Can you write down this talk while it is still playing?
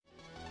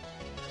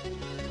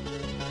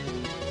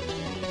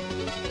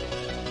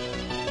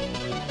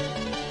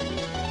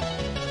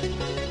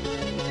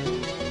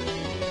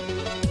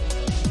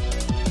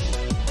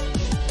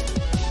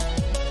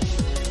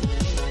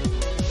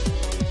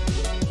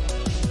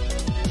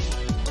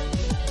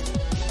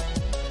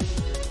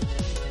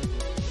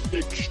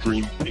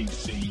Extreme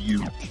PC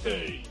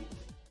UK.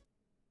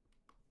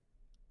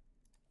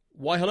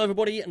 Why, hello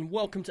everybody, and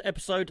welcome to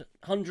episode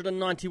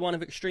 191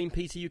 of Extreme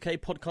PC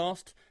UK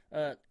podcast.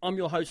 I'm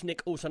your host,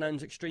 Nick, also known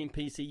as Extreme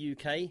PC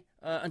UK.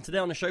 And today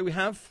on the show we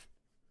have...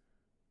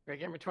 Great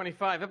Gamer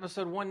 25,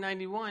 episode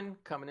 191,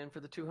 coming in for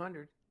the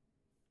 200.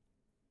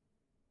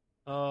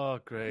 Oh,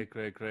 great.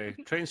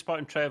 Train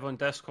Spartan Trev on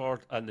Discord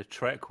and the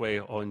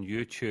Trekway on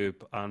YouTube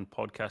and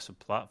podcasting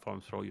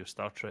platforms for all your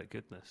Star Trek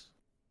goodness.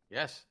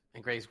 Yes,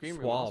 and Gray's Green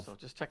Room Suave. also.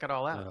 Just check it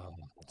all out.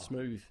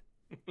 Smooth.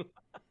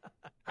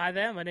 Hi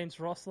there, my name's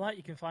Rosslight.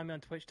 You can find me on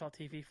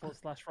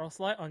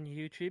twitch.tv/Rosslight. On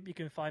YouTube, you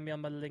can find me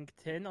on my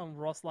LinkedIn, on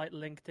Rosslight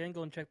LinkedIn.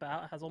 Go and check that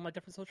out. It has all my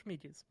different social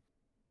medias.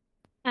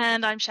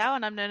 And I'm Shao,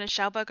 and I'm known as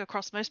Shaobug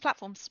across most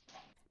platforms.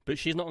 But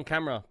she's not on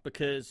camera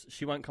because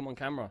she won't come on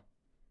camera.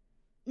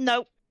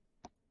 Nope.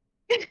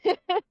 Oh,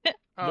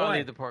 Why?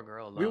 leave the poor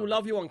girl alone. We all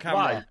love you on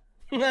camera.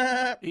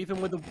 Even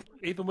with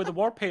the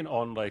war paint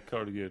on, like,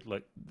 are you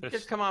like this?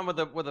 Just come on with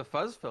a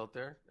fuzz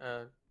filter.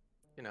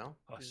 You know,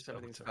 Oh, just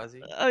everything's filter.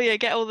 fuzzy. Oh yeah,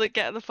 get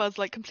the fuzz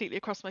like completely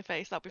across my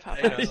face. That'd be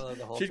fabulous. You know,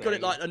 the whole She's got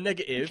it thing. like a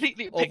negative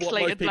Completely of what most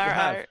pixelated people blur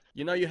have. out.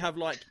 You know, you have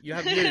you,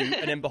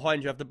 and then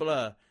behind you have the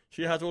blur.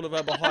 She has all of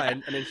her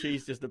behind, and then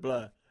she's just the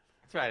blur.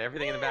 That's right.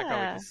 Everything in the background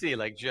we Yeah. can see,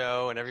 like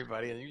Joe and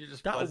everybody, and you're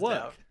just That'll buzzed work.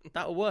 out.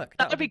 That'll work.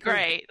 That would be cool.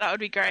 great. That would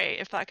be great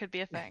if that could be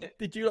a thing.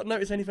 Did you not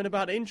notice anything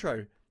about the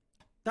intro?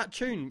 That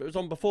tune that was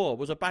on before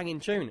was a banging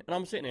tune, and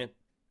I'm sitting here,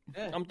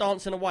 Yeah. I'm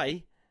dancing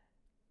away,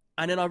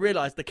 and then I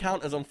realised the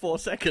counter's on 4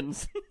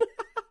 seconds.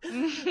 I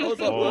was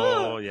like, Oh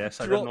 "Whoa." yes,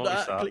 I did Drop notice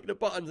that, that. click the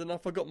buttons, and I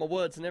forgot my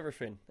words and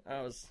everything.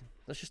 That's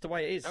just the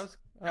way it is. That was-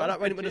 Oh, that was that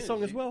went good with the tunes.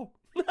 song as well.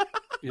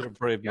 You're a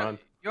brave man.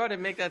 You ought to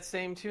make that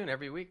same tune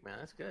every week, man.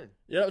 That's good.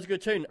 Yeah, that was a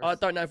good tune. I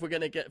don't know if we're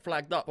going to get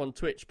flagged up on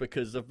Twitch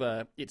because of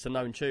it's a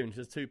known tune.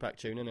 It's a 2-pack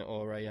tune, isn't it?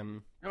 Or a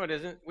No, it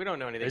isn't. We don't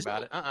know anything Is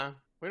about it? it.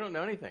 We don't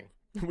know anything.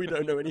 we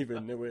don't know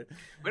anything. No, We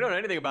don't know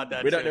anything about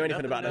that. We don't tune. know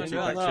anything Nothing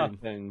about that to know. tune.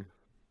 Thing.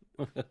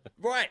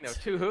 Right. No,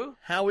 to who?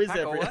 How is Pack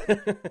of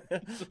everyone?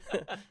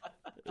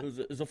 It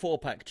was a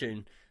 4-pack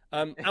tune.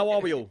 How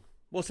are we all?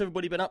 What's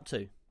everybody been up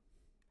to?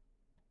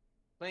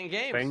 Playing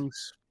games.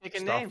 Things,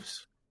 Picking stuffs.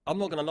 names. I'm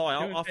not going to lie.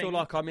 I feel Doing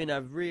like I'm in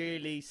a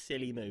really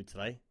silly mood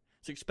today.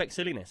 So expect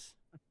silliness.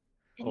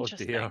 Oh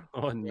Interesting. dear.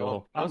 Oh no.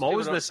 Most I'm people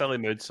always in don't- a silly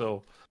mood,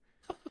 so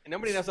And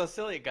nobody knows how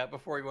silly it got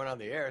before he went on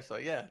the air, so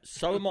yeah.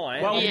 So am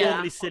I. Well, I'm yeah.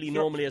 normally silly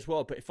normally as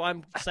well. But if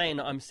I'm saying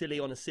that I'm silly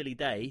on a silly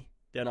day,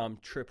 then I'm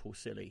triple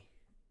silly.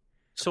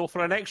 So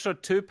for an extra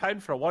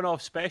 £2 for a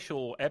one-off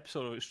special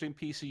episode of Extreme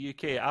PC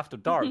UK After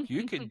Dark,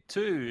 you can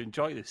too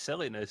enjoy the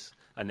silliness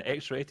and the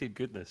X-rated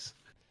goodness.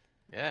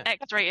 Yeah.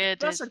 X-rated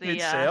That's is a good the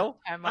sale.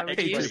 term I I would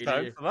pay use.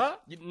 X-rated. £2 for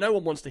that. No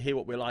one wants to hear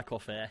what we're like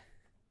off air.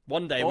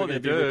 One day we're Oh,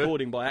 going to they be do.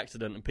 recording by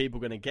accident and people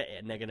are going to get it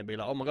and they're going to be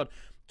like, oh my God.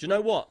 Do you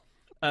know what?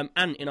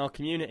 Ant in our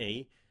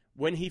community,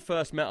 when he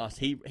first met us,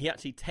 he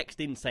actually texted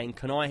in saying,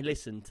 can I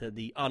listen to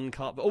the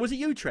uncut... Or was it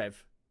you,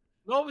 Trev?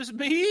 No, it was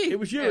me. It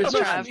was you, Yeah,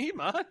 isn't it it? was me,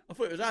 man. I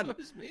thought it was Ant. It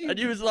was me. And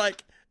you was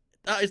like,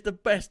 that is the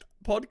best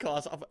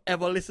podcast I've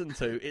ever listened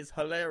to. It's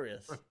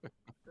hilarious.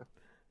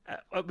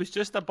 It was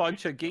just a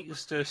bunch of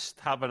geeks just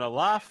having a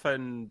laugh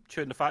and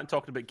chewing the fat and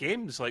talking about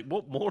games. Like,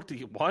 what more do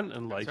you want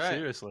in life? That's right.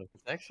 Seriously.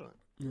 Excellent.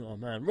 Oh,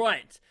 man.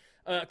 Right.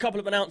 A couple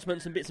of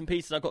announcements and bits and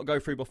pieces I've got to go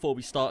through before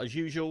we start as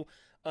usual.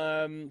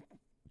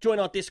 Join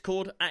our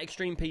Discord at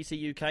Extreme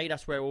PC UK.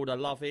 That's where all the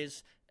love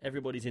is.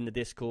 Everybody's in the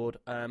Discord.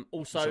 It's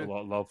Also, a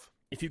lot of love.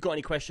 if you've got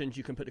any questions,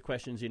 you can put the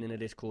questions in the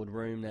Discord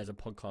room. There's a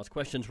podcast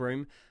questions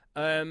room.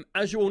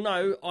 As you all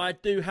know, I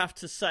do have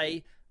to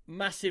say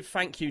massive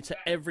thank you to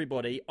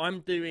everybody. I'm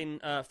doing,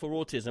 for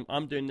autism,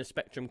 I'm doing the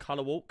Spectrum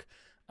Colour Walk.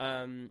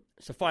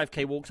 It's a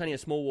 5k walk. It's only a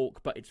small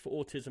walk, but it's for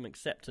Autism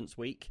Acceptance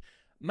Week.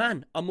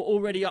 Man, I'm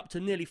already up to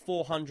nearly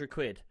 400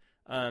 quid,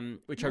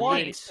 which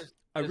What? Is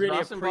I really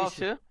Ross involved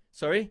appreciate. too?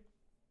 Sorry?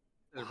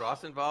 Is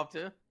Ross involved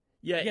too?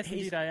 Yeah, Yes,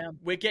 indeed, I am.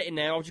 we're getting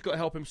there. I've just got to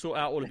help him sort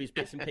out all of his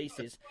bits and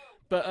pieces.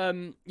 But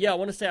yeah, I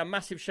want to say a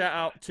massive shout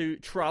out to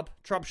Trub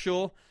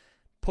Shaw.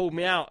 Pulled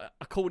me out.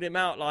 I called him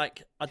out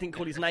like I didn't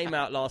call his name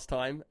out last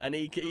time, and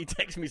he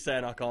texted me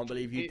saying, "I can't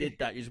believe you did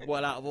that. You're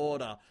well out of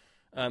order."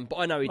 But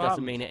I know he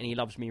doesn't mean it, and he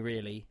loves me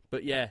really.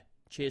 But yeah,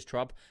 cheers,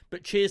 Trub.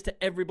 But cheers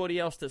to everybody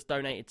else that's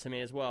donated to me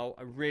as well.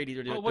 I really,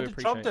 really What do did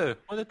appreciate Trump it. do?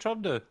 What did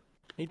Trump do?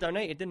 He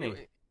donated, didn't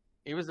he?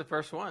 He was the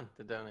first one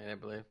to donate, I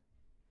believe.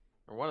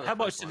 Or one of the How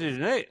much first did ones. he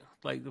donate?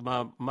 Like,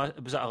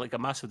 was that like a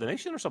massive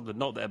donation or something?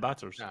 Not that it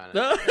matters. No.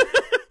 No.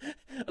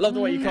 I love the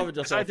way you covered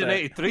 'Cause yourself. I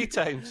donated 3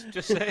 times.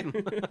 Just saying.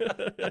 Wait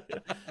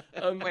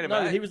a No,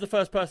 minute. he was the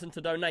first person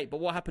to donate. But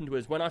what happened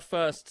was when I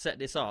first set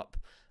this up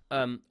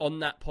on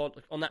that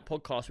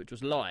podcast, which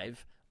was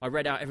live, I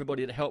read out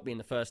everybody that helped me in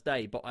the first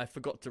day, but I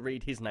forgot to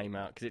read his name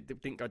out because it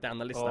didn't go down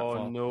the list that Oh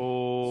far.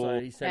 no! So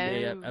he sent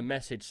me Oh. a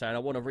message saying, "I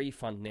want a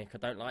refund, Nick. I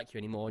don't like you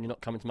anymore, and you're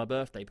not coming to my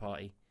birthday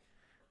party."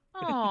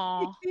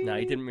 Aww. No,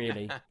 he didn't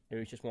really. He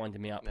was just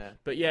winding me up. Yeah.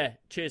 But yeah,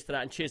 cheers to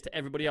that, and cheers to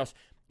everybody else.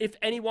 If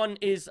anyone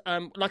is,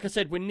 like I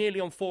said, we're nearly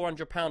on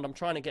 £400. I'm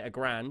trying to get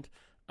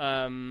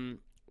 £1,000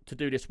 to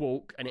do this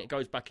walk, and it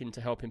goes back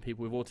into helping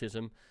people with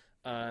autism.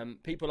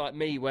 People like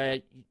me, where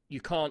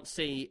you can't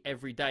see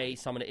every day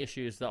some of the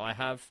issues that I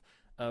have.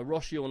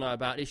 Ross, you'll know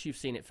about this. You've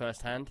seen it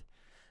firsthand.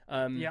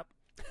 Yep.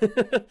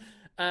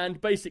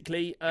 And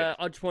basically,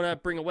 I just want to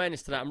bring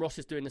awareness to that. And Ross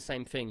is doing the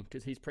same thing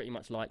because he's pretty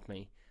much like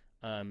me.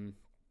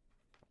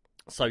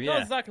 So yeah,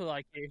 Not exactly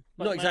like you.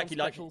 but not my exactly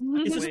own like. special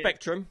It's a way.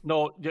 spectrum.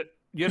 No,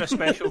 you're a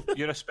special,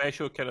 you're a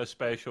special kind of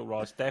special,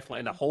 Ross.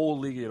 Definitely in a whole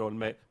league of your own,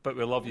 mate. But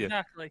we love you.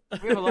 Exactly.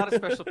 We have a lot of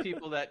special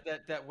people that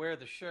wear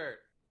the shirt.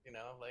 You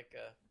know, like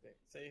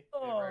see.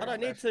 Oh. I don't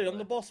need to. I'm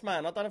the boss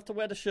man. I don't have to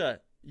wear the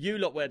shirt. You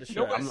lot wear the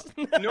shirt.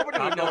 Nobody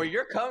would know where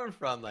you're coming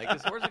from. Like,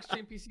 this where's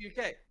Extreme PC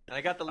UK? And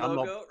I got the I'm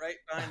not- logo right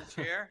behind the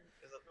chair.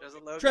 There's a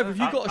logo. Trevor, have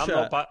you got a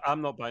shirt?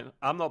 I'm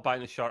not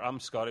buying a shirt. I'm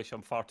Scottish.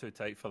 I'm far too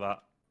tight for that.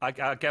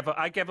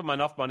 I give him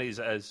enough money as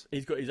it is.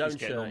 He's got his own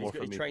getting no shirt. more He's got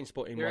from his me. train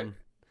spotting Here- one.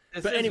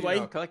 This But is, anyway-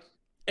 you know,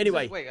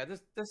 Anyway,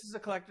 this is a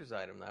collector's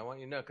item. I want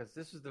you to know because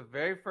this was the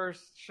very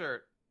first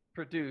shirt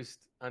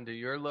produced under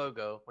your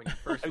logo when you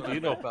first How went do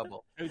you on know?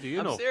 Redbubble. How do you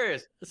I'm know?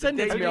 serious. send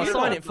it How to do me. I'll you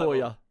sign know? it for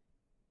you.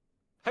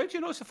 How do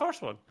you know it's the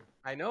first one?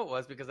 I know it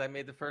was because I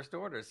made the first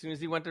order. As soon as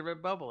he went to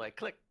Redbubble, I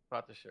clicked,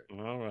 bought the shirt.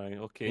 All right,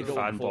 okay, You got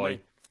one before fanboy.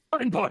 me.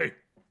 Fanboy.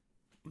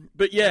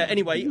 But yeah,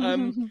 anyway,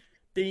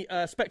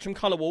 the Spectrum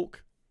Colour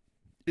Walk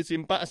is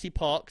in Battersea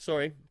Park.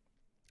 Sorry,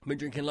 I've been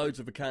drinking loads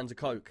of the cans of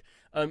Coke.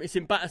 It's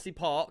in Battersea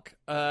Park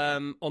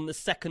on the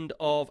 2nd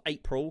of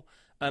April.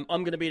 I'm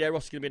going to be there.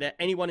 Ross is going to be there.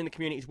 Anyone in the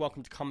community is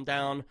welcome to come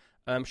down,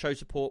 show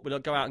support. We'll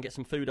go out and get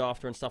some food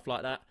after and stuff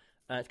like that.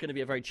 It's going to be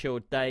a very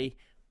chilled day.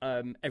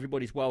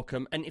 Everybody's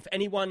welcome. And if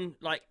anyone,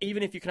 like,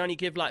 even if you can only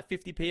give like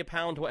 50p a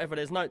pound or whatever,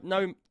 there's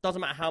no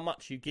doesn't matter how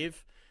much you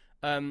give.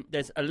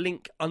 There's a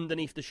link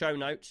underneath the show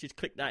notes. Just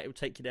click that; it will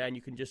take you there, and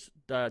you can just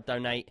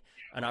donate.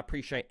 And I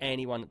appreciate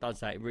anyone that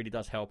does that. It really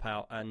does help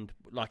out. And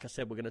like I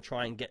said, we're going to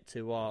try and get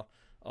to our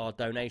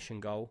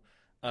donation goal.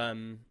 I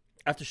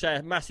have to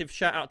share a massive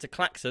shout out to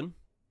Klaxon.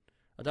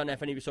 I don't know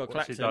if any of you saw What's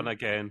he Klaxon. done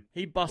again?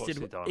 He What's busted.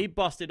 he done? He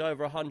busted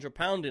over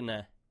 £100 in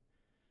there.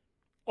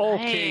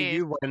 Okay, Nice.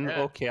 you win.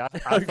 Yeah. Okay,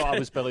 I thought I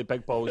was Billy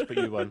Big Balls, but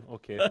you win.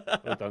 Okay,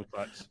 well done,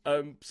 Clax.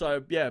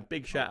 So yeah,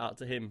 big shout out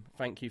to him.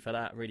 Thank you for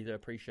that. Really do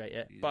appreciate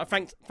it. But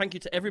thank you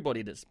to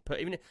everybody that's put.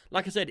 Even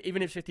like I said,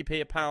 even if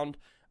 50p a pound,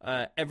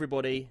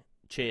 everybody.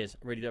 Cheers,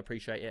 I really do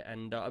appreciate it.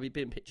 And I'll be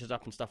putting pictures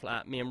up and stuff like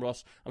that. Me and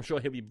Ross, I'm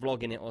sure he'll be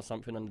vlogging it or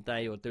something on the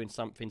day or doing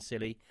something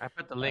silly. I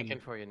put the link in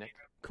for you, Nick.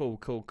 Cool.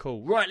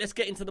 Right, let's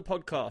get into the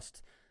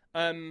podcast.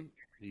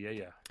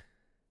 Yeah.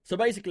 So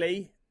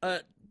basically,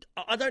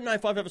 I don't know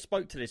if I've ever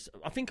spoke to this.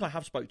 I think I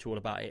have spoke to all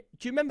about it.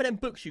 Do you remember them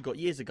books you got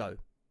years ago?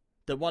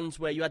 The ones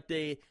where you had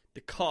the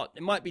cart.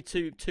 It might be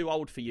too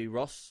old for you,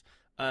 Ross.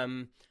 But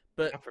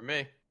Not for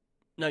me.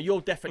 no,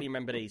 you'll definitely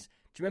remember these.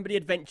 Do you remember the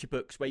adventure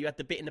books where you had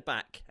the bit in the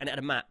back and it had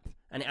a map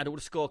and it had all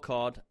the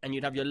scorecard and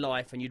you'd have your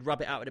life and you'd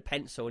rub it out with a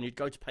pencil and you'd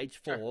go to page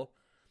 4? Sure.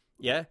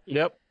 Yeah?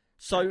 Yep.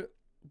 So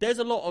there's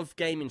a lot of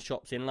gaming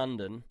shops in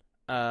London,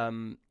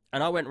 and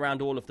I went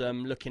around all of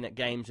them looking at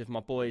games with my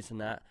boys and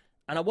that,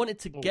 and I wanted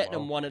to get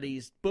them one of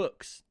these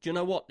books. Do you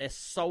know what? They're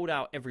sold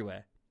out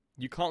everywhere.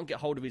 You can't get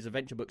hold of these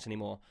adventure books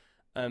anymore.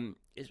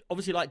 It's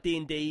obviously like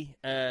D&D,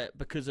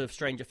 because of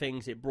Stranger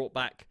Things, it brought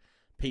back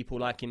people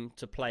like him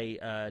to play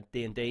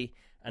D&D,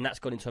 and that's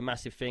gone into a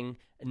massive thing.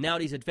 And now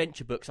these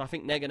adventure books, I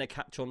think they're going to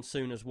catch on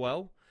soon as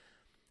well.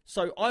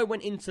 So I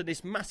went into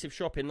this massive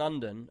shop in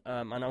London,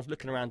 and I was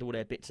looking around all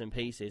their bits and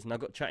pieces, and I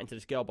got chatting to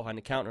this girl behind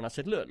the counter, and I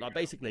said, look, like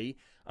basically,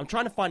 I'm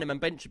trying to find them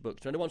adventure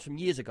books, and the ones from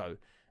years ago.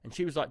 And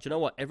she was like, do you know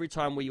what? Every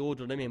time we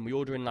order them in, we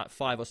order in like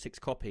 5 or 6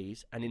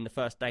 copies, and in the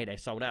first day they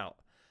sold out.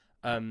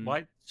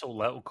 Why so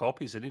little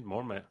copies? They need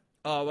more, mate.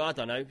 Oh, well, I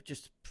don't know,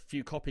 just a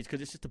few copies, because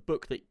it's just a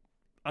book that,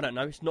 I don't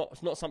know, it's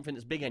not something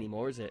that's big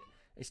anymore, is it?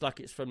 It's like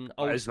it's from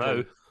old It is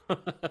school. now.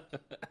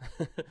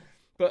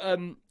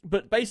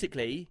 But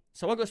basically,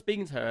 so I got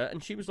speaking to her,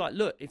 and she was like,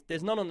 look, if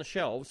there's none on the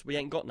shelves, we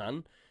ain't got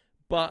none,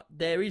 but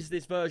there is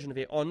this version of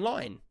it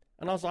online.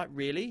 And I was like,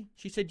 really?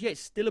 She said, yeah,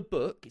 it's still a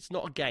book. It's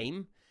not a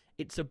game.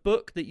 It's a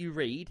book that you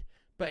read,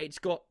 but it's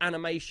got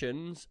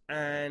animations,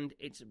 and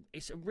it's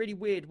a really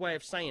weird way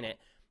of saying it.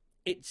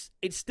 It's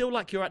still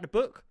like you're at the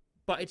book,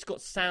 but it's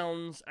got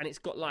sounds, and it's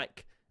got,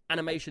 like,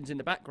 animations in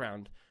the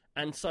background.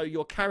 And so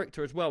your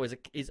character as well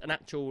is an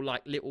actual,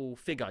 like, little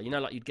figure, you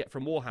know, like you'd get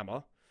from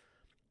Warhammer.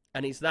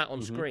 And it's that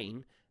on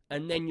screen,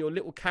 and then your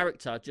little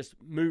character just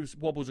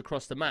wobbles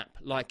across the map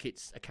like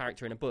it's a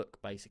character in a book,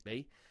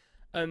 basically.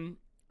 And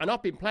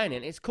I've been playing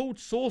it. It's called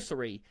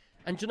Sorcery,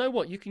 and do you know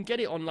what? You can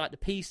get it on like the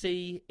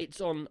PC. It's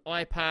on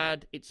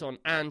iPad. It's on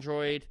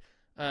Android,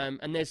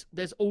 and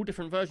there's all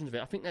different versions of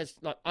it. I think there's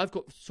like I've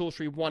got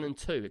Sorcery 1 and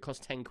 2. It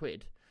costs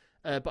 £10,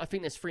 but I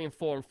think there's 3 and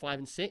 4 and 5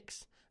 and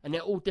 6, and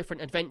they're all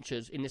different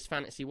adventures in this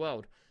fantasy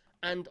world.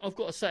 And I've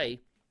got to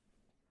say,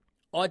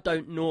 I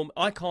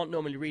can't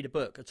normally read a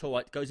book at all.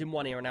 It goes in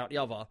one ear and out the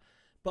other.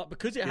 But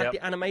because it had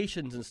the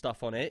animations and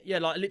stuff on it, yeah,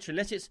 like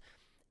literally,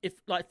 if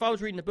I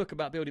was reading a book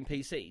about building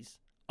PCs,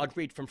 I'd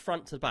read from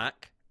front to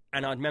back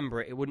and I'd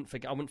remember it. I wouldn't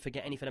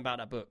forget anything about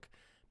that book.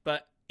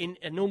 But in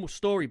a normal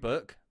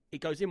storybook,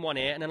 it goes in one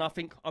ear, and then I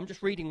think I'm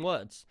just reading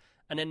words,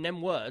 and then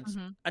them words.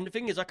 And the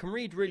thing is, I can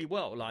read really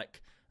well.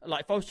 Like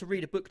if I was to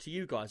read a book to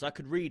you guys, I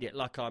could read it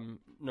like I'm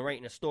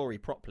narrating a story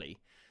properly.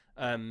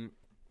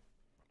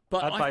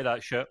 But I'd buy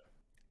that shit.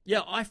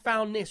 yeah, I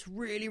found this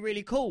really,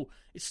 really cool.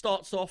 It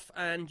starts off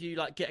and you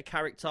like get a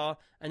character,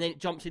 and then it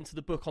jumps into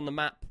the book on the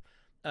map,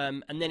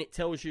 and then it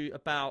tells you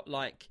about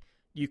like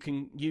you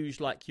can use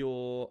like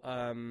your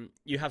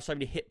you have so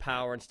many hit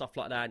power and stuff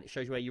like that, and it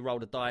shows you where you roll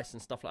the dice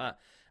and stuff like that.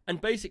 And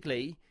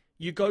basically,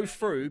 you go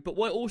through. But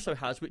what it also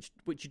has, which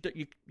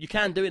you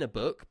can do in a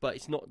book, but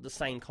it's not the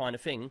same kind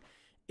of thing,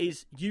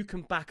 is you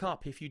can back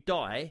up if you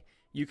die.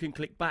 You can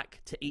click back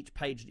to each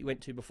page that you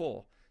went to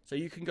before. So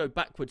you can go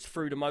backwards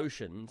through the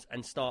motions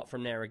and start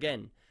from there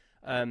again.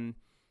 And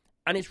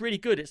it's really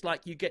good. It's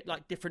like you get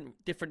like different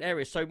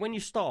areas. So when you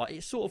start,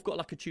 it's sort of got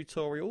like a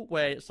tutorial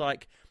where it's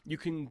like you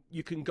can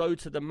go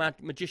to the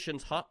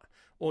magician's hut,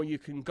 or you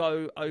can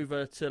go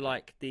over to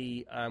like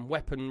the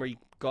weaponry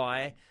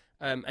guy,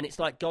 and it's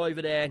like go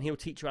over there and he'll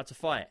teach you how to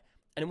fight.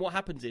 And then what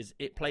happens is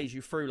it plays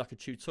you through like a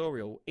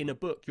tutorial in a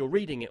book. You're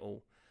reading it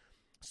all.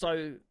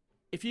 So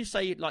if you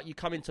say like you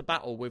come into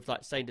battle with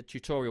like say the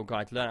tutorial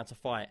guide to learn how to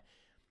fight,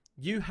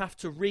 you have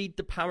to read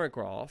the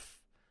paragraph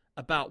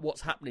about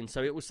what's happening.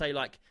 So it will say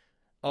like,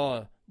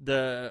 oh,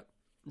 the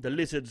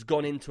lizard's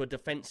gone into a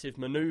defensive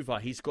maneuver.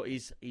 He's got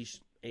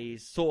his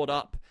sword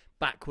up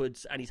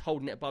backwards and he's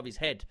holding it above his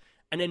head.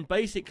 And then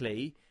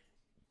basically,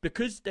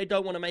 because they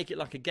don't want to make it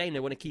like a game, they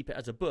want to keep it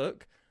as a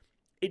book,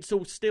 it's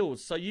all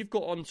stills. So you've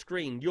got on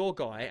screen your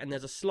guy and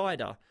there's a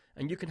slider,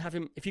 and you can have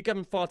him, if you get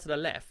him far to the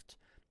left,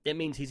 it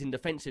means he's in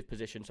defensive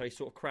position. So he's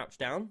sort of crouched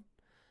down.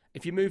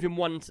 If you move him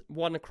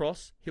one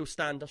across, he'll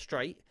stand up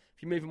straight.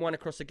 If you move him one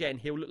across again,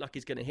 he'll look like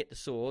he's going to hit the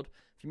sword.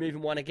 If you move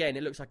him one again,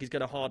 it looks like he's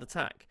going to hard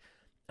attack.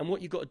 And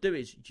what you've got to do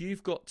is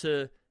you've got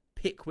to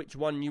pick which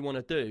one you want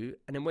to do,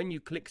 and then when you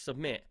click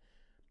submit,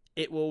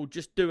 it will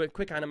just do a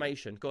quick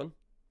animation. Go on.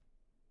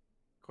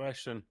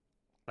 Question.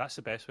 That's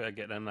the best way of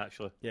getting in,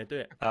 actually. Yeah, do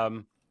it.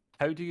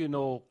 How do you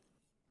know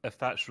if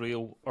that's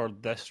real or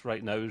this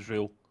right now is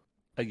real,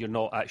 and you're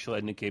not actually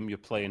in the game you're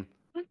playing?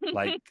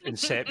 Like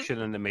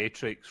Inception and The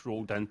Matrix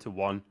rolled into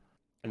one,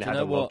 and it had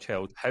a love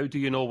child. How do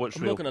you know what's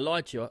I'm real? not going to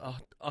lie to you.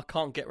 I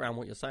can't get around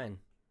what you're saying.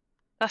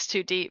 That's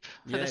too deep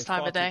for this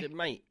time of day.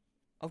 Mate,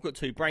 I've got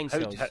 2 brain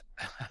cells.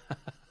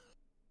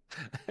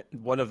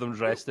 One of them's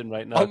resting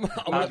right now. I'm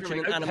watching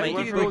an How do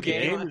animated you know the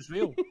game. game is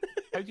real?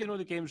 How do you know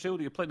the game's real?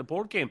 You're playing a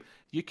board game.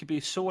 You could be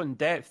so in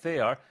depth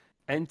there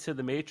into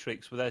the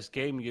Matrix with this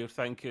game. You're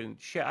thinking,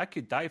 shit, I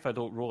could die if I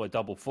don't roll a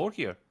double 4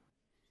 here.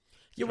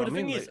 Yeah, well, the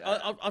thing is,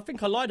 I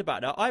think I lied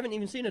about that. I haven't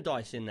even seen a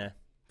dice in there.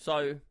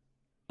 So,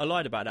 I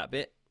lied about that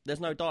bit.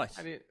 There's no dice.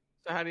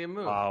 How do you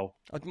move? Wow.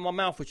 My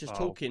mouth was just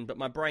talking, but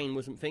my brain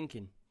wasn't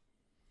thinking.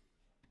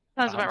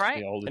 Sounds about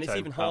right. And it's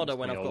even harder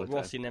when I've got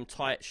Ross in them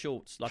tight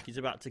shorts, like he's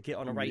about to get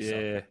on a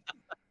racer.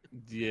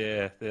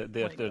 Yeah. They're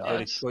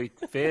very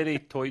tight, very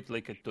tight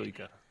like a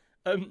tiger.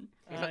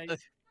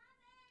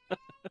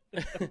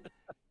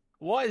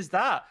 What is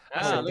that?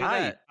 That's a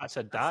die. That's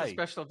a die. That's a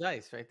special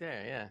dice right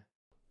there, yeah.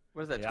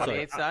 What is that, Yeah.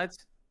 28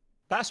 sides?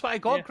 That's what I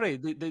got,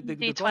 Craig. The God of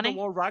D20.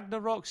 War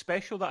Ragnarok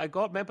special that I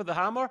got. Remember the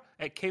hammer?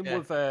 It came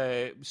with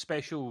a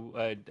special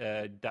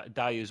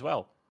die as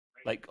well.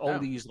 Like all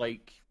these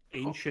like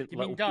ancient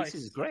little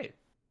pieces. Great.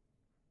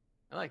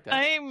 I like that.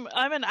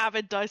 I'm an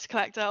avid dice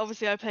collector.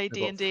 Obviously, I play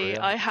D&D.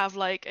 I have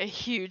like a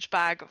huge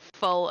bag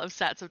full of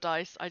sets of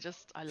dice. I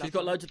love. She's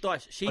got loads of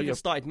dice. She even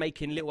started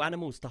making little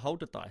animals to hold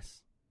the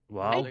dice.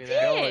 Wow. I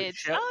did.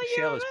 Shell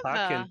is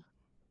packing.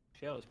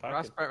 Shell is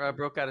packing. Ross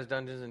broke out his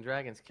Dungeons and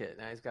Dragons kit.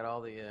 Now he's got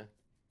all the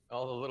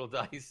little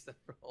dice that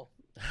roll.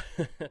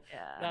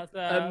 Yeah.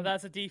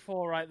 That's a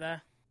D4 right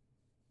there.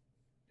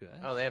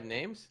 Oh, they have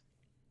names?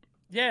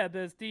 Yeah,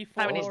 there's D4.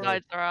 How many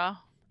sides there are?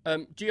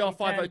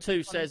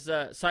 GR502 says,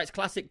 so it's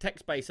classic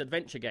text-based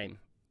adventure game,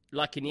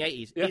 like in the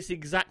 80s. Yeah. It's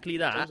exactly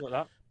that. Like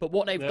that. But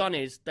what they've done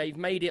is they've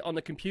made it on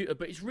the computer,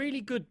 but it's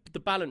really good,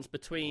 the balance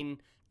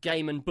between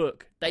game and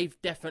book. They've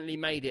definitely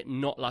made it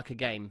not like a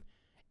game.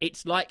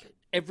 It's like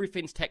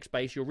everything's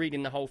text-based. You're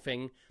reading the whole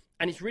thing,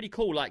 and it's really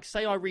cool. Like,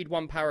 say I read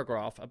one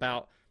paragraph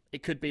about,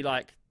 it could be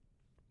like,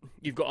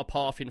 you've got a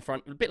path in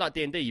front, a bit like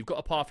D&D, you've got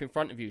a path in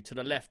front of you. To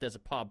the left, there's a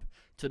pub.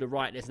 To the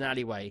right, there's an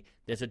alleyway.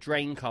 There's a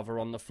drain cover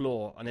on the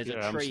floor, and there's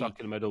a tree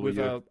with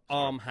an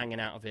arm hanging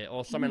out of it,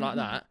 or something like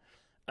that.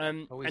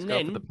 And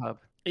then for the pub.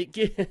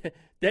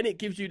 Then it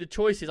gives you the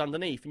choices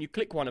underneath, and you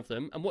click one of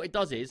them, and what it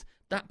does is,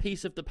 that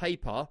piece of the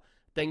paper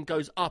then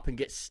goes up and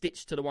gets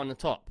stitched to the one on the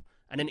top,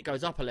 and then it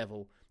goes up a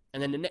level,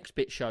 and then the next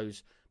bit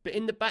shows. But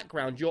in the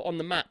background, you're on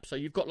the map, so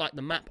you've got like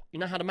the map. You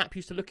know how the map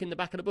used to look in the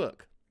back of the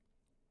book?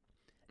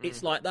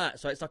 It's like that.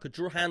 So it's like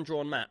a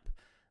hand-drawn map,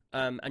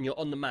 and you're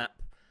on the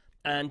map.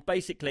 And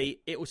basically,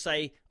 it will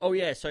say, oh,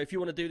 yeah, so if you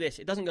want to do this,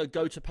 it doesn't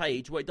go to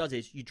page. What it does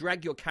is you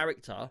drag your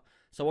character.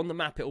 So on the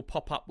map, it will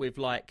pop up with,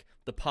 like,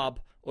 the pub,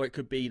 or it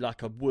could be,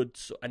 like, a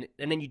woods. And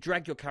then you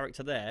drag your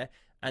character there,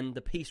 and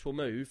the piece will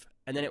move.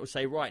 And then it will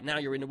say, right, now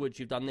you're in the woods,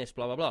 you've done this,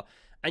 blah, blah, blah.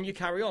 And you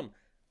carry on.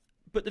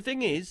 But the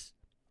thing is,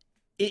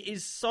 it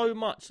is so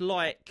much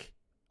like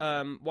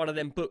one of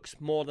them books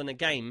more than a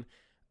game,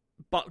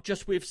 but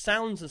just with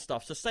sounds and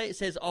stuff. So say it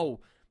says, oh,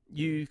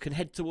 you can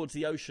head towards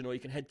the ocean or you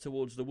can head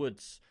towards the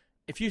woods.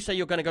 If you say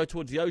you're going to go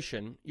towards the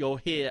ocean, you'll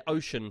hear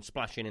ocean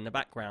splashing in the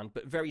background,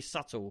 but very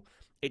subtle.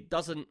 It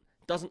doesn't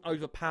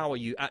overpower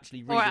you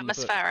actually reading or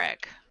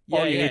atmospheric. The book.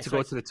 Or you need to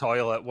go to the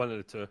toilet, one of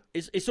the two.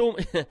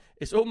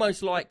 It's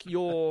almost like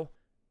you're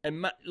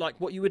like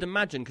what you would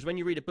imagine, because when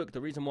you read a book,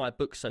 the reason why a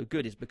book's so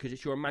good is because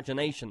it's your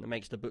imagination that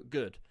makes the book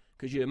good.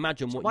 Because you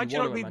imagine what you want to imagine.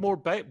 Why do you not read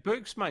more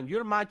books, man?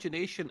 Your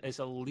imagination is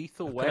a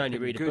lethal weapon,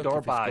 good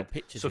or bad.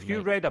 So if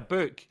you read a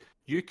book,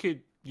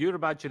 your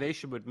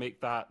imagination would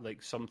make that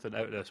like something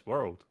out of this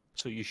world.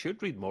 So you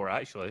should read more,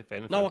 actually, if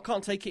anything. No, I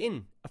can't take it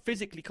in. I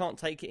physically can't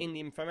take it in, the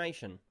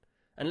information.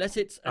 Unless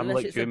it's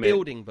a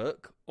building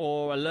book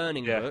or a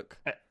learning book.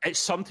 It's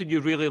something you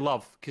really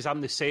love, because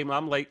I'm the same.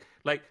 I'm like,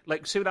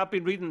 see what I've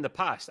been reading in the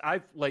past.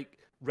 I've like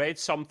read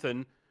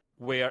something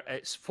where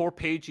it's 4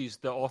 pages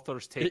the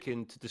author's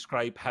taken to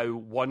describe how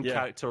one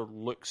character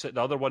looks at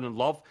the other one in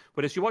love.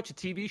 Whereas you watch a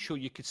TV show,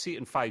 you could see it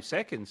in 5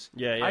 seconds.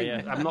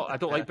 I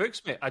don't like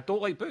books, mate. I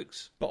don't like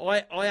books. But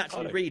I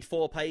actually read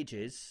 4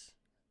 pages,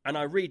 and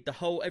I read the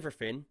whole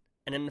everything,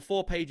 and then the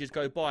 4 pages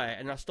go by,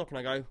 and I stop and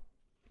I go,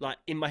 like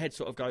in my head,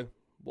 sort of go,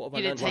 what have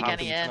I learned? Didn't take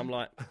any in. And I'm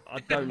like, I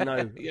don't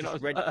know.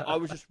 I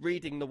was just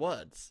reading the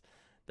words.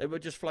 They were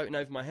just floating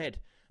over my head.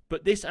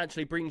 But this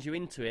actually brings you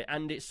into it,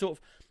 and it's sort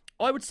of.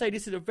 I would say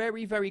this is a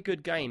very, very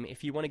good game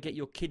if you want to get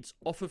your kids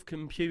off of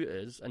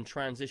computers and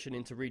transition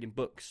into reading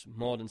books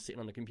more than sitting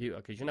on the computer,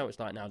 because you know it's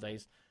like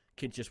nowadays,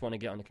 kids just want to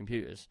get on the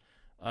computers.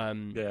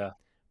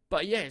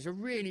 But yeah, it's a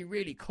really,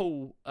 really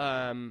cool.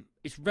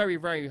 It's very,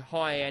 very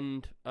high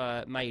end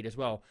made as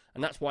well,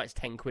 and that's why it's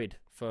 £10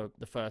 for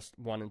the first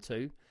 1 and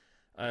 2.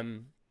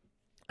 And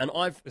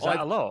Is that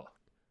a lot?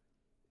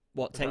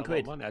 What,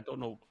 £10? I don't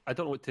know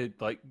what to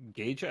like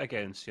gauge it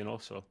against, you know.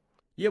 So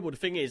yeah, well the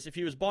thing is, if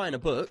you was buying a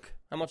book,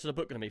 how much is a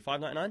book going to be?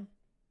 £5.99?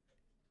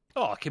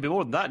 Oh, it could be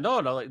more than that. No,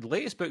 like the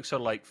latest books are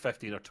like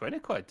 15 or 20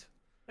 quid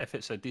if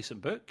it's a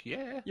decent book.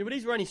 Yeah. Yeah, but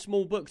these were only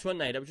small books, weren't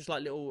they? They were just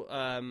like little.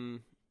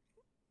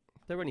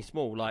 They were only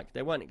small. Like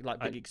they weren't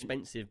like big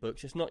expensive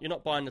books. You're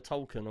not buying the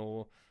Tolkien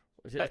or.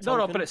 Is it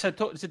no, but it's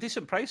a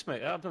decent price,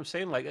 mate. I'm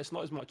saying, like, it's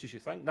not as much as you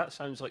think. That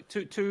sounds like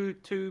two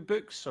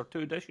books or 2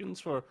 editions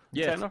for a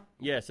tenner.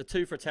 Yeah, so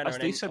 2 for a tenner, That's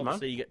and then decent,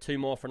 obviously man. you get 2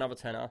 more for another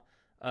tenner.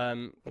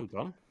 Well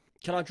done.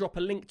 Can I drop a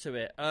link to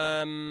it?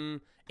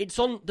 It's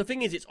on. The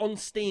thing is, it's on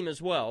Steam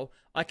as well.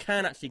 I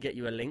can actually get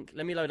you a link.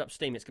 Let me load up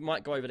Steam. It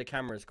might go over the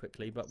cameras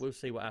quickly, but we'll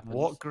see what happens.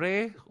 What,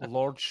 Gray?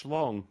 Lord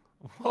Schlong.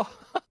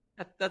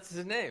 That's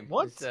his name.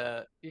 What?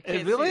 You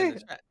can't really? see it in the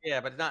chat.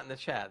 Yeah, but not in the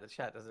chat. The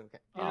chat doesn't.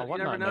 You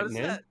never noticed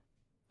that?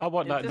 I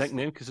want that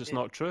nickname because it's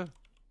not true.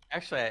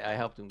 Actually, I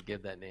helped him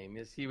give that name.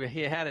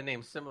 He had a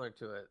name similar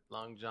to it,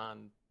 Long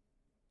John,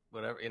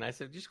 whatever. And I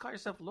said, just call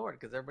yourself Lord,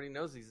 because everybody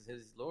knows he's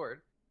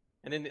Lord.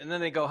 And then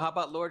they go, how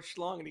about Lord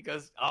Schlong? And he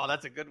goes, oh,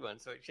 that's a good one.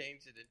 So he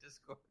changed it in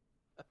Discord.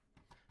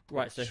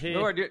 Right, so here,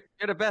 Lord, you're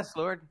the best,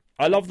 Lord.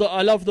 I love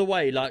the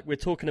way like we're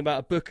talking about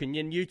a book, and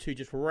you two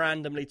just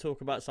randomly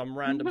talk about some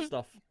random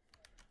stuff.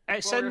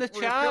 It's in the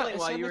chat. It's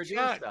while in you the were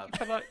chat.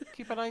 doing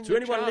Keep an eye on To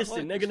anyone chat.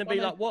 listening, they're going to be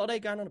like, what are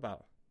they going on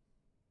about?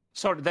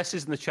 Sorry, this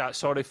is in the chat.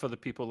 Sorry for the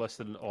people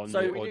listening on So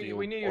the We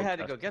audio. knew you had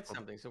to go get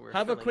something, so we're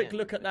Have a filling quick in.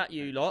 look at that,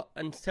 you lot,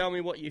 and tell me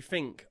what you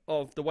think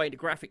of the way the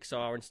graphics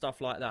are and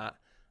stuff like that,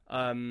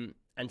 and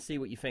see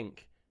what you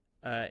think.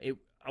 I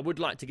would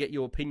like to get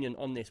your opinion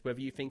on this, whether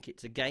you think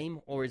it's a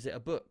game or is it a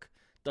book.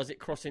 Does it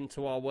cross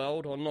into our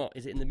world or not?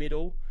 Is it in the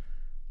middle?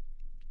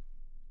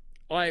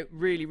 I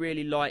really,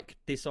 really like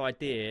this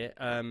idea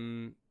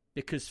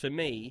because for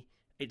me,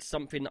 it's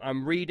something that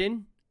I'm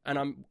reading, and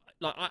I'm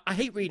like, I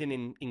hate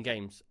reading in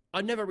games.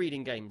 I never read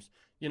in games,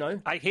 you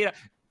know? I hate it.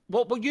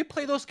 Well, you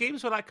play those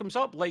games when that comes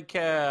up, like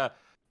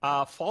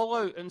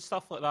Fallout and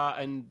stuff like that,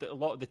 and a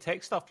lot of the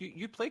tech stuff.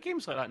 You play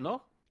games like that,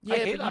 no? Yeah, I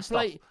hate that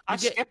stuff. I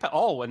skip it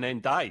all and then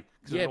die.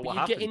 Yeah, but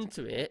you get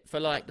into it for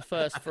like the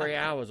first 3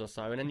 hours or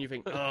so, and then you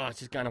think, oh, it's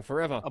just going on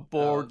forever. I'm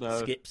bored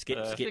now. Skip,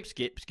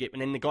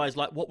 and then the guy's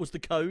like, what was the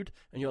code?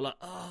 And you're like,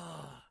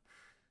 oh.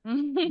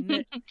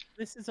 Nick,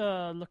 this is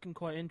looking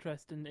quite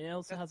interesting. It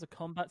also has a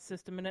combat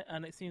system in it,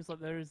 and it seems like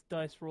there is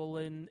dice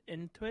rolling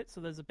into it,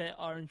 so there's a bit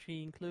of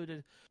RNG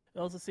included. It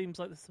also seems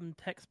like there's some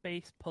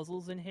text-based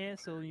puzzles in here,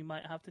 so you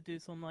might have to do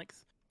some like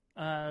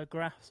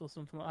graphs or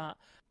something like that.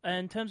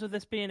 In terms of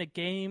this being a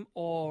game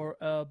or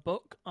a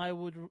book, I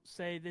would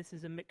say this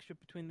is a mixture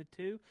between the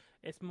two.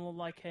 It's more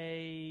like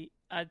a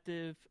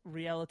adaptive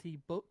reality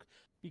book,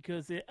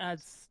 because it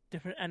adds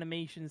different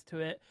animations to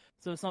it.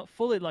 So it's not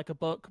fully like a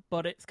book,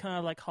 but it's kind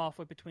of like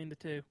halfway between the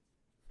two.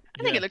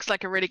 I think it looks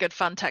like a really good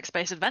fun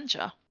text-based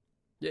adventure.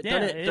 Yeah,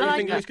 don't you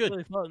think it was good?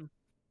 Really fun.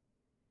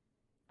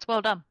 It's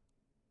well done.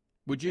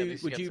 Would you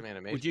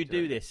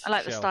do this? I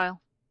like the Shell?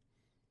 style.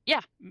 Yeah.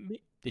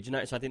 Did you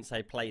notice I didn't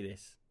say play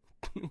this?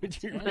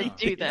 Would you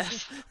do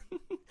this?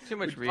 Too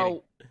much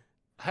reading.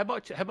 How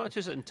much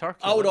is it in Turkey?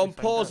 Hold on,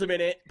 pause a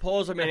minute.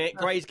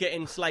 Gray's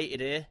getting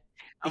slated here.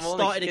 He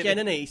started again,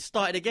 isn't he? He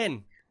started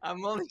again.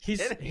 I'm only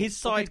his kidding.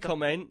 side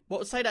comment.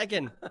 What? Say that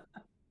again.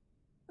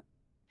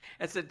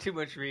 I said too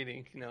much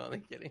reading. No, only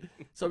kidding.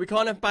 So we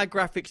can't have bad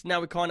graphics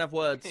now. We can't have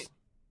words.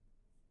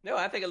 No,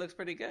 I think it looks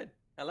pretty good.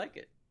 I like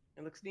it.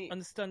 It looks neat.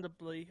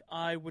 Understandably,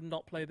 I would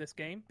not play this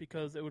game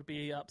because it would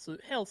be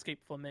absolute hellscape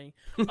for me.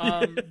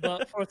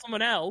 But for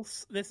someone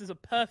else, this is a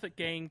perfect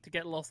game to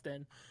get lost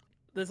in.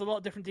 There's a lot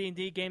of different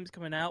D&D games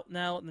coming out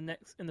now in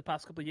the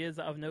past couple of years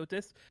that I've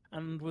noticed,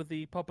 and with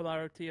the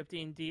popularity of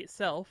D&D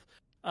itself,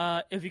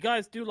 if you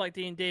guys do like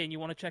D&D and you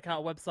want to check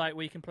out a website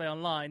where you can play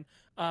online,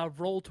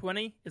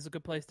 Roll20 is a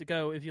good place to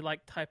go if you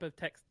like type of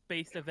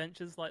text-based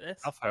adventures like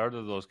this. I've heard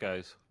of those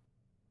guys.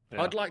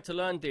 Yeah. I'd like to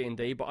learn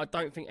D&D, but I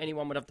don't think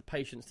anyone would have the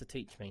patience to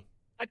teach me.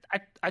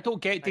 I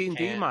don't get D&D,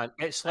 can't. man.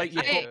 It's like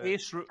you've got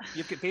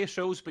base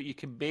rules, but you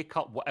can make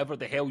up whatever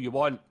the hell you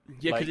want.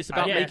 Yeah, because Like, it's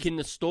about yeah. making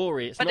the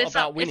story. It's But not it's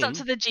about up, winning. it's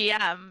up to the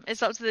GM.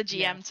 It's up to the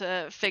GM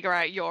to figure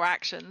out your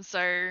actions.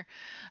 So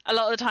a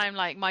lot of the time,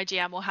 like my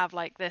GM will have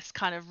like this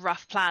kind of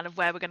rough plan of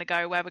where we're going to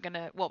go,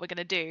 what we're going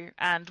to do,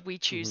 and we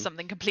choose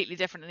something completely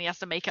different, and he has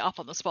to make it up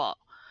on the spot.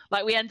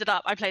 Like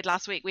I played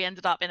last week. We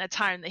ended up in a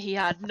town that he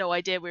had no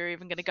idea we were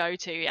even going to go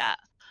to yet,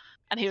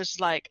 and he was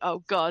just like,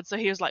 "Oh God!" So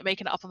he was like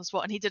making it up on the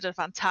spot, and he did a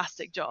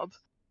fantastic job.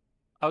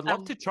 I would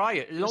love to try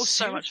it. In all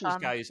so much seriousness,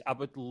 fun. guys, I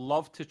would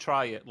love to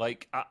try it.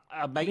 Like,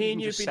 I might Me even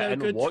and you'd just be sit no in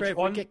good, and watch Trev.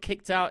 one. We'd get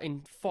kicked out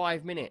in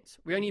 5 minutes.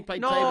 We only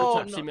played No,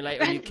 Tabletop no,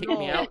 Simulator and you kicked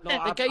me out.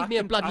 no, They gave me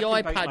a bloody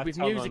I can bite iPad my with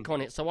tongue music on-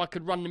 on it so I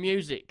could run the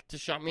music to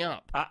shut me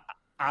up.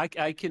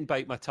 I can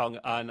bite my tongue,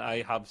 and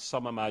I have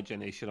some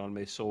imagination on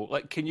me. So,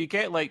 like, can you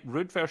get like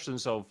rude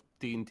versions of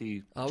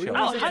D&D? Oh, we shows?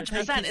 always Oh, have to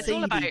 100%. take It's a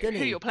all about CD, didn't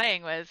who he? you're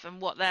playing with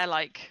and what their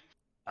like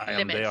I am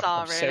limits there.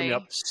 are, Sign me really.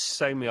 up.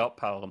 Sign me up,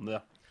 pal. I'm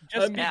there.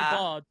 Just be the yeah.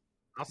 bard.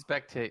 I'll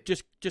spectate.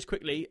 Just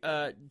quickly,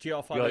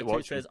 GR502 You like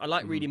watching? says, I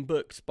like reading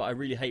books, but I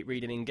really hate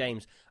reading in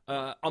games.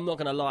 I'm not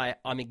going to lie,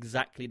 I'm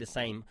exactly the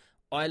same.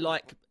 I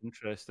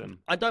Interesting.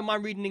 don't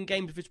mind reading in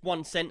games if it's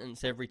one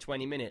sentence every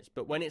 20 minutes,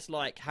 but when it's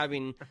like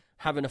having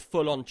a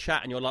full-on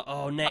chat and you're like,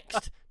 oh,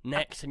 next,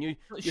 and you're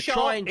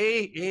trying...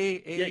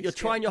 Yeah, you're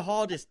trying your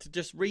hardest to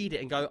just read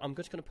it and go, I'm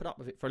just going to put up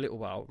with it for a little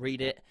while,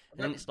 read it, and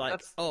then it's like,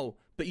 oh,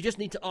 but you just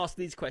need to ask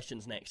these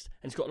questions next.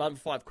 And it's got like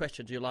 5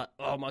 questions. You're like,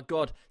 oh my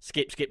God,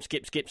 skip.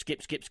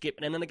 And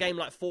then in a game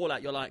like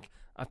Fallout, you're like,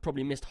 I've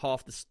probably missed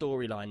half the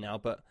storyline now,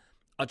 but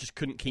I just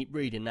couldn't keep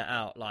reading that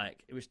out.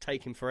 Like, it was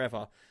taking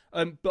forever.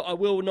 But I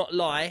will not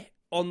lie,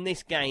 on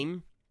this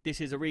game,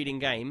 this is a reading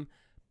game,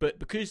 but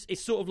because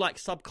it's sort of like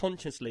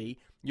subconsciously,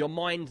 your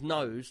mind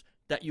knows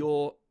that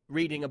you're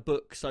reading a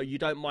book, so you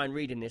don't mind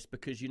reading this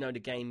because you know the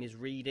game is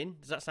reading.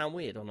 Does that sound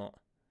weird or not?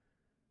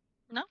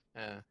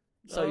 Yeah.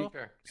 So,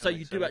 Sure. so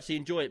you do actually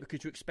enjoy it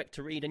because you expect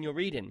to read and you're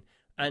reading.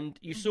 And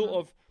you sort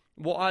of,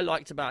 what I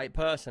liked about it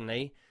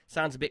personally,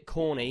 sounds a bit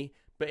corny,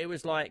 but it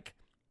was like,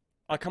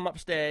 I come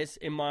upstairs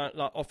in my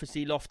like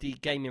officey, lofty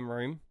gaming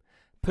room,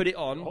 put it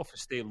on,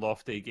 Office Day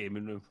Lofty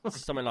gaming room.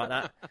 something like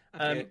that.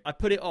 Okay. I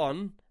put it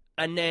on,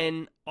 and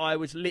then I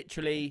was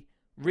literally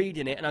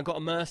reading it, and I got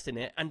immersed in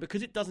it. And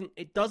because it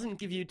doesn't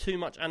give you too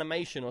much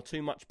animation or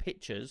too much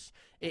pictures,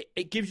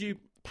 it gives you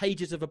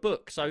pages of a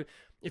book. So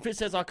if it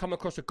says I come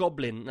across a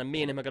goblin and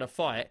me and him are going to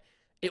fight,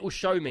 it will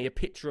show me a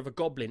picture of a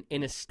goblin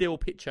in a still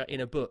picture in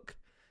a book.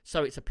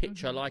 So it's a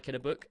picture like in a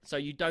book. So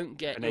you don't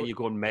get... And then you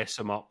go and mess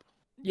them up.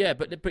 Yeah,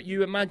 but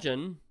you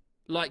imagine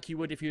like you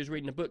would if you was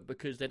reading a book,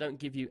 because they don't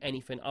give you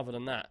anything other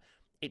than that.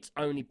 It's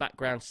only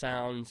background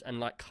sounds and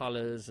like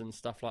colours and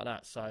stuff like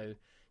that. So,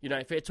 you know,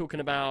 if they're talking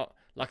about,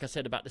 like I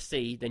said, about the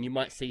sea, then you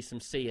might see some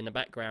sea in the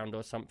background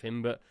or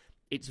something, but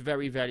it's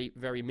very, very,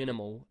 very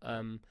minimal.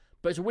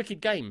 But it's a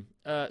wicked game.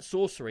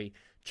 Sorcery.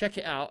 Check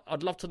it out.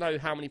 I'd love to know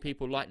how many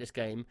people like this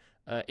game,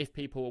 if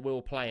people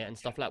will play it and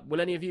stuff like that.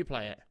 Will any of you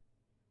play it?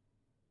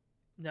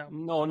 No.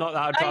 No, not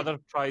that. I'd rather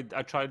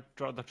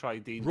try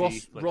D&D.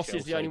 Ross like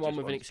is the Shell only said one just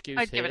with an once. excuse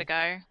I'd here. give it a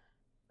go.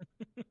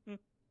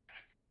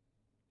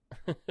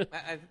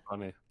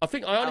 Funny. I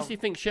honestly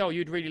think, Shell,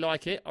 you'd really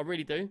like it. I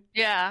really do.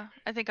 Yeah,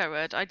 I think I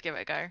would. I'd give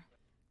it a go.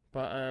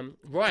 But,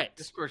 right.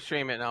 Discord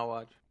stream it and I'll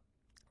watch.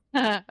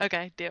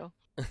 Okay, deal.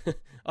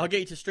 I'll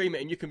get you to stream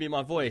it and you can be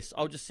my voice.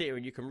 I'll just sit here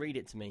and you can read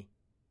it to me.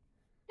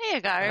 There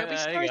you go. It'll be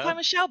there you story go. time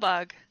with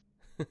Shellbug.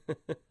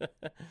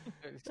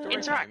 Story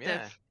Interactive. time,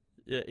 yeah.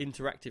 Yeah,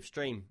 interactive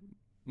stream.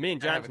 Me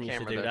and I have a Jansen used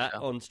to camera do though, that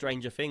so. on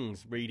Stranger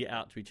Things, read it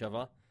out to each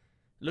other.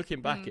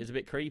 Looking back, it's a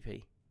bit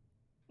creepy.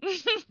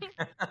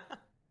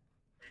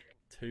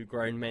 2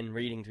 grown men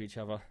reading to each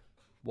other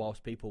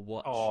whilst people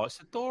watch. Oh,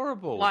 it's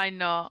adorable. Why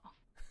not?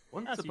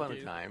 Once As you upon a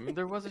do. time,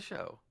 there was a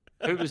show.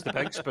 Who was the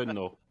big spoon,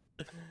 though?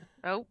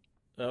 Oh,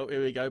 Oh,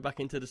 here we go, back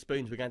into the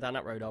spoons. We're going down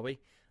that road, are we?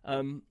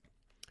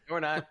 We're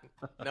not.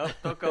 Nope,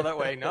 don't go that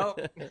way. Nope.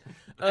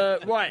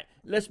 Right,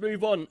 let's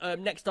move on.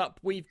 Next up,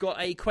 we've got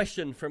a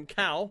question from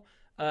Cal.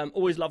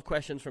 Always love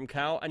questions from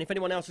Cal. And if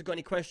anyone else has got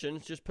any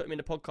questions, just put them in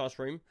the podcast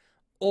room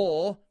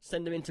or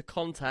send them into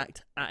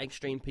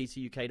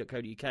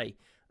contact@extremepcuk.co.uk,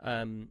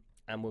 and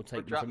we'll take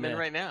them Drop from them in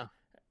there. right now.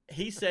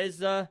 He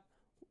says,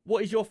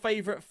 what is your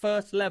favourite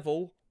first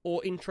level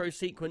or intro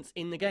sequence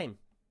in the game?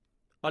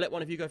 I'll let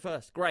one of you go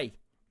first. Gray.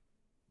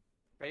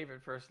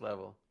 Favorite first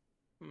level.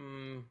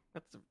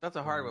 That's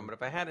a hard one. But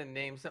if I had to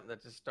name something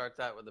that just starts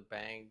out with a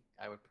bang,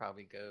 I would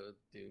probably go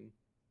Doom.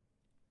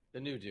 The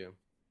new Doom.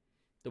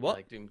 The what?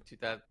 Like Doom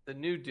 2000. The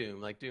new Doom,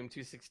 like Doom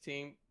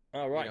 216.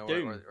 Oh, right, you know,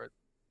 Doom. Or,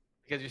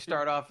 because you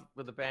start off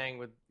with a bang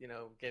with,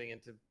 getting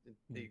into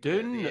the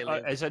Doom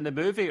aliens. is in the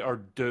movie or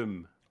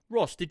Doom?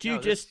 Ross, did you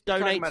No, just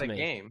talking donate about to a me?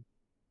 game.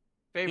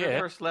 Favorite Yeah.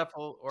 first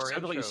level or Sounded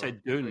intro like you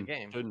said to the Doom.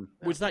 game. Doom.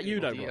 Was that you,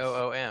 though,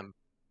 Ross? DOOM.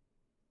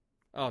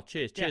 Oh,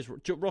 cheers. Yeah.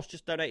 Ross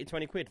just donated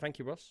 20 quid. Thank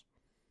you, Ross.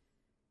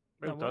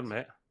 Well That done, was-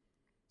 mate.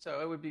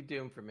 So it would be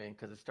Doom for me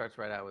because it starts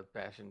right out with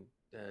bashing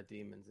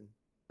demons, and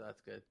so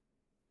that's good.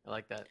 I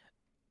like that.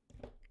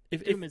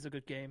 If Doom is a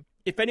good game.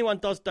 if anyone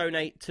does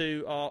donate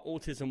to our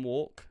autism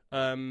walk,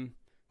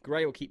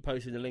 Gray will keep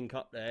posting the link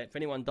up there. If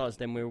anyone does,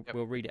 then we'll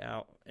read it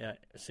out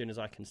as soon as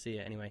I can see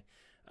it. Anyway,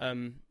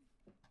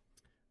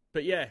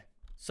 but yeah,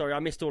 sorry I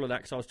missed all of that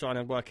because I was trying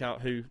to work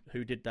out who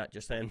did that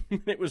just then.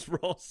 It was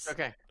Ross.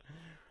 Okay.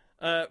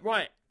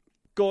 Right,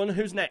 go on.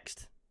 Who's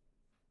next?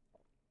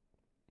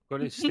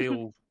 Going to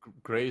steal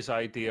Gray's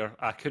idea.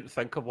 I couldn't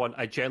think of one.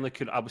 I generally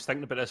couldn't. I was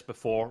thinking about this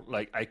before.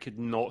 Like, I could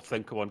not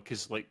think of one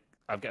because, like,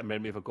 I've got a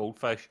memory of a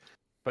goldfish.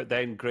 But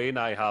then Gray and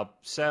I have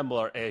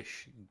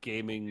similar-ish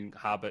gaming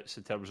habits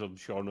in terms of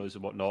genres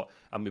and whatnot,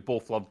 and we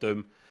both love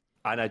Doom.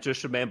 And I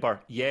just remember,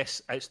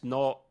 yes, it's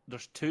not.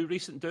 There's two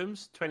recent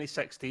Dooms,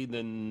 2016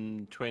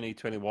 and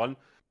 2021,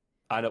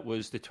 and it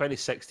was the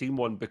 2016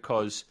 one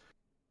because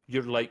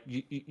you're like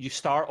you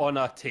start on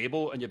a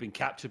table and you've been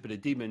captured by the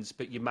demons,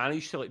 but you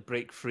manage to like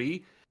break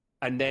free,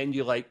 and then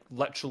you like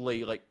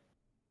literally like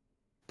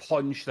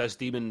punch this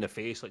demon in the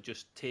face, like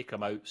just take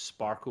him out,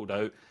 sparkled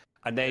out,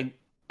 and then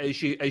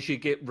as you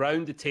get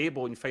round the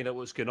table and find out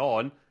what's going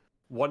on,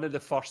 one of the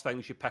first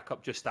things you pick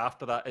up just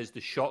after that is the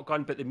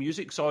shotgun, but the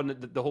music's on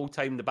the whole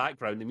time in the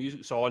background. The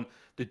music's on,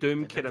 the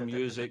Doom kind of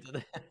music.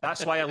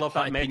 That's why I love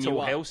that Hyping Mental you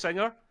up. Health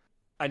singer.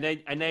 And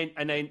then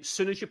as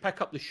soon as you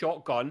pick up the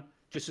shotgun,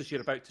 just as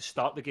you're about to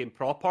start the game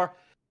proper,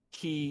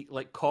 he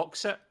like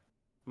cocks it,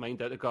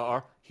 mind out the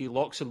gutter. He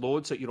locks and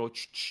loads it,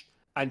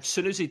 and as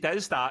soon as he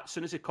does that, as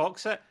soon as he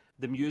cocks it,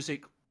 the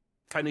music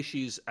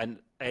finishes and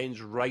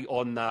ends right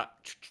on that,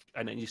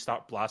 and then you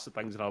start blasting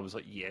things, and I was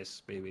like,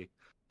 yes, baby.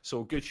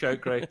 So good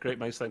shout, Greg. Great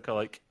minds think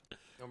alike.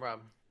 No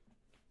problem.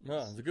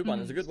 Oh, it's a good one.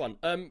 It's a good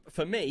one.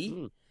 For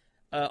me,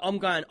 I'm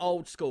going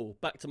old school,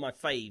 back to my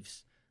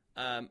faves.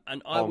 And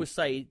I would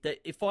say that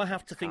if I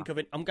have to think of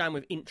it, I'm going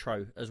with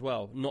intro as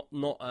well. Not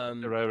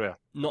Terraria.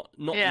 not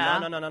Yeah.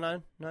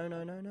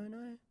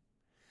 no.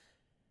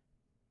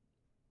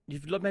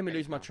 You've made me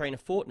lose my train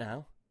of thought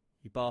now,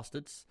 you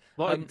bastards.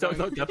 Not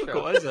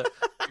difficult, is it?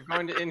 You're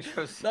going to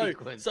intro No,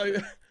 sequence. so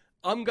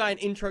I'm going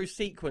intro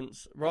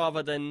sequence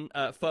rather than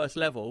first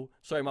level.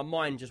 Sorry, my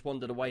mind just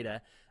wandered away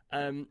there.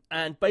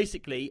 And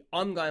basically,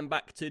 I'm going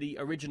back to the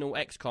original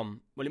XCOM.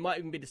 Well, it might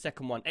even be the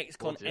second one.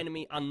 XCOM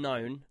Enemy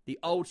Unknown, the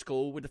old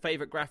school with the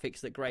favourite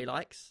graphics that Gray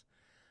likes.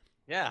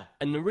 Yeah.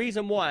 And the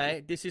reason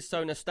why this is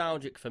so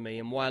nostalgic for me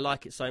and why I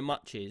like it so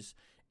much is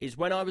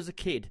when I was a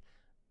kid,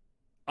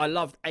 I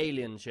loved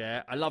Aliens,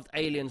 yeah? I loved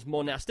Aliens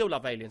more now. I still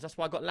love Aliens. That's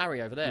why I got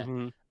Larry over there.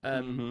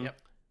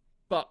 Yep.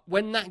 But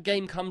when that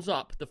game comes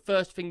up, the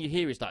first thing you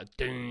hear is like,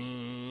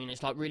 ding.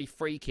 It's like really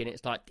freaking.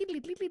 It's like,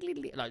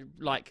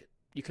 like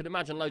you could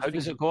imagine loads How of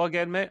things. does it go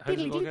again, mate? How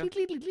does it go again?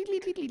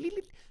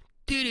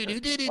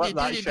 Clap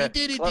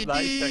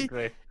that shit,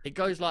 Gray. It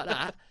goes like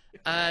that,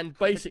 and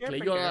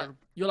basically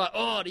you're like,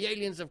 oh, the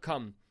aliens have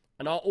come,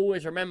 and I'll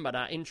always remember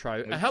that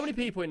intro. And how many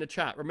people in the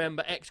chat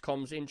remember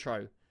XCOM's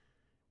intro?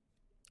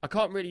 I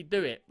can't really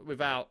do it.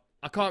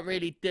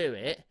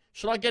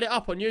 Should I get it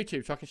up on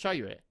YouTube so I can show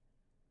you it?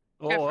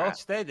 Oh,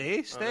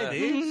 steady.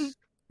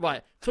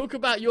 Right, talk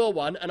about your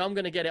one, and I'm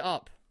gonna get it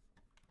up.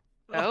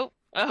 Oh.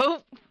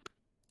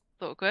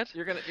 Awkward.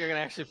 You're gonna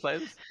actually play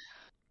this?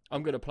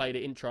 I'm gonna play the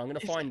intro. I'm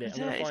gonna find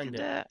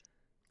it.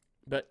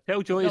 But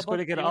Tell Joey he's going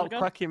to get it you wanna up go?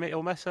 quick, mate.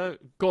 He'll miss out.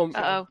 go on,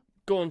 Uh-oh.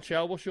 go on,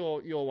 Chell. What's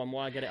your one?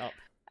 Why I get it up?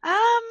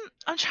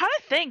 I'm trying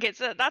to think.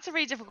 That's a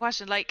really difficult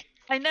question. Like,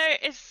 I know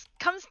it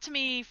comes to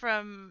me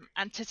from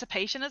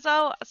anticipation as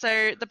well.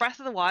 So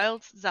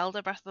the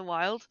Zelda Breath of the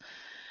Wild,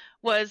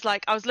 was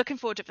like, I was looking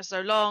forward to it for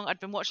so long. I'd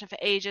been watching it for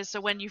ages. So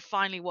when you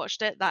finally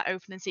watched it, that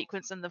opening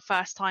sequence and the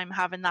first time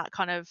having that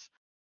kind of,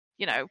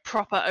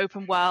 proper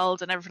open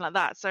world and everything like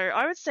that. So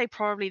I would say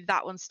probably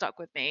that one stuck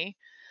with me.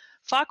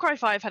 Far Cry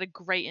 5 had a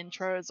great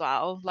intro as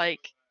well.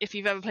 Like, if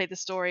you've ever played the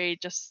story,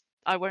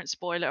 I won't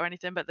spoil it or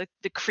anything, but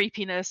the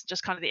creepiness,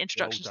 just kind of the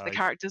introduction to the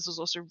characters was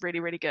also really,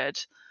 really good.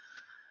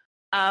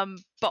 But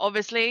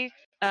obviously,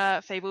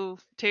 Fable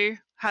 2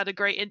 had a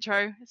great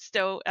intro.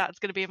 Still, that's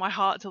going to be in my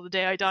heart till the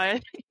day I die, I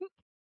think.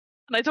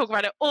 And I talk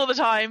about it all the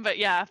time, but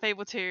yeah,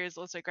 Fable 2 is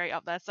also great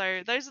up there.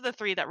 So those are the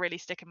three that really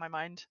stick in my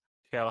mind.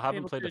 Yeah, I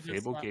haven't Fable played a 2 does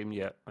Fable slap. game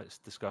yet. It's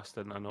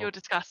disgusting, I know. You're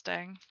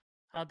disgusting.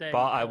 How dare But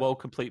you, I sir. will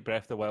complete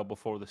Breath of the Wild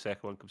before the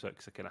second one comes out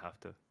because I kind of have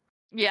to.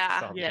 Yeah,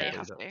 Stop yeah, it. you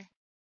have to.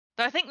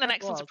 So I think the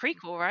next one's a Well,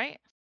 prequel, right?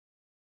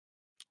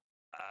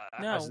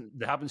 No.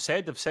 They haven't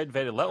said. They've said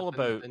very little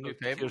The about new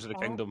Fable? Tears of the Oh.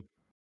 Kingdom. Oh,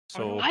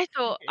 So I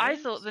It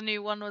thought is? the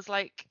new one was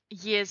like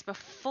years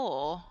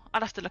before.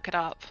 I'd have to look it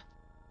up.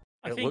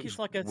 I It think it's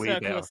looks like a way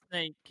circular better.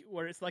 snake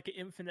where it's like an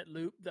infinite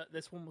loop that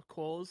this one will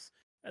cause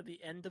at the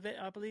end of it,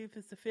 I believe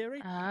is the theory.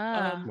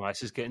 Ah. well,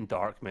 this is getting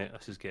dark, mate.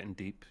 This is getting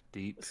deep.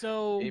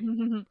 So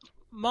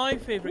my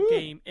favorite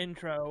game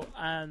intro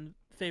and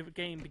favorite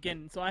game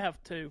beginning. So I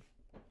have two.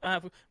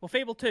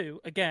 Fable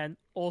 2 again,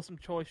 awesome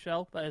choice,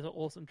 Shell. That is an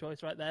awesome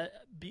choice right there.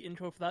 The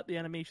intro for that, the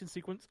animation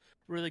sequence,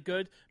 really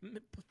good.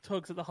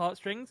 Tugs at the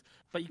heartstrings,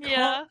 but you Yeah.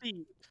 can't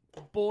beat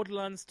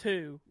Borderlands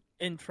 2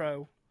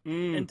 intro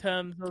in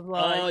terms of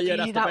like. Oh, yeah,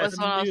 that's the that best. was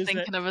what I was music.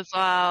 thinking of as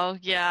well.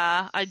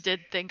 Yeah, I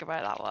did think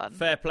about that one.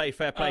 Fair play.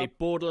 Oh.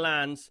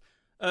 Borderlands,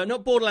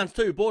 not Borderlands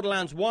 2,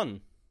 Borderlands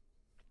 1.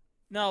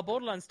 No,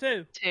 Borderlands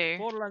 2. 2.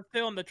 Borderlands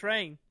 2 on the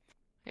train.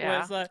 Where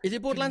Yeah. it's like, Is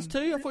it Borderlands 2?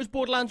 I thought it was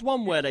Borderlands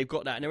 1 where they've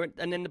got that,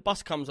 and then the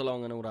bus comes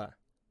along and all that.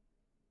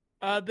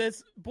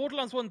 there's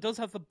Borderlands 1 does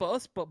have the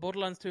bus, but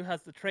Borderlands 2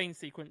 has the train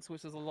sequence,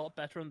 which is a lot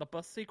better than the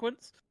bus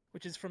sequence,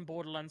 which is from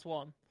Borderlands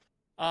 1.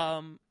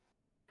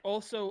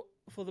 Also,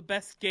 for the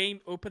best game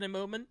opening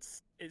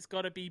moments, it's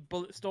got to be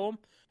Bulletstorm,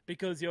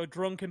 because you're a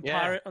drunken Yeah.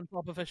 pirate on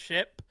top of a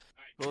ship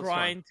Bulletstorm.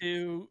 trying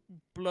to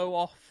blow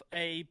off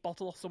a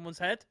bottle off someone's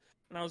head.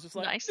 And I was just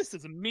like, Nice. this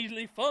is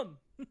immediately fun.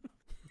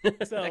 So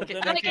That the game- Kind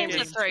of next games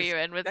game- that throw you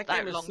in with that like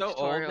game is long so old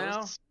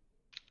tutorials.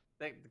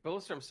 now.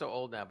 Bulletstorm's so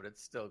old now, but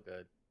it's still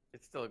good.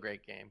 It's still a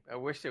great game. I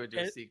wish they would do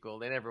a It- sequel.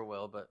 They never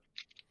will, but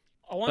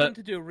I want But- them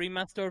to do a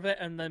remaster of it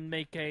and then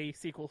make a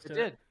sequel to it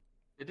did.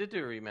 They did do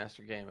a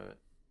remaster game of it.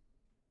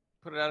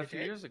 Put it out a They few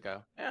did? years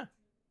ago. Yeah,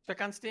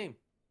 check on Steam.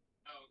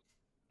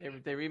 They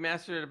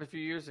remastered it a few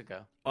years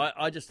ago.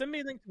 I just Send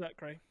me a link to that,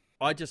 Craig.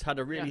 had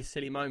a really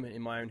silly moment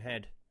in my own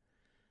head.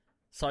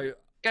 So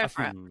Go I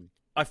for it.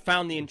 I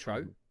found the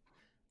intro,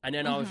 and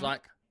then I was Mhm.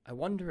 like, I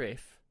wonder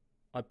if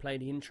I play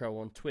the intro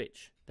on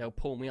Twitch, they'll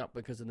pull me up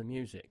because of the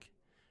music.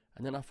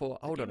 And then I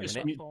thought, hold on a Just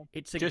minute, mute-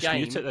 it's a just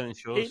game. mute it then, it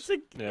shows. It's a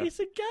Yeah. it's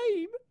a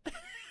game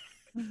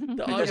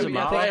that I doesn't would be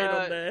matter. playing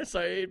on there,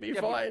 so it'd be Yeah,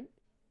 but- fine.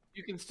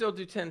 You can still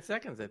do 10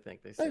 seconds, I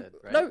think they said.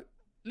 Right? No,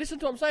 listen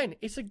to what I'm saying.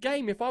 It's a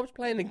game. If I was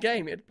playing the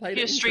game, it'd play If the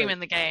you're intro. streaming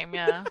the game,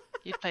 yeah,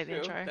 you'd play the True.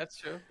 intro. That's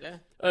true. Yeah.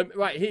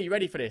 Right, here, you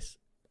ready for this?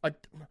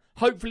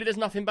 Hopefully there's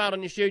nothing bad on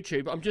this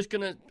YouTube. I'm just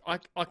gonna.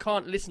 I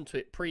can't listen to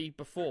it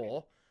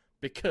before.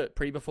 I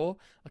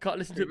can't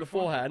listen to it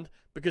beforehand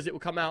because it will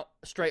come out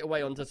straight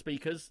away onto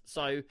speakers.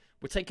 So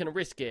we're taking a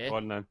risk here. Go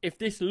on then. If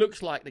this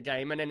looks like the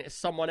game and then it's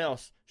someone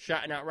else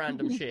shouting out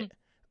random shit,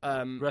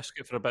 Risk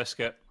it for a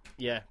biscuit.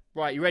 yeah.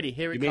 Right, you ready?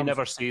 Here it You may comes.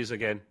 never see us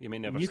again. You may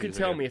never. You see can us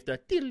tell again. me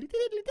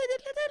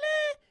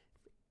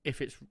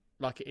if it's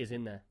like it is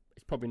in there.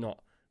 It's probably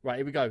not. Right,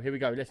 here we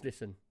go. Let's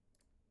listen.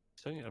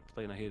 Sound like you're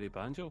playing a hairy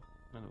banjo.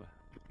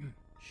 Anyway.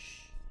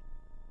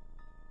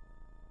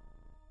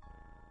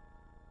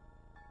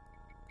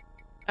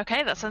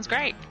 Okay, that sounds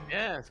great.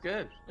 Yeah, it's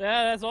good.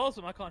 Yeah, that's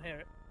awesome. I can't hear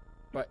it.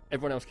 Right,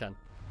 everyone else can.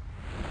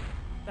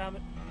 Damn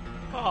it.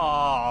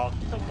 Oh,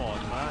 come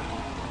on,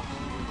 man.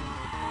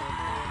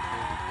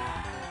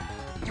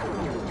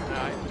 No,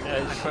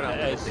 I put on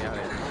It is. the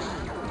audio.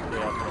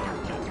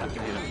 Yeah, I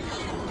can hear it.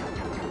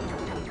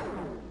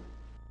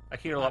 I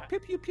hear a lot. Pew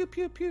pew pew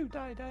pew pew.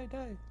 Die die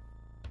die.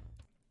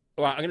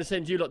 All right, I'm going to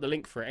send you lot the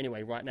link for it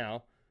anyway right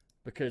now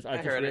because I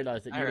just heard it.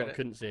 realised that I you heard lot it.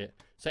 couldn't see it.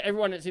 So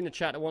everyone that's in the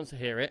chat that wants to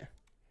hear it,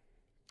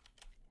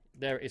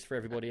 there it is for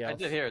everybody I else.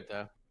 did hear it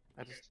though.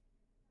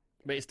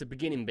 But it's the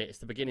beginning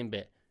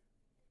bit.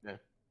 Yeah,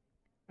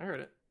 I heard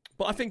it.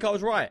 But I think I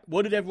was right.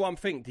 What did everyone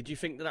think? Did you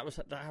think that was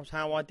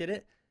how I did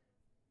it?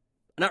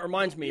 And that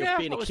reminds me Yeah, of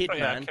being that a was kid,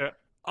 pretty man. accurate.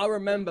 I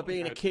remember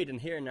being a Good. kid and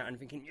hearing that and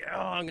thinking, yeah,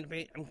 I'm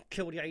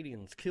kill the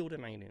aliens, kill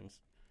them aliens.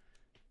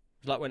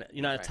 It's like when,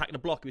 Attack the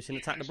Block. Have you seen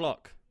Attack the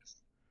Block?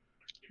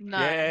 No.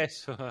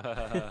 Yes.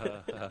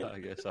 I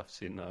guess I've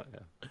seen that. Yeah.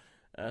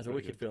 It's a Very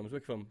wicked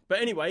film.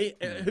 But anyway,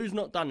 who's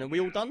not done? Are we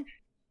all done?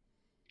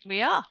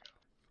 We are.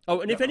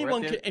 Oh, and if Yeah, we're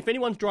at the end. if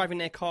anyone's driving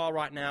their car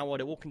right now, or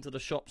they're walking to the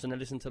shops and they're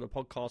listening to the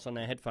podcast on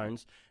their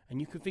headphones, and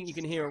you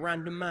can hear a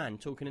random man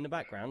talking in the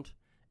background,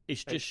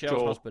 it's just It's Shell's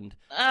Joe. husband.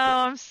 Oh,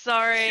 I'm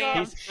sorry. I'm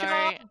He's-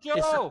 sorry.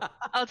 Joe.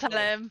 I'll tell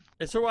him.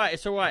 It's all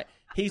right.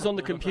 He's on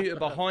the computer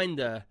behind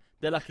her.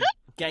 They're like a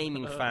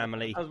gaming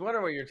family. I was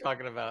wondering what you were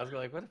talking about. I was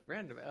like, what a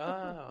random.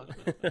 Oh.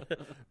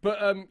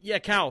 But yeah,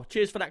 Cal,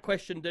 cheers for that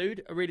question,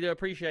 dude. I really do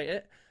appreciate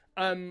it.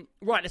 Right,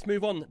 let's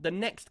move on. The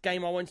next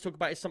game I want to talk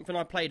about is something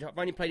I played. I've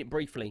only played it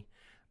briefly.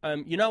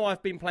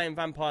 I've been playing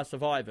Vampire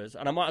Survivors,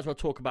 and I might as well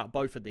talk about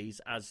both of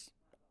these as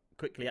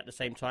quickly at the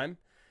same time.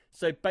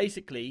 So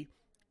basically,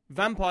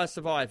 Vampire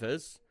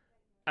Survivors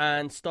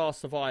and Star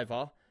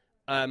Survivor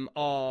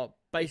are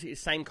basically the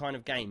same kind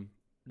of game.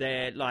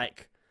 They're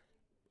like,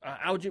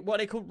 what are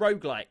they called?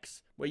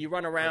 Roguelikes, where you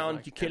run around,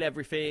 Roguelikes, you kill yeah.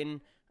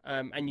 everything,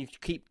 and you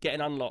keep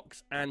getting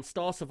unlocks. And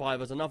Star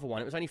Survivor's another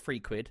one. It was only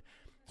 £3,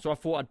 so I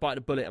thought I'd bite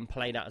the bullet and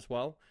play that as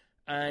well.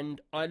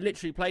 And I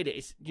literally played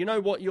it. You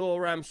know what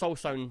your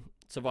Soulstone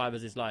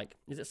Survivors is like?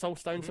 Is it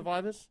Soulstone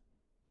Survivors?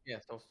 Yeah,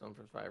 Soulstone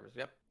for Survivors.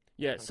 Yep.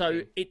 Yeah, so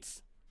Okay.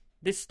 it's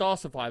this Star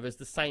Survivor's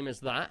the same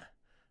as that,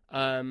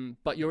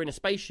 but you're in a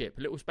spaceship,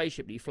 a little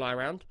spaceship that you fly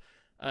around.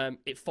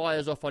 It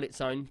fires off on its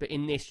own, but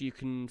in this you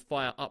can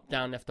fire up,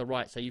 down, left, or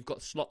right. So you've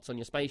got slots on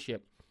your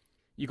spaceship.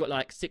 You've got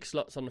like 6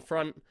 slots on the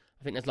front.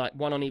 I think there's like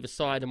 1 on either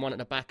side and 1 at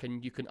the back,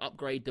 and you can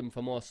upgrade them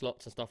for more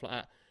slots and stuff like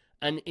that.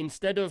 And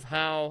instead of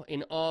how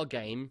in our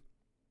game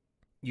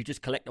you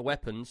just collect the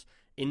weapons,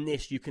 in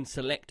this you can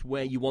select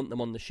where you want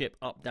them on the ship,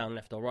 up, down,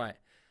 left, or right.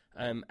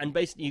 And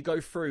basically you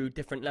go through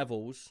different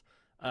levels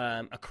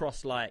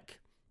across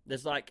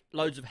there's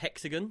loads of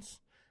hexagons,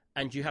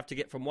 and you have to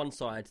get from one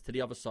side to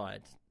the other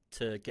side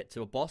to get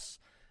to a boss.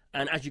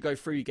 And as you go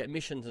through, you get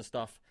missions and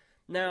stuff.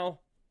 Now,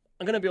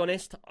 I'm going to be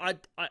honest,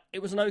 it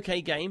was an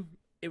okay game.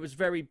 It was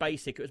very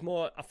basic.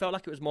 I felt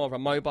like it was more of a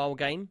mobile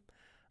game.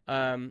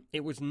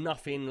 It was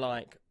nothing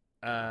like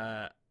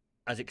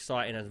as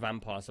exciting as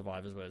Vampire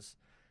Survivors was,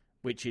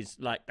 which is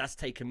that's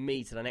taken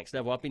me to the next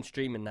level. I've been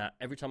streaming that.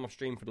 Every time I've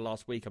streamed for the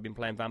last week, I've been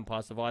playing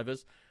Vampire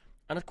Survivors.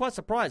 And I'm quite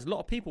surprised. A lot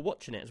of people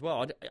watching it as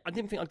well. I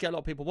didn't think I'd get a lot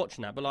of people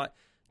watching that, but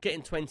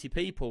getting 20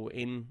 people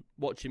in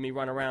watching me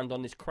run around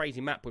on this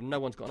crazy map with no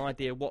one's got an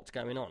idea what's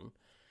going on.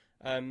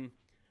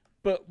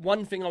 But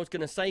one thing I was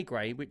going to say,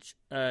 Gray, which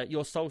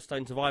your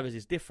Soulstone Survivors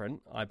is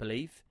different, I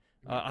believe.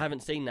 I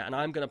haven't seen that, and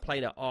I'm going to play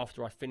that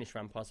after I finish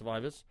Vampire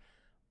Survivors.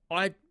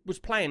 I was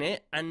playing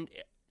it, and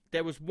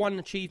there was one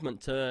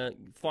achievement to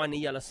find the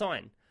yellow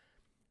sign.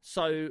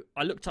 So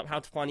I looked up how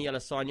to find a yellow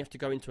sign. You have to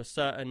go into a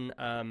certain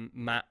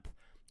map.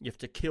 You have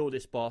to kill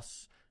this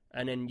boss,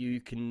 and then you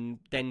can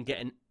then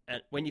get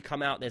when you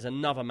come out, there's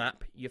another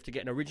map. You have to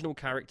get an original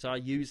character,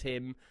 use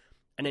him,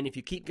 and then if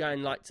you keep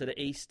going to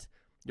the east,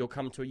 you'll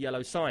come to a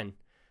yellow sign.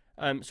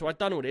 So I'd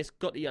done all this,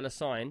 got the yellow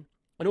sign,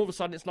 and all of a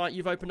sudden it's like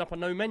you've opened up a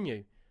no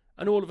menu.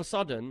 And all of a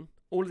sudden,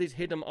 all of these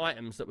hidden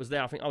items that was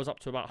there, I think I was up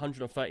to about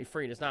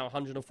 133, there's now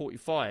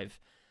 145.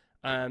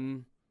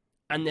 And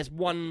there's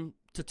one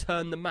to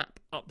turn the map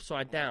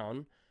upside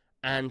down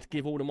and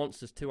give all the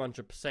monsters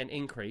 200%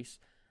 increase.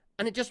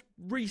 And it just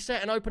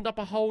reset and opened up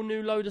a whole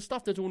new load of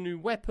stuff. There's all new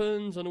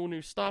weapons and all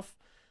new stuff.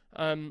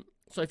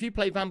 So if you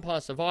play Vampire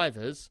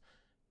Survivors,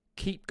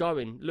 keep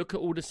going. Look at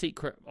all the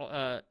secret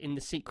in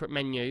the secret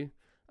menu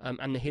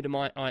and the hidden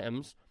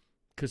items,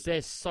 because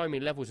there's so many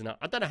levels in that.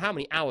 I don't know how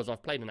many hours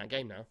I've played in that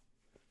game now,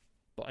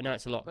 but I know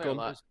it's a lot. Very Go on.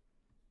 lot.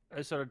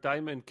 Is there a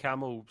diamond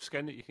camel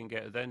skin that you can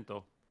get at the end,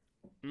 though?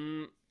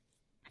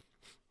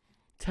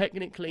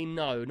 Technically,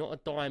 no, not a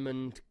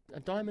diamond. A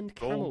diamond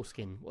camel Gold.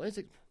 skin. What is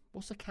it?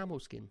 What's a camel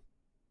skin?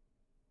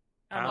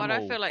 And why do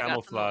I feel like that's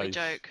a naughty Camouflage.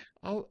 joke?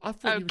 Oh, I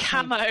thought Oh, he was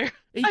saying- camo.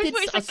 He I did.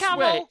 thought he I said swear,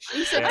 camel.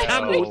 he said I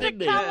camel, thought he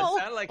didn't he? said camel. Yeah, it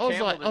sounded like I was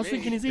camel like, to I was me.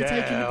 thinking, is he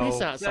taking the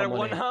piss out of Is that someone?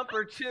 one here? hump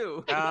or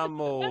two?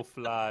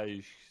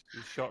 Camouflage.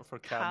 It's short for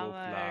Camo.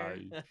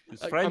 camouflage.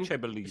 It's I'm- French, I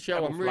believe.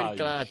 Cheryl, I'm really Camouflage.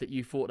 glad that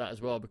you thought that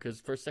as well, because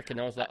for a second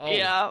I was like, oh,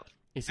 Yeah.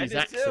 it's I his did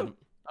accent. too.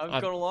 I'm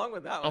I've- going along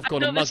with that one. I've I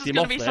gone and thought this mugged was him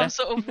going off to be there.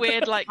 some sort of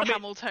weird, like, I mean,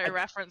 camel toe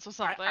reference or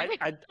something.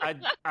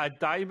 A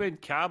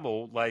diamond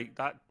camel, like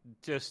that,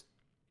 just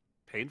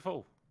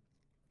painful.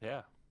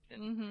 Yeah,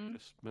 Hmm.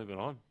 just moving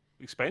on.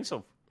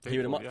 Expensive. He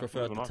would have Painful, much yeah,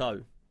 preferred moving the on.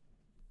 toe.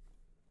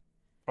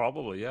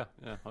 Probably, yeah,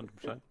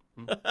 100%.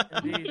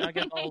 Indeed, I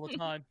get that all the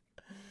time.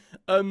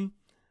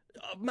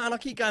 Man, I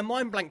keep going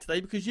mind blank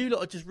today because you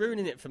lot are just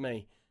ruining it for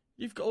me.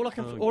 You've got all I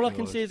Oh,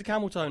 can God. see is a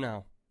camel toe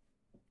now.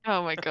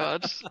 Oh my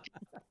god.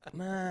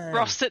 Man,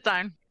 Ross, sit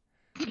down.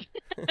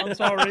 I'm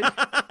sorry.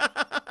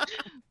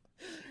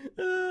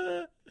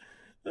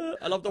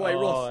 I love the way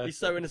Oh, Ross. that's- He's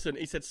so innocent.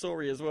 He said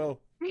sorry as well.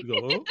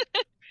 No?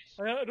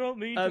 I don't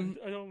mean Um,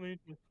 to. I don't mean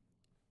to.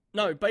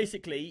 No,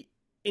 basically,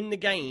 in the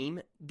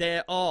game,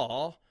 there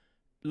are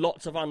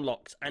lots of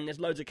unlocks and there's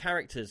loads of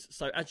characters.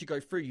 So as you go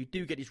through, you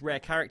do get these rare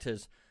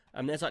characters.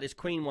 There's like this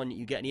queen one that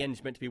you get at the end.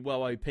 It's meant to be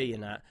well OP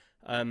in that.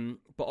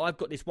 But I've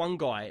got this one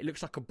guy. It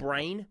looks like a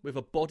brain with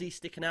a body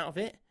sticking out of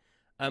it.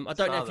 I don't know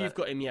Saw if you've that.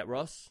 got him yet,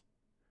 Ross.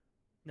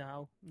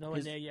 No, nowhere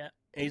His- near yet.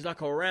 He's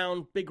like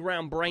a big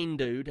round brain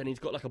dude, and he's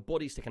got like a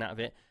body sticking out of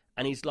it.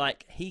 And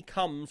he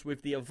comes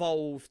with the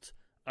evolved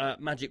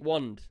magic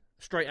wand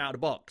straight out of the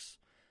box.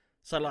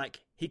 So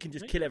he can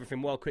just kill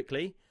everything well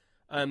quickly.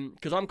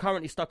 Because I'm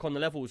currently stuck on the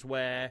levels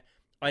where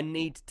I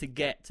need to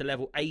get to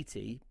level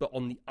 80, but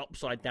on the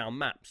upside down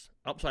maps.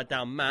 Upside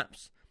down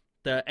maps,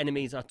 the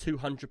enemies are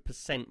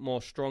 200%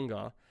 more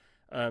stronger.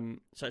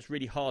 So it's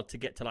really hard to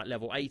get to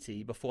level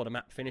 80 before the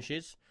map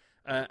finishes.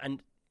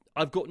 And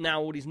I've got now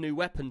all these new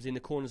weapons in the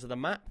corners of the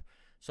map.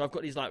 So I've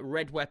got these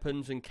red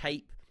weapons and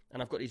cape,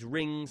 and I've got these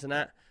rings and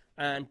that.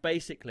 And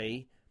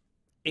basically,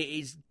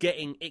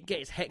 it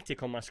gets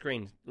hectic on my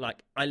screen.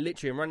 I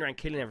literally am running around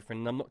killing everything,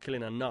 and I'm not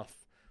killing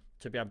enough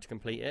to be able to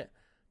complete it.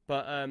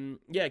 But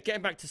yeah,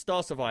 getting back to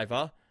Star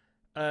Survivor,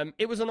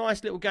 it was a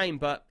nice little game,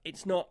 but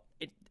it's not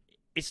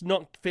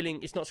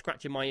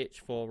scratching my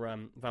itch for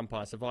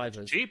Vampire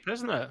Survivors. Cheap,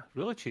 isn't it?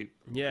 Really cheap.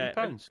 Yeah,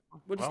 £10.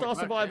 well, the Wow, Star right.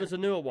 Survivor's a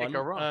newer one,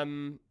 go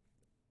wrong.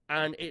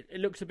 and it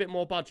looks a bit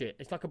more budget.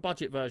 It's like a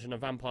budget version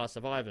of Vampire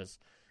Survivors.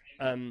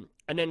 And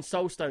then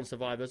Soulstone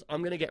Survivors, I'm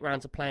going to get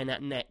round to playing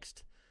that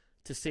next.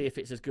 to see if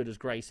it's as good as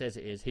Gray says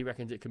it is. He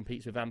reckons it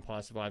competes with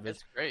Vampire Survivors.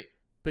 It's great.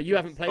 But you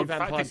haven't played In fact,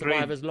 Vampire Gray-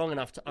 Survivors long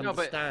enough to No, but-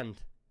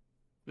 understand.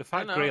 The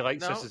fact No, Gray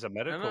likes no, this is a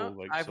miracle. No.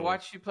 Like, I've so-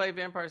 watched you play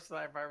Vampire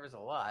Survivors a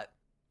lot.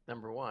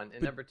 Number one,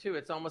 and number two,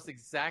 it's almost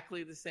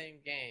exactly the same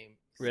game,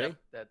 except Really?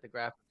 that the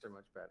graphics are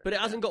much better. But it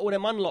hasn't got all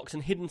them unlocks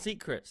and hidden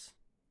secrets.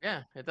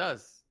 Yeah, it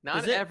does.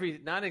 Not Is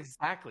it? not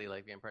exactly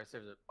like Vampire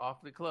Survivors.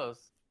 Awfully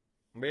close.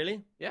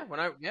 Really? Yeah, when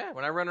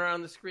I run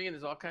around the screen,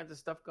 there's all kinds of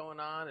stuff going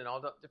on, and all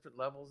the different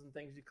levels and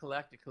things you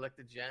collect. You collect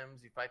the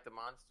gems, you fight the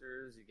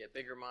monsters, you get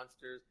bigger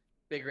monsters,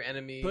 bigger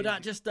enemies. But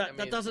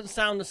that doesn't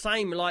sound the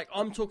same. Like,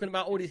 I'm talking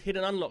about all these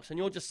hidden unlocks, and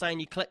you're just saying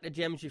you collect the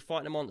gems, you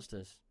fight the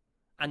monsters.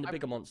 And the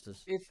bigger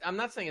monsters. I'm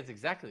not saying it's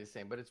exactly the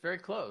same, but it's very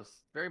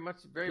close. Very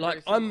much, very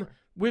Like, very similar.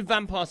 with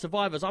Vampire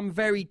Survivors, I'm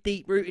very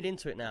deep rooted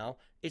into it now.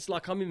 It's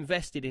like I'm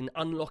invested in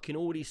unlocking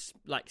all these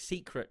like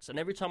secrets, and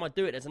every time I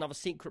do it, there's another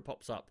secret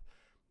pops up.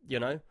 You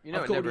know,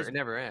 it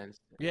never ends.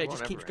 Yeah, it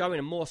just keeps going,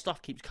 and more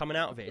stuff keeps coming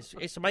out of it.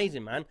 It's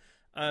amazing, man.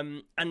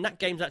 And that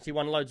game's actually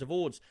won loads of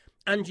awards.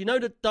 And you know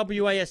the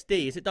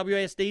WASD? Is it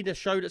WASD, the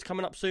show that's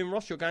coming up soon,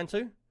 Ross? You're going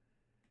to?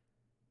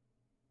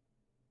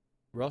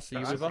 Ross, are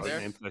you with us? That's the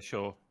name for the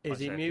show. Is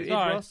he That's it. muted,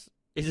 Sorry. Ross?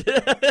 Is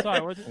it?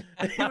 Sorry, what did-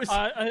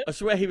 I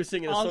swear he was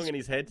singing a I was- song in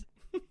his head.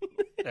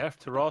 F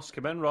to Ross,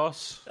 come in,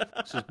 Ross.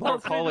 This is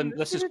Mark calling.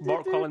 This is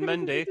Mark calling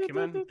Mindy. Come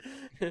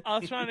in. I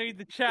was trying to read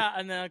the chat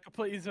and then I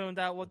completely zoned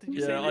out. What did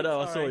you say? Yeah, I Nick?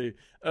 know. I saw Sorry.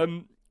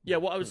 you. Yeah,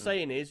 what I was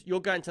saying is,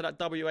 you're going to that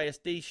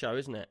WASD show,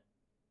 isn't it?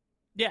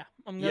 Yeah,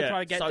 I'm gonna try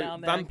to get so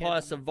down there. and Vampire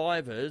get-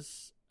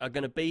 Survivors are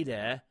going to be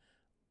there.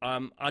 I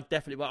want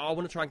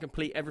to try and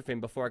complete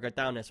everything before I go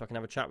down there, so I can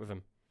have a chat with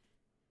them.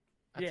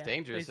 That's Yeah,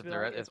 dangerous if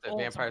basically, if the awesome.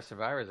 Vampire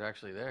Survivors are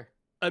actually there.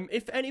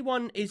 If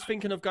anyone is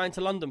thinking of going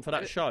to London for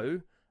that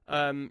show,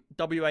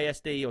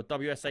 WASD or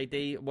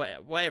WSAD,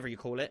 whatever you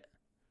call it,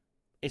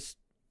 it's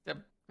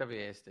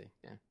WASD,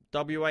 yeah,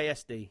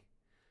 WASD.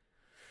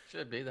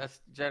 should be. That's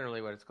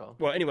generally what it's called.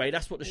 Well, anyway,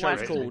 that's what the show's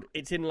Great called. name.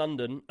 It's in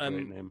London.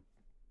 Great name.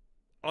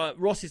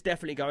 Ross is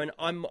definitely going.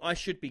 I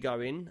should be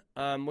going.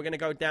 We're going to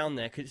go down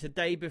there because it's the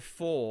day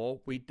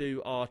before we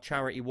do our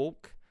charity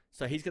walk.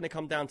 So he's going to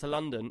come down to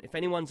London. If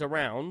anyone's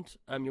around,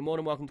 you're more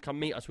than welcome to come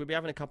meet us. We'll be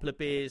having a couple of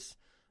beers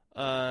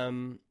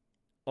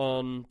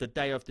on the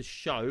day of the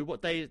show.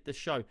 What day is the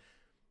show?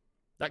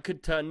 That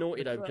could turn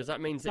naughty though, because that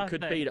means it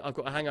could be that I've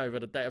got a hangover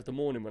the day of the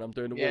morning when I'm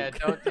doing the walk.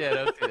 Don't do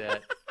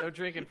that. No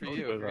drinking for you if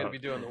you're going to be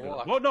doing the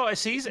walk. Well, no,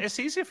 it's easy. It's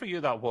easy for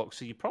you that walk,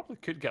 so you probably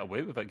could get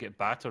away with it, get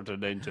battered,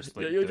 and then just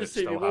like Yeah, you'll do just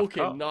it see me still half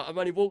walking. cut. No, I've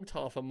only walked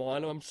half a mile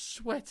and I'm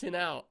sweating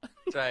out.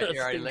 That's right.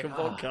 You're already like,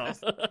 Stinking vodka.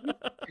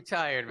 you're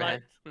tired,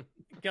 man.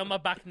 Get on my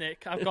back,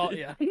 Nick. I've got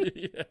you.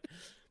 Yeah.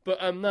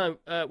 But no,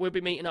 we'll be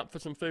meeting up for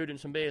some food and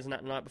some beers and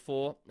that the night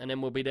before, and then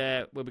we'll be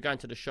there. We'll be going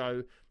to the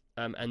show,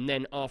 and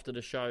then after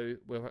the show,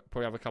 we'll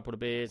probably have a couple of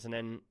beers, and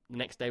then the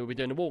next day we'll be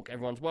doing the walk.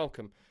 Everyone's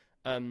welcome.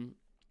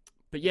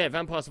 But yeah,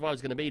 Vampire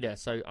Survivor's going to be there,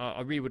 so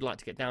I really would like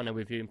to get down there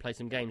with you and play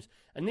some games.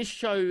 And this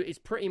show is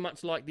pretty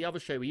much like the other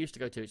show we used to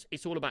go to.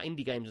 It's all about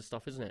indie games and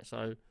stuff, isn't it?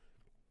 So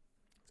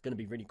it's going to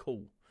be really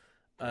cool.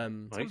 It's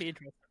gonna be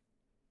interesting.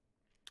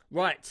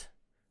 Right,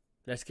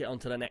 let's get on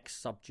to the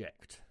next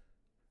subject.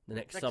 The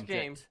next subject.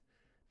 game.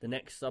 The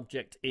next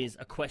subject is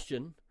a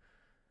question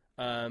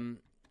from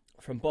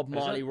Bob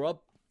Marley, Rob.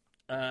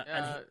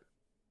 And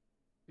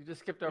you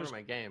just skipped over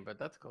my game, but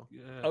that's cool.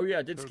 Yeah, oh yeah,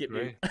 I did so skip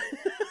great. you.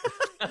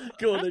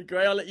 Go on then,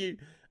 Gray. I'll let you.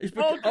 It's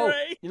because,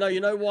 Gray. you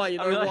know why? You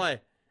know really?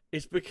 why?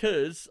 It's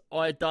because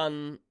I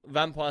done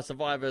Vampire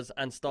Survivors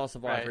and Star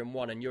Survivor Right. in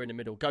one, and you're in the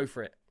middle. Go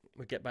for it.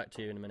 We'll get back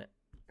to you in a minute.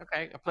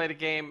 Okay, I played a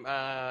game,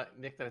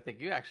 Nick, that I think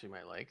you actually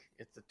might like.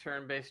 It's a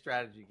turn-based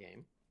strategy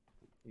game.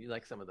 You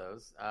like some of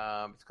those.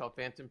 It's called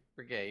Phantom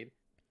Brigade.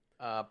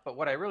 But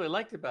what I really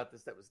liked about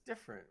this that was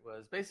different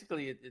was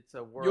basically it's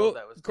a world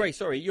that was... Gray,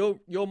 sorry, your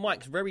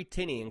mic's very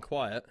tinny and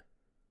quiet.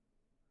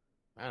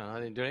 I don't know, I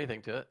didn't do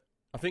anything to it.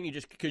 I think you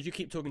just because you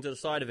keep talking to the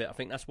side of it. I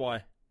think that's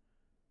why.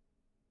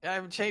 Yeah, I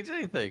haven't changed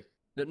anything.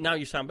 Now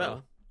you sound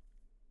better.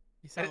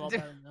 You sound a lot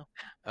better now.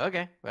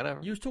 Okay, whatever.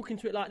 You was talking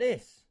to it like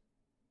this.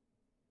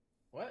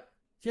 What?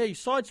 Yeah, you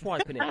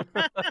sideswiping it.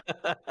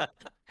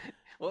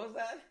 What was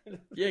that?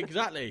 Yeah,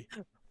 exactly.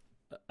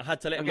 I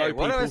had to let him Okay, know,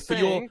 what I people, was for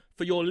saying-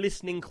 your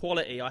listening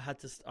quality. I had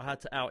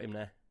to out him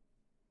there.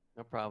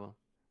 No problem.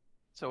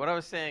 So what I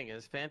was saying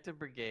is Phantom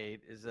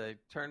Brigade is a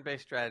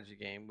turn-based strategy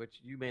game, which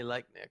you may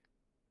like, Nick.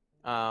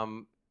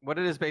 What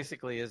it is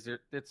basically is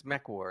it's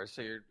mech wars.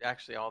 So you're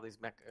actually all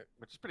these mech,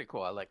 which is pretty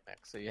cool. I like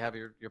mechs. So you have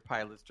your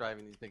pilots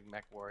driving these big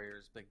mech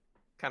warriors, big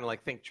kind of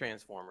like think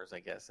Transformers, I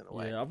guess, in a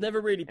way. Yeah, I've never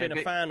really been And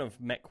a fan of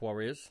Mech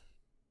Warriors.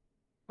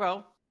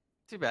 Well,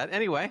 too bad.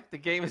 Anyway, the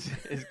game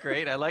is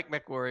great. I like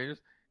mech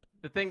warriors.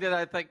 The thing that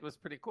I think was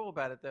pretty cool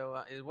about it,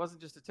 though, it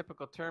wasn't just a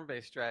typical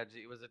turn-based strategy.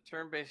 It was a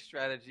turn-based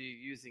strategy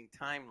using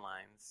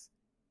timelines,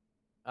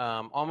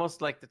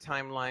 almost like the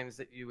timelines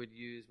that you would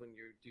use when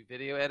you do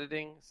video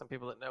editing. Some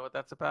people that know what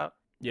that's about.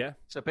 Yeah.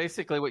 So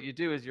basically, what you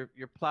do is you're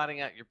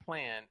plotting out your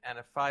plan at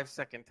a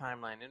 5-second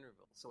timeline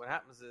interval. So what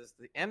happens is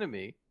the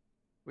enemy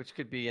which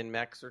could be in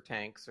mechs or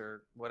tanks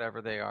or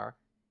whatever they are.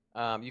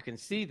 You can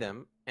see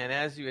them, and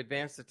as you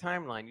advance the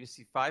timeline, you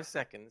see 5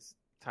 seconds.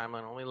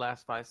 Timeline only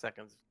lasts 5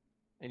 seconds,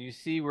 and you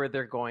see where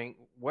they're going,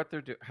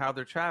 how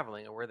they're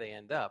traveling, and where they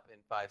end up in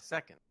 5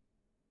 seconds.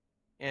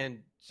 And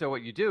so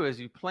what you do is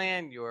you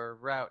plan your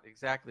route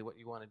exactly what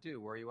you want to do,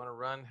 where you want to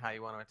run, how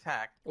you want to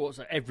attack.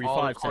 Also, every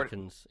 5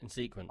 seconds in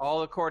sequence.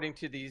 All according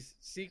to these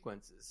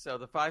sequences. So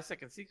the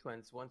 5-second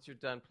sequence, once you're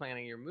done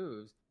planning your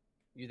moves,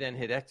 you then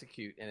hit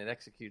execute, and it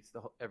executes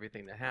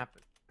everything that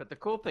happened. But the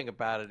cool thing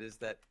about it is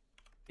that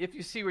if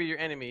you see where your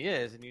enemy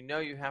is, and you know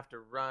you have to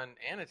run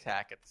and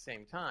attack at the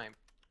same time,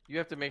 you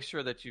have to make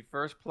sure that you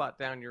first plot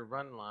down your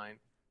run line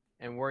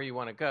and where you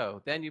want to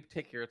go. Then you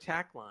take your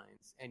attack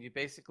lines and you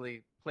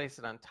basically place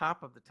it on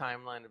top of the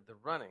timeline of the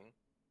running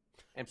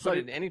and put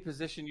it in any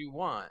position you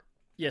want.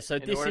 Yeah, so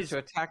in order to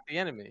attack the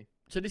enemy.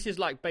 So this is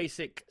like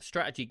basic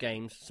strategy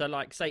games. So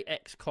like say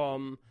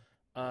XCOM,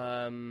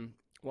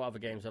 what other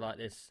games are like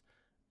this?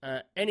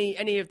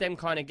 Any of them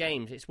kind of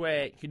games, it's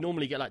where you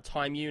normally get like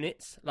time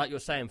units, like you're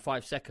saying,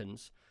 5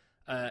 seconds.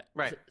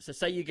 Right. So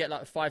say you get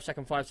like 5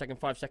 second, 5 second,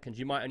 5 seconds.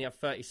 You might only have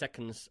 30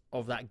 seconds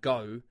of that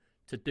go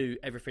to do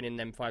everything in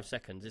them 5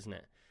 seconds, isn't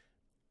it?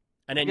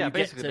 And then you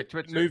get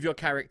to move your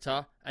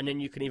character, and then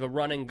you can either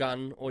run and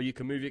gun, or you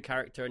can move your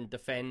character and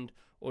defend,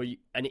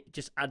 and it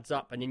just adds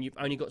up, and then you've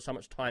only got so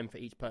much time for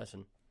each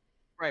person.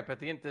 Right, but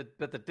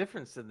the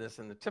difference in this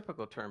and the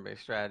typical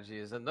turn-based strategy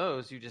is in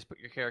those you just put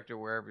your character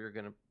wherever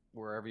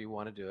you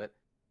want to do it,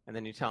 and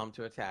then you tell them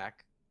to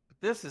attack.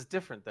 But this is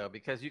different though,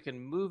 because you can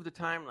move the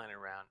timeline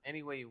around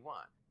any way you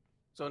want.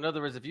 So in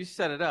other words, if you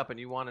set it up and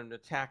you want them to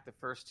attack the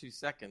first 2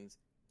 seconds,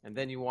 and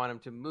then you want them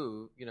to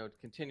move,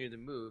 continue to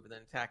move, and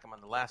then attack them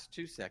on the last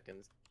 2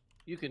 seconds,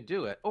 you can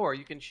do it. Or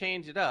you can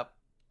change it up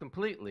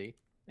completely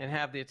and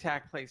have the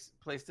attack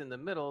placed in the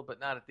middle but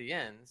not at the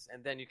ends,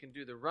 and then you can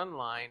do the run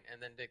line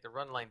and then make the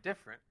run line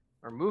different,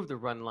 or move the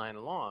run line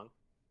along,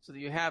 so that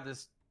you have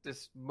this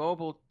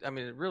mobile,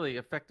 really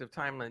effective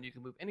timeline you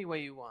can move any way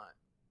you want.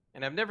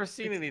 And I've never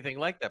seen anything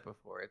like that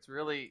before. It's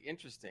really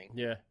interesting.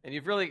 Yeah. And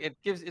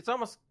it's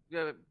almost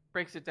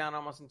breaks it down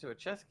almost into a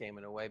chess game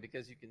in a way,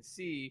 because you can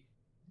see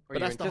where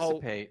you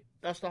anticipate.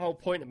 That's the whole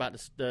point about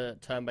the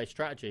turn-based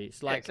strategy.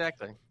 It's like, yeah,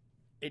 exactly.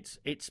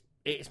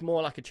 It's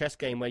more like a chess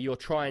game where you're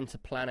trying to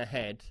plan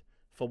ahead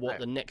for what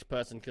the next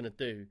person's going to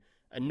do.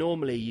 And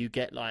normally you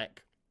get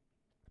like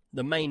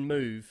the main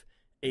move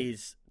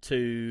is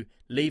to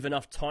leave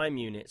enough time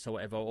units or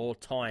whatever, or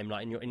time,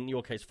 like in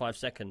your case 5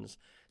 seconds,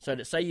 so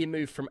that say you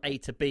move from A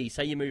to B,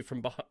 say you move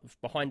from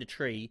behind a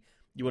tree,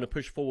 you want to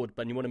push forward,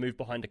 but you want to move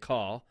behind a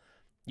car,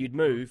 you'd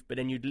move, but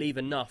then you'd leave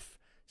enough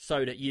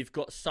so that you've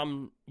got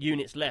some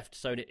units left,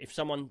 so that if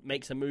someone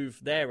makes a move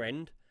their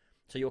end,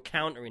 so you're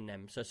countering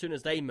them. So as soon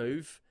as they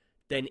move,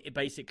 then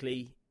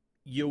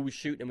you'll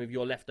shoot them with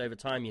your leftover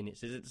time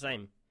units. Is it the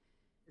same?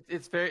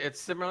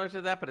 It's similar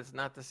to that, but it's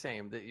not the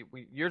same.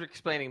 You're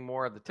explaining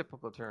more of the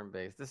typical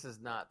turn-based. This is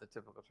not the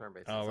typical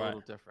turn-based. It's a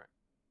little different.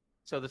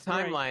 So the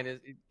timeline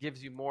it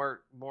gives you more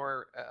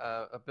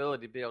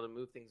ability to be able to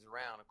move things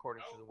around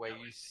according to the way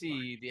you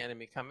see the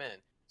enemy come in.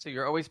 So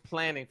you're always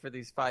planning for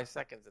these 5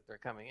 seconds that they're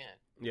coming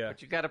in. Yeah.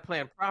 But you got to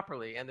plan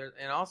properly, and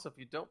also if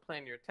you don't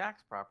plan your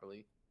attacks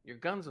properly, your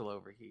guns will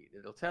overheat.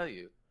 It'll tell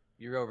you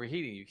you're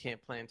overheating. You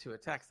can't plan 2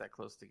 attacks that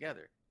close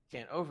together. You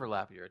can't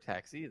overlap your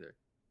attacks either.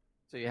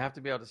 So you have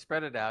to be able to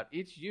spread it out.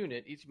 Each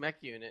mech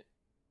unit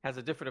has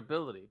a different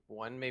ability.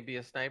 One may be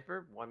a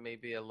sniper, one may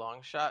be a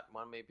long shot,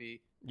 one may be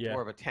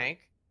more of a tank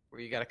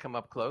where you got to come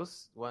up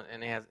close.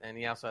 And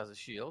he also has a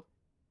shield.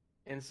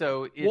 And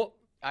so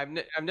I've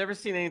never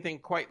seen anything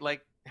quite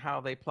like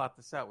how they plot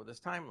this out with this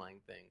timeline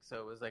thing.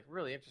 So it was like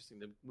really interesting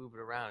to move it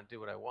around and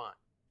do what I want.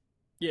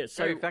 Yeah,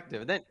 so very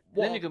effective. And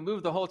then you can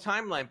move the whole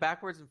timeline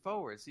backwards and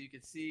forwards, so you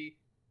can see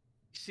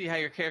how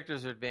your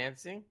characters are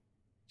advancing,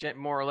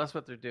 more or less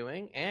what they're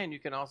doing, and you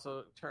can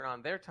also turn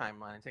on their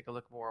timeline and take a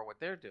look more at what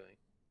they're doing.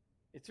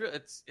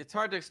 It's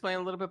hard to explain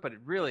a little bit, but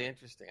it's really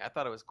interesting. I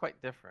thought it was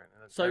quite different,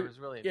 and it was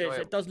really enjoyable.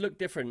 Yes, it does look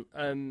different.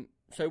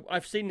 So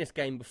I've seen this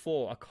game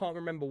before. I can't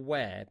remember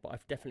where, but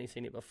I've definitely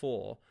seen it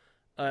before.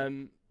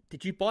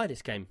 Did you buy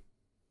this game?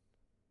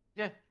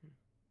 Yeah.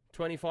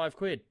 25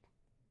 quid.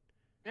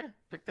 Yeah,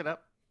 picked it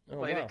up.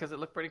 Played it because it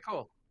looked pretty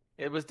cool.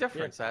 It was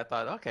different, so I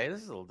thought, okay,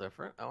 this is a little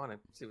different. I want to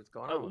see what's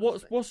going on.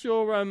 What's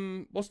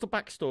the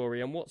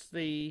backstory, and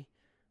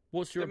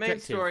what's your objective? The main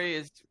story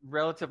is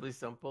relatively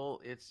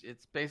simple. It's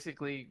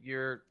basically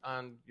you're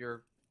on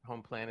your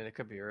home planet. It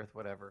could be Earth,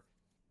 whatever.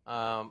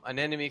 An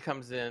enemy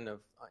comes in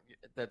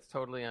that's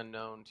totally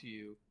unknown to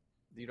you.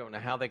 You don't know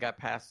how they got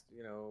past,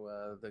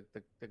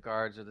 the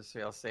guards or the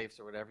fail safes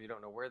or whatever. You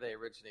don't know where they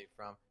originate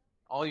from.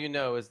 All you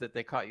know is that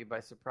they caught you by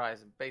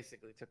surprise and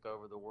basically took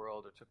over the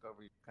world or took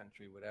over your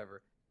country,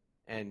 whatever.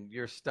 And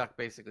you're stuck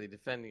basically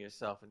defending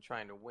yourself and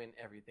trying to win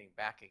everything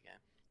back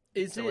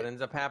again. What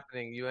ends up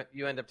happening,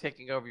 you end up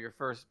taking over your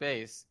first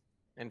base,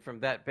 and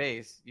from that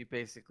base, you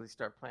basically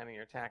start planning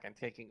your attack and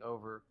taking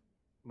over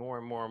more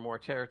and more and more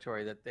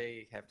territory that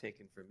they have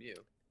taken from you.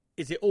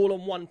 is it all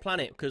on one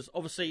planet? Because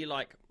obviously,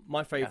 like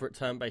my favorite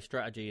turn-based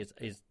strategy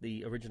is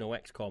the original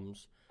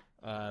XCOMs.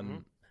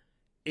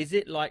 Is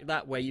it like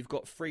that where you've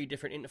got 3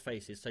 different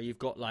interfaces? So you've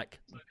got like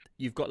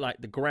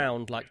the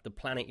ground, like the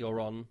planet you're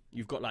on.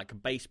 You've got like a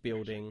base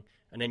building,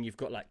 and then you've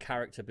got like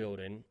character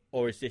building.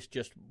 Or is this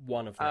just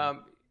one of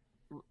them?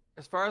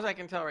 As far as I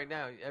can tell right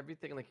now,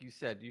 everything like you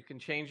said, you can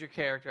change your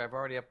character. I've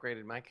already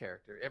upgraded my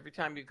character. Every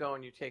time you go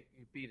and you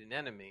beat an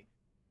enemy,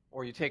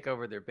 or you take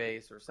over their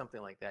base or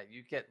something like that,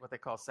 you get what they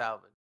call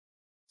salvage.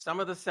 Some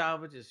of the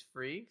salvage is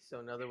free. So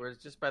in other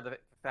words, just by the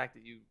fact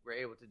that you were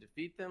able to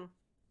defeat them,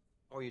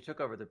 or you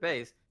took over the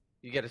base,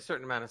 you get a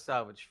certain amount of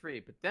salvage free.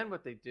 But then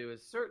what they do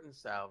is certain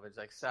salvage,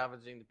 like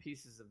salvaging the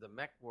pieces of the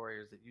mech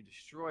warriors that you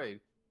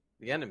destroyed,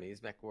 the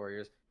enemies, mech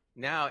warriors.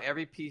 Now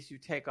every piece you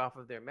take off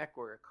of their mech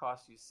warrior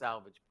costs you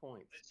salvage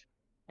points.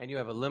 And you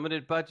have a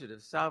limited budget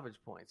of salvage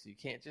points. So you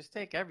can't just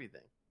take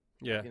everything.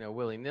 Yeah.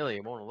 Willy-nilly.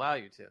 It won't allow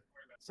you to.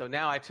 So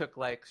now I took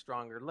like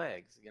stronger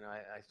legs.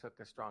 I took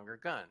a stronger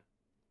gun.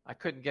 I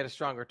couldn't get a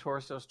stronger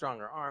torso,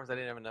 stronger arms. I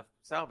didn't have enough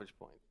salvage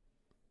points.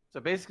 So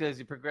basically, as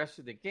you progress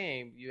through the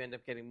game, you end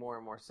up getting more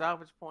and more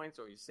salvage points,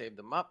 or you save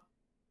them up,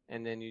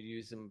 and then you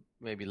use them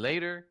maybe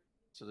later.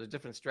 So there's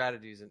different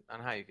strategies on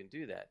how you can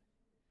do that.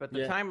 But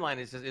the timeline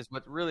is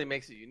what really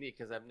makes it unique,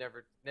 because I've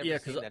never seen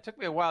that. It took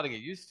me a while to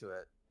get used to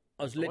it.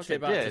 I was literally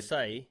about to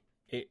say,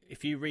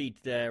 if you read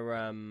their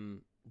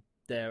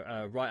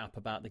write-up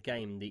about the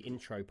game, the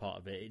intro part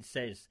of it, it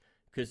says,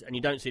 and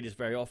you don't see this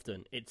very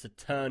often, it's a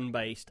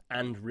turn-based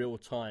and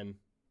real-time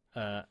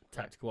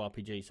tactical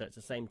RPG, so it's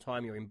the same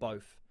time you're in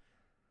both.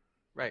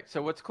 Right.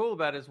 So what's cool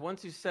about it is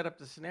once you set up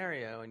the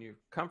scenario and you're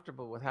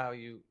comfortable with how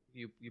you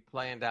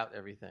planned out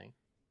everything,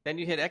 then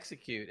you hit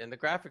execute, and the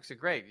graphics are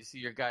great. You see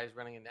your guys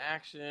running into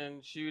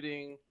action,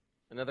 shooting,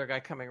 another guy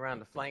coming around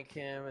to flank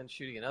him and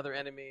shooting another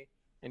enemy,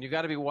 and you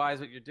got to be wise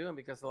what you're doing,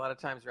 because a lot of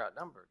times you're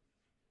outnumbered.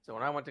 So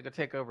when I went to go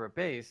take over a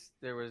base,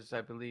 there was,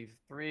 I believe,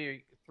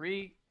 3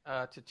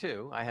 to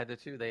 2. I had the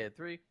 2, they had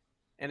 3.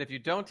 And if you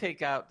don't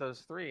take out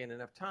those 3 in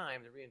enough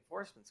time, the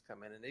reinforcements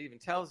come in, and it even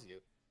tells you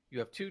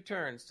have 2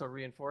 turns till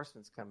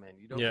reinforcements come in.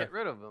 You don't get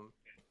rid of them,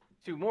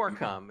 2 more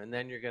come, and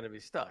then you're going to be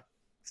stuck.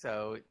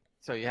 So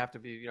you have to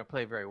be,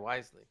 play very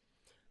wisely.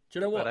 Do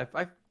you know what?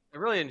 But I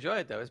really enjoy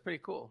it though. It's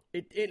pretty cool.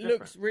 It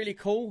looks really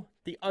cool.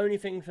 The only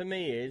thing for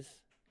me is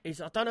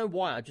I don't know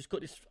why I've just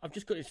got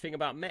this thing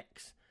about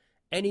mechs.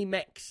 Any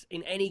mechs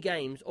in any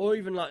games, or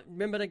even like,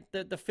 remember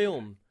the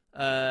film?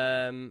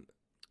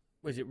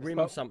 Was it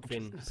Rim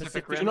something?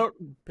 Pacific Rim.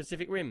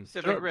 Pacific Rim.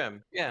 Pacific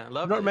Rim. Yeah,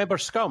 love it. Remember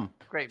Scum?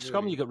 Great movie.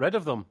 Scum, you get rid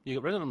of them. You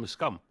get rid of them with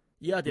Scum.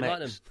 Yeah, I didn't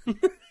like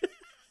them.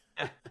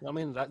 I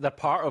mean, they're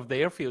part of the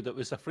airfield. It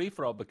was a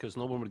free-for-all because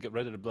no one would get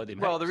rid of the bloody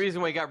mechs. Well, the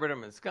reason we got rid of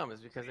them in Scum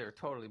is because they were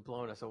totally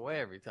blowing us away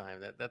every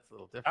time. That's a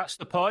little different. That's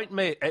the point,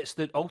 mate. It's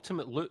the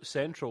ultimate loot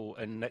central,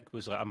 and Nick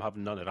was like, I'm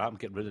having none of that. I'm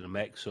getting rid of the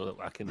mechs so that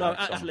I can... No,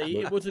 actually,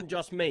 it wasn't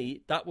just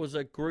me. That was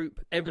a group.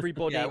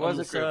 Everybody on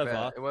the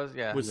server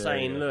was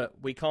saying, look,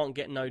 we can't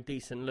get no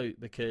decent loot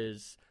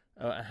because...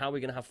 how are we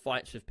going to have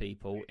fights with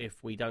people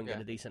if we don't get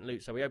a decent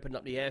loot? So we opened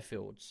up the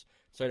airfields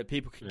so that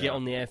people could get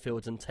on the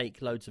airfields and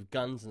take loads of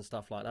guns and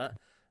stuff like that.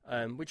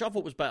 Which I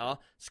thought was better.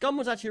 Scum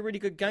was actually a really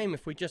good game.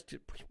 If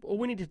all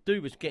we needed to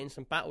do was get in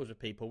some battles with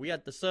people. We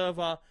had the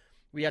server,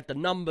 we had the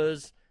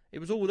numbers, it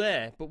was all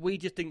there, but we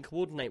just didn't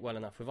coordinate well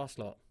enough with us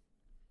lot.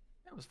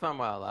 It was fun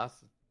while it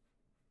lasted.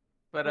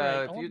 But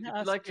if you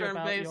like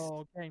turn-based,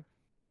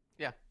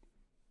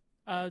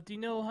 do you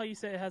know how you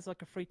say it has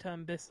like a free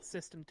turn-based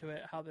system to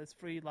it? How there's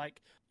free,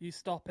 like you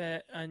stop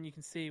it and you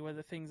can see where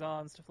the things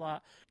are and stuff like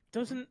that.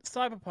 Doesn't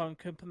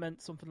Cyberpunk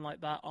implement something like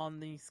that on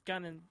the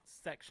scanning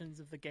sections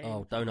of the game?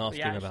 Oh, don't ask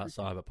him about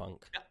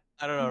Cyberpunk.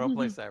 I don't know. I don't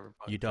play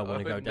Cyberpunk. You don't want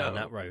to go down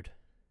that road.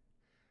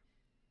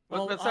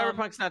 Well, but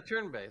Cyberpunk's not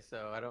turn-based,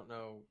 so I don't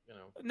know.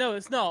 No,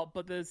 it's not.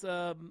 But there's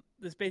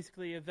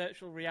basically a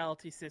virtual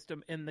reality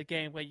system in the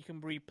game where you can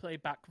replay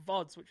back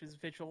VODs, which is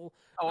visual.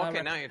 Oh,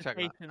 okay. Now you're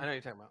talking about. I know what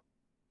you're talking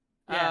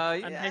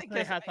about. And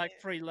they had like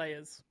 3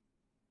 layers.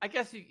 I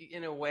guess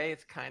in a way,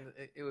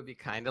 it would be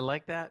kind of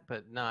like that,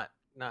 but not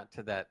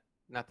to that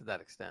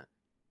extent.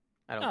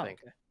 I don't think.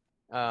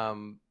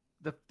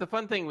 Okay. The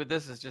fun thing with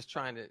this is just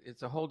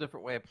it's a whole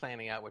different way of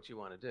planning out what you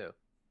want to do.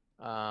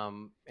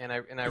 And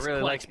I it's really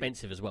quite like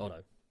expensive as well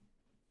though.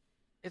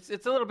 It's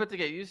a little bit to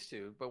get used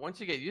to, but once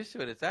you get used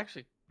to it, it's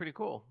actually pretty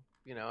cool.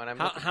 And I'm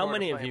how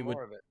many of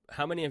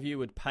you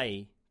would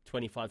pay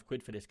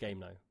 £25 for this game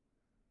though?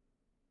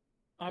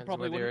 I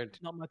probably wouldn't.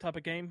 Not my type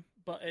of game,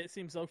 but it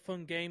seems a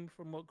fun game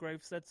from what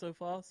Grove said so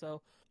far.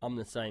 So I'm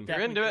the same. If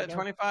you're into it,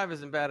 25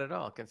 isn't bad at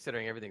all,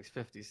 considering everything's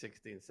 $50, $60,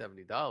 and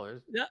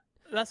 $70. Yeah,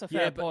 that's a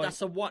fair point. But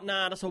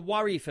that's a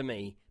worry for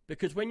me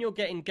because when you're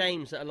getting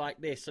games that are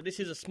like this, so this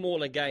is a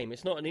smaller game.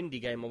 It's not an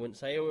indie game, I wouldn't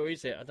say, or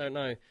is it? I don't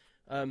know.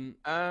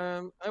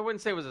 I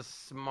wouldn't say it was a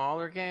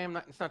smaller game.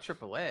 It's not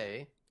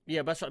AAA.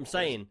 Yeah, that's what I'm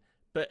saying.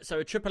 But so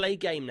a AAA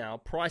game now,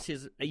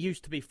 prices it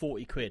used to be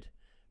 £40.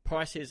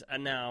 Prices are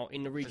now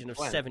in the region of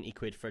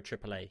 £70 for a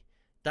AAA.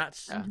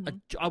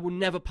 I will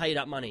never pay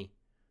that money.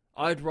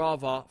 I'd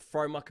rather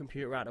throw my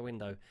computer out the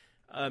window.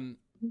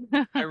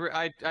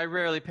 I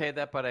rarely pay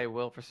that, but I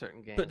will for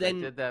certain games. But then-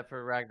 I did that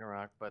for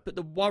Ragnarok, but But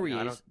the worry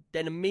I is,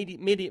 then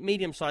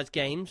medium-sized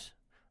games.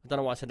 I don't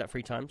know why I said that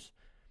 3 times.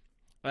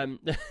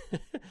 The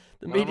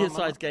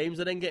medium-sized games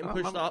are then getting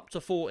pushed up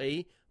to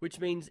 40, which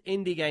means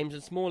indie games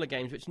and smaller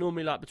games, which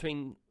normally like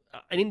between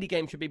an indie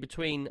game should be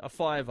between a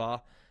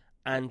 £5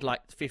 and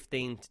like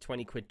 15 to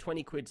 20 quid.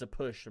 20 quid's a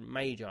push,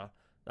 major.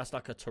 That's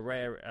like a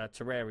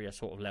Terraria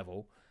sort of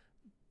level.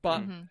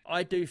 But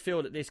I do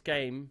feel that this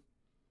game,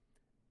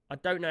 I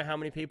don't know how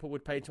many people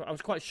would pay. I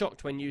was quite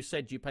shocked when you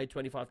said you paid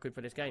 25 quid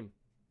for this game.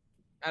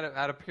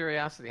 out of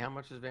curiosity, how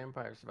much is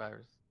Vampire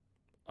Survivors?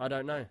 I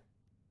don't know.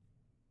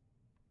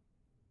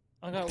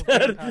 I got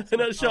Game Pass They're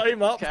not shut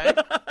him up. Okay.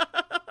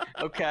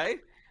 Okay.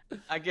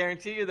 I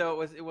guarantee you,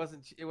 though, it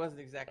wasn't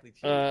exactly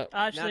cheap.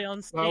 Actually,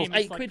 on Steam, well, it's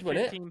 £8, like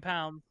wasn't it?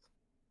 £15.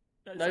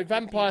 No,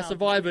 Vampire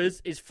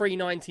Survivors is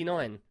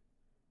 $3.99.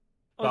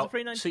 Oh, Well,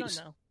 it's $3.99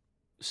 now.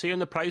 See on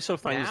the price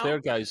of things Now? there,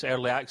 guys,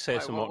 early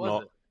access and What was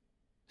whatnot.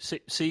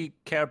 it? See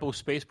Kerbal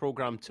Space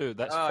Program 2.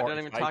 That's Oh, 45 don't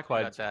even talk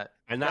quid. about that.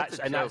 And That's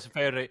a that's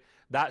joke.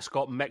 that's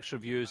got mixed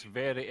reviews.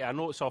 I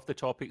know it's off the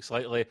topic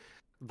slightly.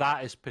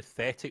 That is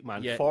pathetic,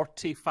 man. Yeah.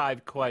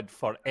 45 quid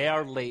for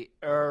early,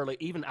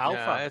 even alpha.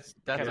 Yeah, that's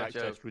kind of a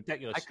access. joke.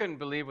 Ridiculous. I couldn't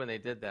believe when they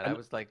did that. I And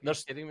was like, "Are you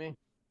there's- kidding me?"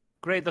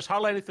 Great. There's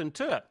hardly anything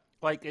to it.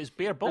 Like, it's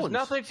bare bones. There's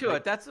nothing to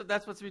Like, it.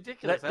 That's what's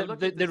ridiculous. I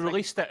looked They at this, like,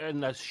 released it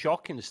in a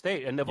shocking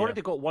state, and they've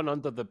already got one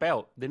under the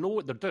belt. They know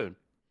what they're doing.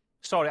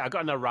 Sorry, I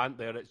got in a rant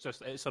there. It's No,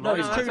 annoying.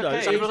 it's no, true that's though. okay.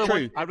 It's It's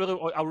true.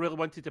 I really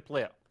wanted to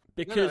play it.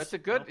 Because No,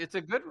 it's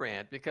a good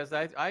rant because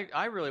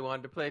I really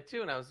wanted to play it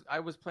too, and I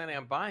was planning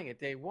on buying it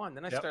day one.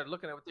 Then I started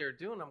looking at what they were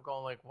doing. I'm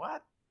going like,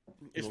 what?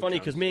 it's No funny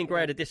chance. because me and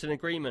Gray had a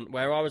disagreement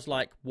where I was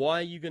like, why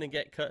are you going to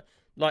get cut?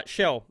 Like,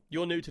 Shell,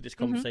 you're new to this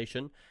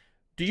conversation.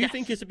 Do you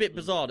think it's a bit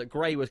bizarre that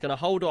Gray was going to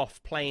hold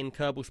off playing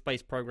Kerbal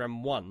Space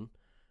Program 1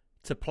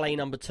 to play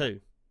number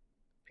 2?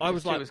 I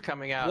was Two like, was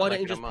coming out. why like don't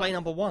you in a just play month.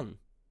 number 1?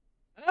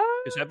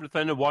 Because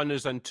everything in 1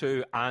 is in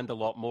 2 and a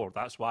lot more.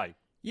 That's why.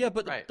 Yeah,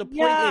 but Right. the point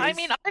Yeah, is... I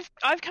mean,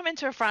 I've come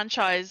into a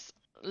franchise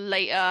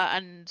later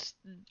and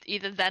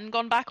either then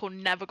gone back or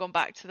never gone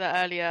back to the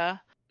earlier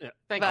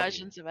Thank you.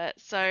 versions of it.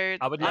 So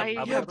I would I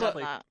never- have done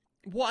play- that.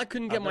 what I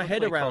couldn't get I've my never head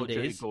played Call around of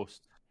Duty is...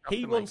 Ghost.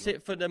 He Drop the wants mic.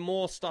 it for the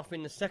more stuff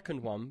in the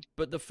second one,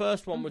 but the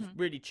first one was Mhm.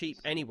 really cheap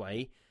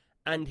anyway,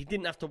 and he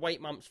didn't have to wait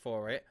months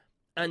for it,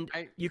 and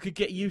I- you could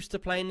get used to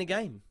playing the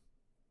game.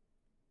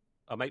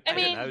 I might I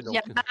play mean, it now,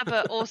 yeah, though.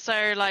 but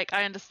also like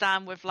I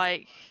understand with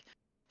like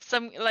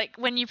some like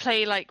when you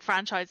play like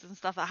franchises and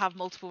stuff that have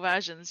multiple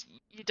versions,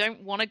 you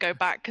don't want to go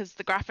back because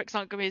the graphics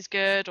aren't going to be as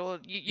good, or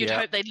you'd Yeah.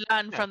 hope they'd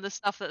learn from the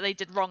stuff that they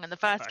did wrong in the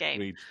first game.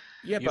 Agreed.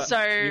 Yeah, You- but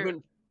So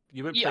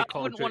you wouldn't yeah, play I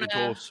Call of wouldn't Duty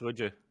wanna- Ghosts, would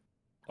you?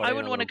 Or I any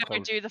wouldn't want to other go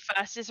Call- do the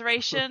first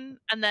iteration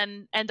and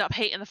then end up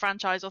hating the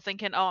franchise or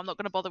thinking, oh, I'm not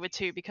going to bother with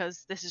 2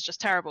 because this is just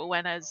terrible,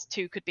 when as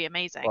 2 could be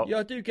amazing. Well, yeah,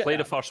 I do get Play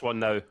that. the first one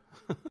now.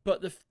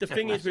 But the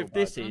thing Not is so with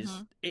this bad. is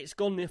Mhm.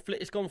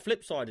 it's gone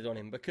flip-sided on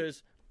him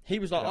because he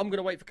was like, Yeah. I'm going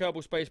to wait for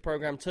Kerbal Space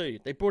Program 2.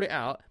 They brought it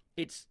out.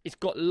 It's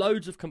got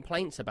loads of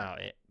complaints about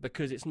it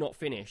because it's not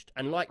finished,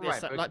 and like Right,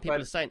 but- like people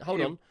but are saying, hold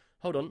you-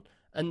 on,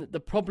 and the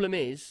problem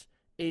is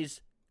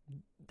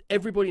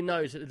everybody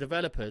knows that the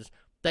developers,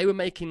 they were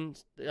making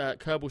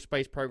Kerbal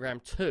Space Program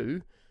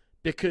 2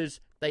 because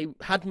they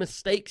had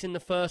mistakes in the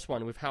first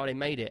one with how they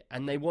made it,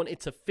 and they wanted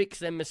to fix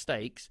them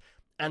mistakes,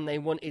 and they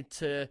wanted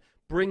to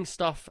bring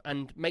stuff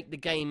and make the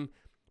game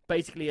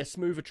basically a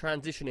smoother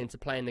transition into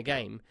playing the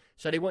game.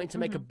 So they wanted to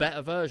make a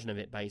better version of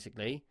it,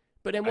 basically.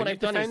 But then what Are you they've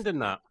done is... defending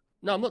that?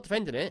 No, I'm not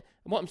defending it.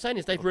 What I'm saying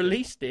is they've Okay.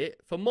 released it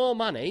for more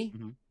money,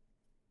 Mhm.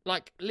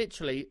 like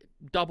literally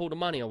double the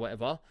money or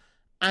whatever,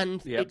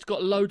 and Yep. it's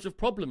got loads of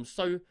problems.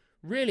 So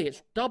really,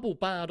 it's double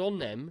bad on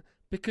them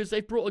because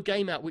they've brought a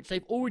game out which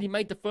they've already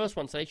made the first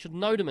one, so they should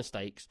know the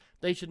mistakes,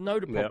 they should know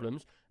the Yep.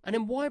 problems, and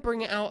then why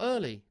bring it out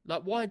early?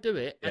 Like, why do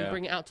it and Yeah.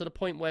 bring it out to the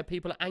point where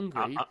people are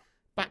angry, I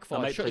backfire,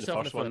 might shut play the yourself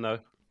in the first one foot? now.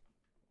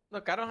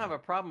 Look, I don't have a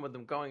problem with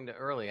them going to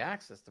early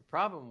access. The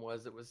problem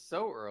was it was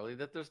so early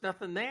that there's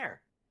nothing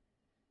there.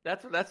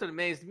 That's what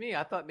amazed me.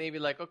 I thought maybe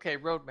like, okay,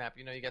 roadmap.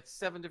 You know, you got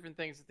 7 different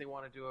things that they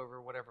want to do over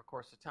whatever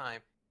course of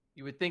time.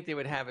 You would think they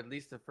would have at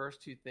least the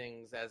first 2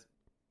 things as,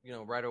 you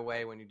know, right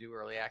away when you do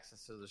early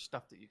access. So there's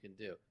stuff that you can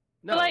do.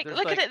 No, like, there's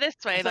look at it this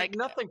way: there's like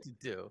nothing to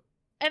do.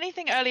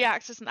 anything early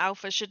access and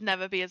alpha should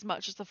never be as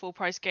much as the full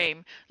price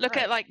game. Look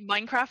Right. at like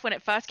Minecraft when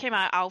it first came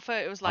out alpha,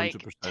 it was like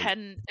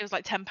 100%.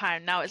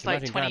 £10. Now it's like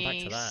Imagine going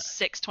back to that.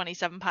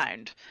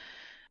 £27.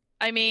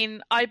 I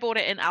mean, I bought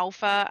it in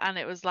alpha and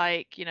it was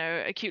like, you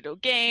know, a cute little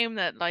game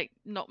that like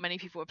not many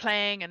people were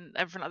playing and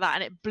everything like that,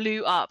 and it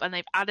blew up and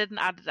they've added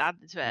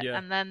to it, Yeah.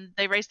 and then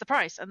they raised the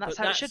price, and that's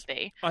But how it should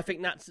be. I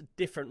think that's a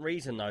different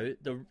reason, though.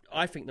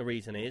 I think the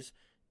reason is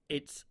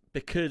it's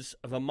because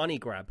of a money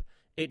grab.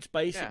 It's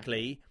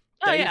basically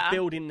Oh, they're yeah.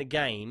 building the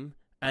game,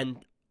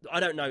 and I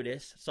don't know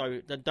this,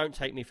 so don't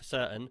take me for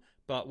certain,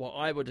 but what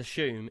I would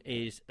assume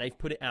is they've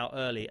put it out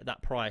early at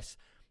that price.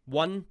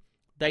 One,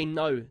 they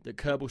know that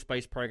Kerbal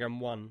Space Program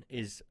 1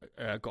 is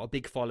got a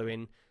big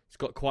following. It's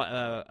got quite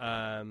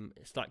a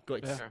it's like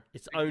got its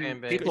Big own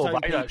fan base. People its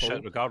own buy that people.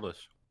 shit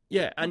regardless.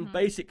 Yeah, and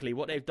basically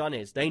what they've done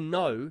is they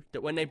know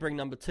that when they bring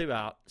number 2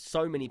 out,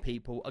 so many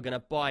people are going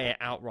to buy it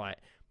outright.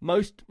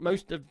 Most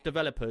of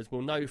developers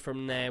will know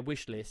from their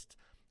wish list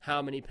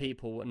how many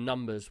people and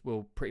numbers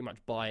will pretty much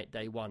buy it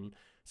day one.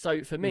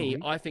 So for me,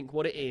 I think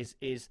what it is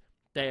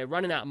they're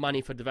running out of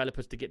money for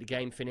developers to get the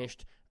game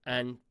finished.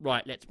 And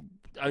right,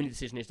 the only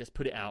decision is let's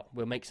put it out.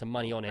 We'll make some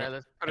money on it, Right,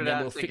 let's put and it then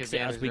out we'll and take fix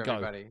it as advantage we of go.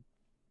 everybody.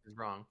 Is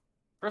wrong.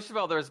 First of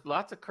all, there's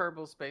lots of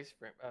Kerbal Space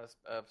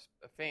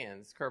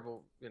fans,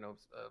 Kerbal,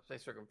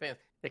 Space Program fans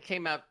that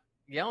came out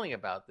yelling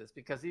about this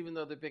because even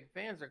though they're big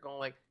fans, they're going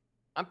like,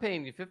 "I'm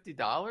paying you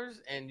 $50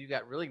 and you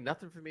got really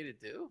nothing for me to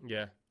do."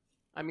 Yeah.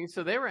 I mean,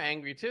 so they were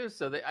angry too.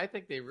 So I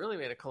think they really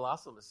made a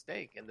colossal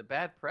mistake, and the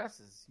bad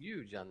press is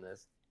huge on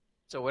this.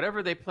 So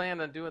whatever they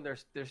planned on doing,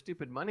 their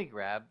stupid money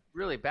grab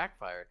really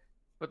backfired.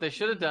 What they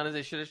should have done is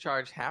they should have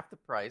charged half the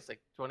price,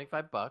 like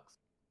 $25,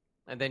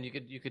 and then you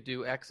could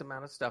do X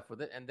amount of stuff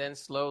with it, and then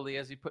slowly,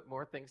 as you put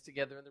more things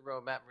together in the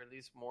roadmap,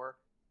 release more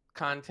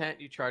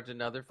content, you charge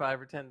another $5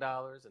 or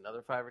 $10,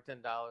 another $5 or $10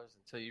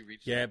 until you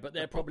reach. Yeah, but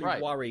they're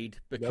probably worried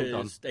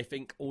because they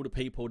think all the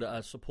people that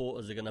are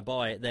supporters are going to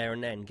buy it there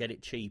and then, get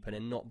it cheap, and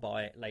then not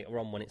buy it later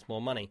on when it's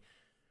more money.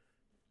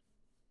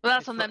 Well,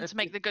 that's on them to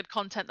make the good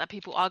content that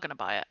people are going to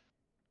buy it.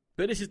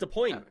 But this is the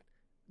point.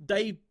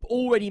 They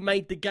already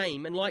made the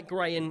game, and like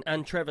Gray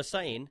and Trevor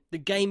saying, the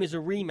game is a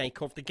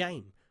remake of the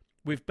game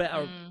with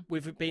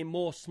it being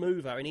more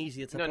smoother and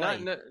easier to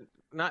play.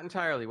 Not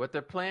entirely. What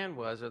their plan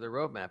was, or their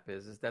roadmap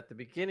is that the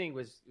beginning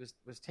was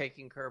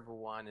taking Kerbal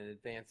 1 and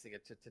advancing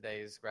it to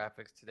today's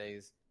graphics,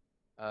 today's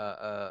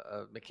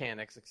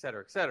mechanics, et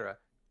cetera,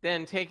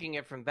 then taking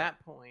it from that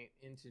point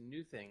into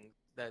new things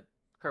that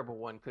Kerbal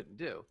 1 couldn't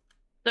do.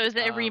 So is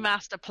it a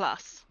remaster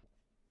plus?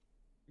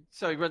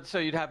 So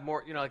you'd have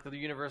more, like the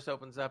universe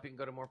opens up, you can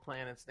go to more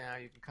planets now,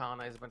 you can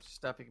colonize a bunch of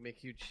stuff, you can make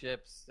huge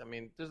ships. I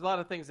mean, there's a lot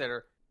of things that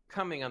are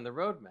coming on the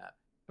roadmap.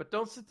 But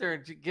don't sit there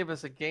and give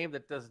us a game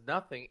that does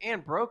nothing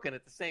and broken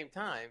at the same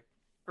time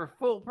for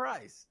full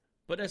price.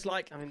 But there's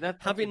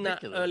that's having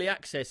ridiculous. that early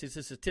access is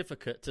a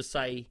certificate to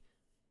say,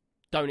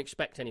 don't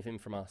expect anything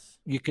from us.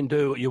 You can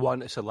do what you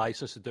want. It's a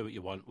license to do what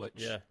you want.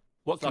 Which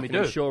what It's can like we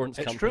an do? insurance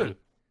It's company. true.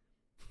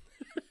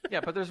 Yeah,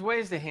 but there's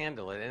ways to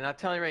handle it, and I'll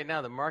tell you right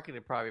now, the marketing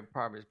department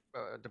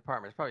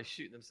is probably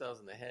shooting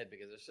themselves in the head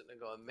because they're sitting there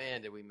going,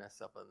 "Man, did we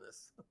mess up on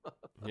this?"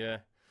 Yeah.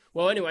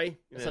 Well, anyway,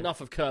 it's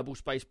enough of Kerbal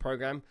Space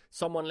Program.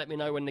 Someone let me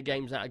know when the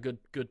game's at a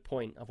good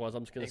point. Otherwise,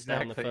 I'm just going to stay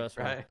on the first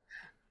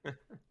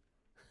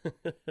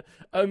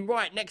one.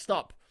 Right, next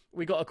up,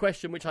 we got a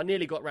question which I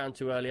nearly got round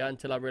to earlier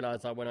until I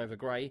realised I went over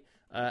Gray,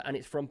 and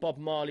it's from Bob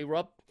Marley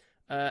Rob,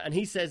 and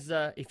he says,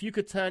 if you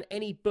could turn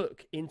any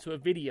book into a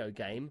video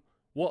game,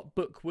 what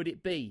book would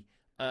it be?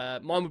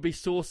 Mine would be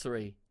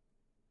Sorcery.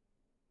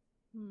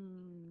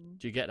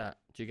 Do you get that?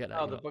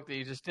 Oh, the book that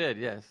you just did,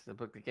 yes,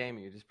 the game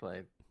you just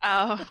played.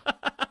 Oh.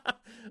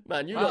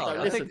 Man, you lot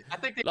don't listen. I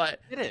think they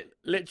did it.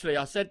 Literally,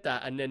 I said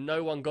that, and then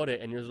no one got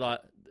it, and it was like,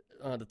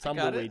 the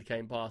tumbleweed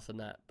came past and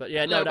that. But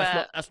yeah, no,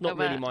 that's not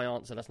really my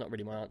answer. That's not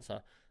really my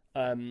answer.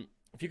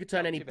 If you could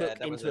turn any book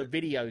into a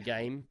video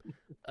game,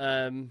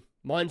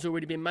 mine's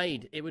already been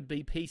made. It would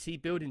be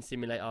PC Building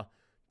Simulator,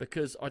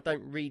 because I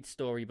don't read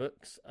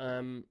storybooks.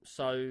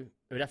 So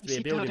it would have to be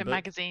a building book.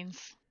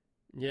 magazines.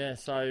 Yeah,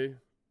 so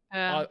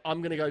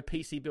I'm going to go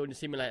PC Building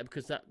Simulator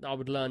because I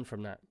would learn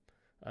from that.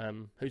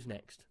 Who's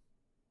next?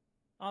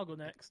 I'll go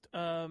next.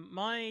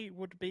 Mine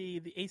would be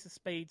the Ace of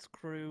Spades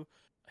crew,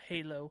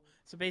 Halo.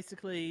 So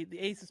basically, the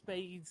Ace of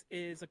Spades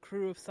is a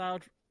crew of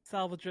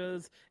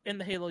salvagers in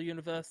the Halo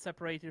universe,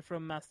 separated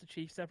from Master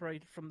Chief,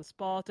 separated from the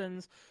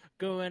Spartans,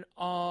 going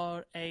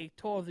on a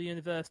tour of the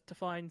universe to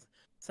find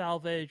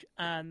salvage,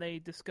 and they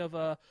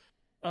discover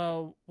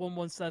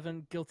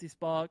 117 Guilty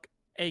Spark,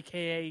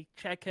 aka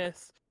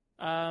Chekis.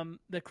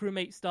 The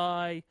crewmates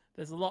die.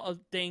 There's a lot of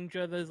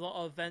danger. There's a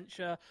lot of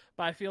adventure.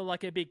 But I feel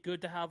like it'd be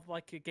good to have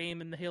like a game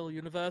in the Halo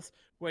universe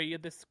where you're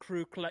this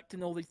crew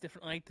collecting all these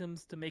different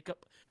items to make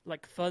up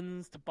like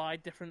funds to buy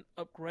different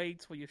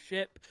upgrades for your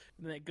ship.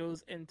 And then it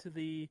goes into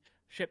the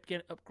ship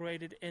getting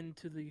upgraded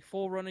into the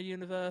Forerunner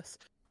universe.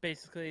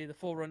 Basically, the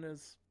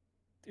Forerunners,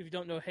 if you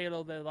don't know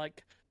Halo, they're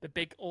like the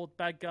big old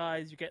bad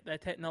guys. You get their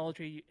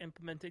technology, you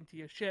implement into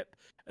your ship,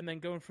 and then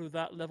going through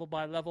that level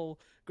by level,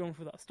 going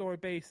through that story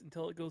base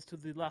until it goes to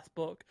the last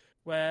book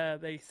where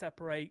they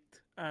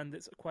separate, and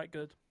it's quite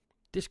good.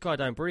 This guy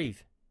don't breathe.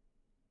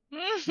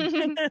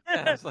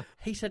 Yeah,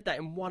 He said that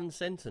in one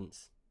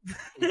sentence.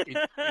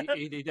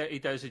 He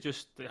does. He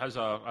just has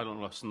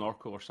a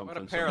snorkel or something.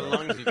 what a pair of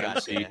lungs you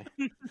got. See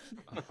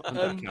on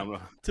the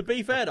camera. To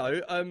be fair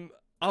though,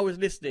 I was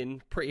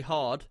listening pretty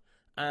hard,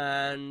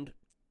 and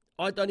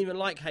I don't even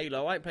like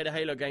Halo. I ain't played a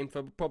Halo game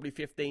for probably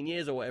 15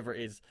 years or whatever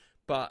it is.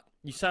 But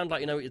you sound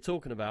like you know what you're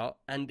talking about,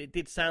 and it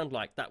did sound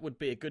like that would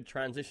be a good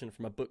transition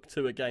from a book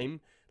to a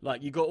game.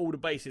 Like, you got all the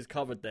bases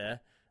covered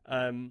there.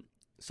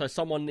 So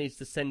someone needs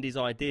to send his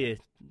idea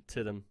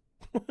to them.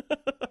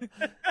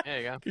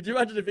 There you go. Could you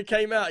imagine if it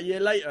came out a year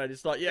later and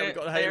it's like, yeah, we They-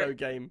 got a they Halo are-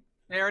 game.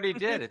 They already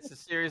did. It's a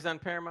series on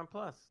Paramount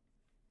Plus.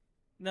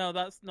 No,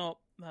 that's not.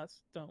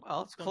 That's don't.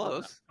 Well, it's don't do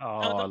close.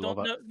 Oh, that. I No, love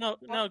no, it.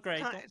 no,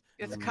 Greg.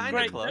 It's Mm. kind of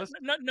Greg, close.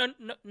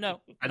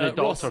 no. And the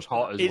Ross, Doctor's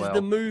hot as Is well.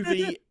 the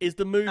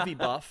movie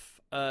buff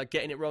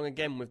getting it wrong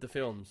again with the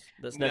films?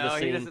 That's never No,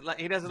 seen. he doesn't like.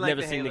 He doesn't like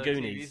never the seen the Halo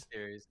Goonies. TV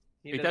series.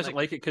 He doesn't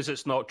like it because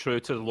it's not true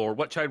to the lore,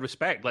 which I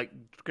respect. Like,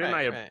 Greg and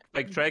I are Right.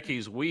 big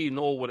Trekkies. We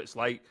know what it's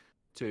like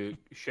to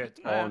shit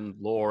Yeah. on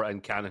lore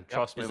and canon.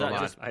 Trust me, Is my that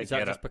man. just, I is that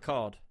get just it.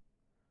 Picard?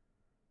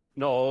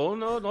 No,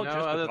 not No, just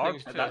other Picard.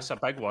 things too. That's a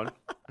big one.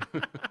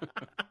 It's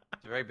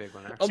a very big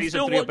one. Actually. I'm Season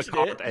still 3 of watching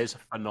Picard it. is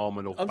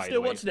phenomenal. I'm by still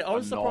the way. watching it. I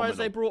was surprised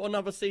they Phenomenal. brought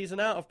another season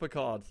out of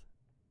Picard.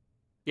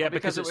 Yeah,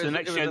 because it's the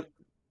next gen.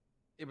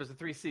 It was a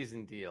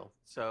 3-season deal,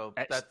 so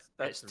It's, that's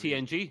it's the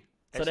reason. TNG.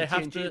 So It's they a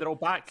have TNG. to- They're all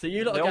back. So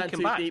you lot They are all going came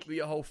too back. deep with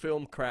your whole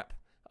film crap.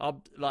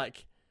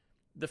 Like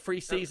the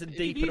 3-season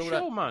deep TV and all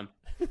show, that. man.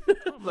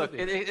 Look,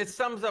 it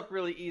sums up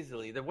really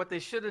easily. That what they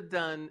should have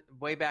done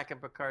way back in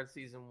Picard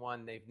season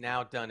 1, they've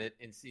now done it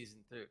in season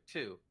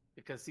 2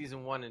 because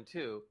season 1 and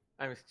 2.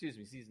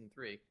 Season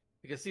 3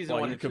 because season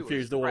Well, 1 you and 2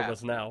 confused was all of crap.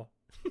 us now.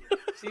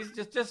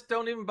 Just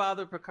don't even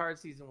bother Picard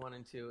season 1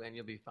 and 2, and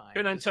you'll be fine.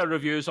 Tune into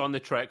reviews on the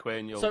Trekway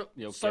and you'll get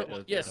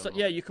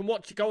You can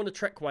go on the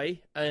Trekway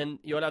and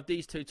you'll have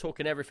these two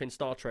talking everything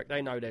Star Trek.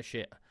 They know their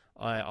shit.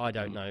 I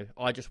don't know.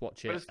 I just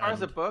watch it. But as far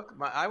as a and- book,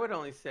 I would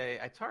only say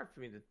it's hard for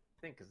me to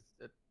think because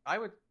I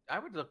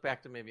would look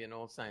back to maybe an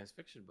old science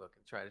fiction book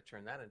and try to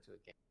turn that into a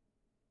game.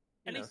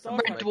 You Any know, Star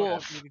something Red Trek like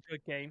Dwarf. that. movie to a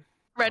game.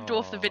 Red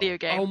Dwarf, the video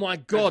game. Oh my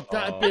god,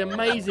 that'd be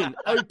amazing.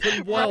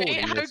 Open world.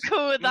 Right? How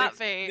cool would that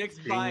be? Nick's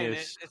buying it.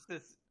 Genius. It's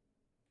this.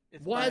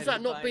 It's Why has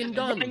buying- that not buying been it.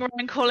 done? Running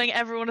around calling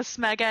everyone a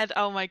smeghead.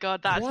 Oh my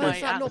god, that's Why my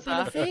has that not been a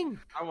answer. thing?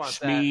 I want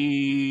that.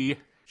 Shmee.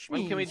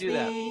 When can we do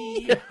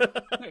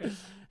that?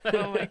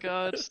 Oh my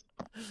god.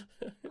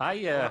 I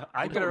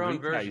We'll don't get our own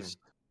read, version. guys.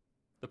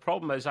 The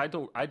problem is I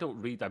don't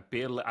read.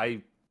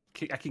 I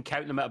can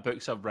count the amount of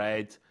books I've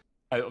read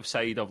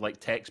outside of like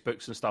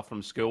textbooks and stuff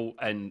from school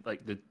and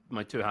like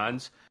my two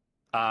hands.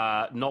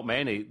 Not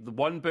many. The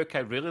one book I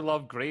really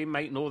love, Gray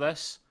might know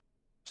this.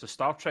 It's a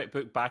Star Trek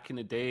book back in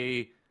the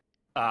day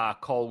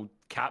called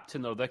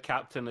Captain or The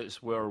Captain.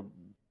 It's where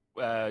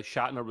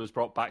Shatner was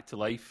brought back to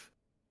life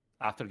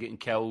after getting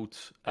killed.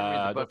 I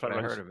read the book, Dr. but I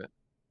Evans. heard of it.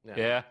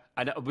 Yeah,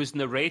 and it was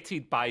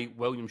narrated by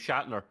William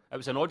Shatner. It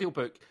was an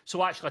audiobook.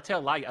 So actually, I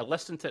tell a lie, I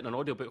listened to it in an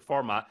audiobook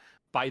format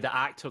by the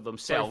actor So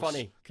themselves.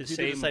 funny because you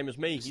do the same as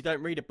me. You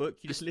don't read a book,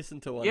 you just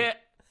listen to one. Yeah,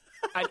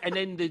 and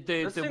then the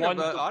Listening one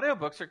to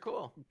audiobooks are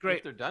cool. great,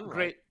 If they're done right.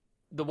 great.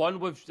 The one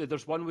with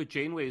there's one with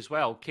Janeway as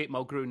well. Kate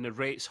Mulgrew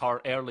narrates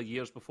her early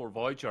years before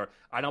Voyager,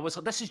 and I was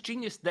like, "This is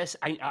genius. This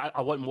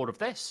I want more of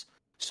this."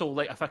 So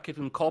like, if I could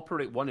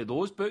incorporate one of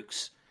those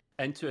books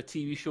into a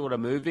TV show or a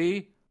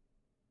movie,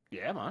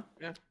 yeah, man.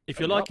 If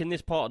you're Fair liking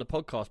this part of the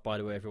podcast, by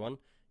the way, everyone,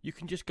 you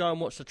can just go and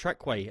watch the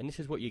Trekway, and this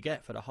is what you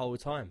get for the whole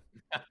time.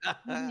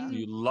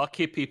 You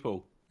lucky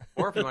people.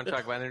 Or if you want to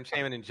talk about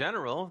entertainment in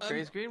general,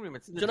 Gray's Green Room.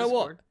 It's in the Do you know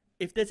what? Discord.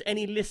 If there's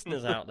any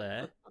listeners out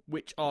there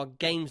which are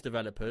games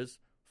developers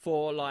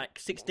for like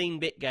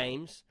 16-bit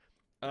games,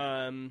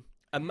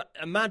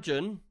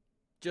 imagine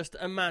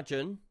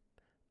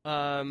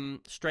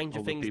Stranger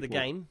All the Things the people.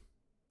 game.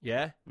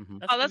 Yeah,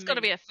 Oh, that's got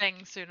to be a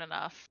thing soon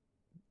enough.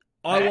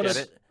 I I want get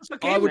to. it.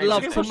 I would Game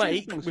love Things. to Game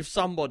make Things. with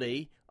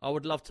somebody. I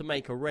would love to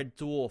make a Red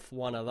Dwarf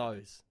one of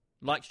those,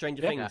 like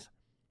Stranger Yeah. Things.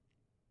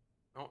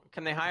 Oh,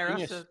 can they hire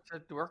Genius. us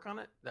to work on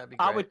it? That'd be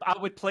great. I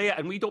would play it,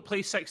 and we don't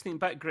play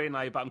 16-bit Gray and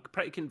I, but I'm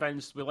pretty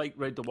convinced we like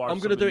Red Dwarf. I'm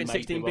going to do it in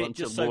 16-bit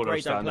just so Gray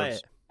don't play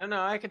it. No,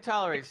 I can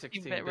tolerate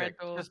 16-bit 16-bit. Red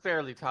Dwarf. Just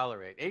barely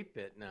tolerate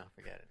 8-bit. No,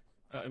 forget it.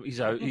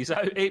 He's out. He's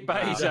out.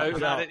 8-bit. He's No, out. no.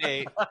 Not at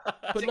 8. But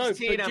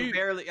 16,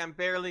 no, but I'm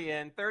barely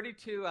in.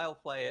 32, I'll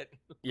play it.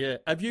 Yeah.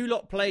 Have you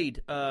lot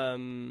played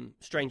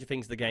Stranger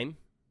Things the game?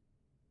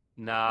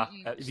 Nah.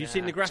 Have you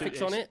seen the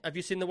graphics on it? Have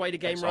you seen the way the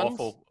game It's runs?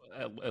 awful.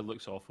 It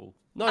looks awful.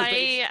 No, but I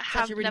it's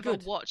have actually really never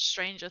good. watched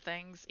Stranger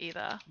Things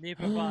either.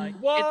 Neither have I.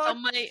 What?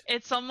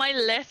 It's on my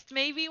list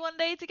maybe one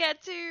day to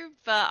get to,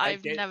 but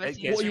I've never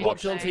seen. What are you Stranger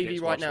watching on Things.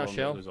 TV right now,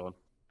 Shell?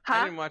 Huh?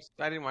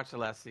 I didn't watch the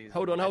last season.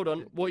 Hold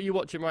on. What are you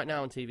watching right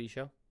now on TV,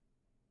 Shell?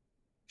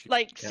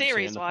 Like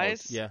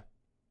series-wise? Yeah.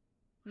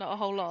 Not a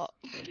whole lot.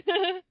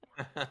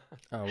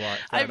 Oh right.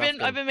 I've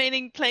been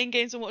mainly playing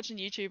games and watching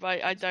YouTube.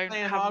 I don't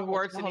playing have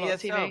Hogwarts and a whole lot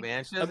of ESO, TV.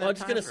 man. She I'm doesn't have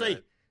just gonna time for say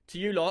it. to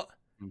you lot,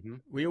 Mm-hmm.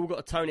 we all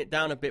got to tone it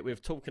down a bit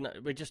with talking.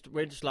 We're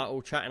just like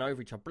all chatting over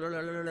each other. Blah,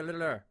 blah, blah, blah, blah,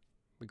 blah.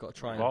 We got to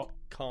try and What?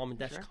 calm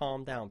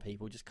down,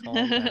 people. Just calm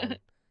down.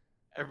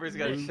 Everybody's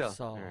got to Moon chill.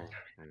 Saw. All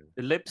right.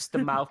 The lips, the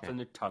mouth, and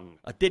the tongue.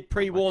 I did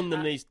pre-warn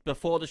them these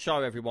before the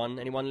show, everyone.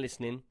 Anyone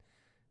listening?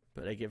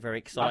 But they get very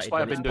excited. That's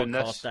why I've when been it's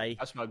doing podcast this. Day.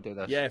 That's why I do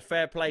this. Yeah,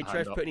 fair play. Hand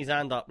Trev up. putting his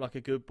hand up like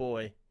a good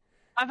boy.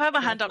 I've had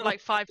my hand up like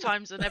 5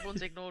 times and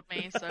everyone's ignored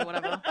me, so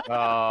whatever.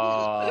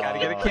 Gotta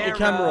get a Put your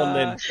camera on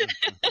then.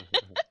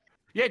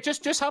 Yeah,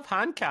 just have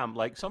hand cam.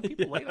 Like some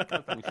people like that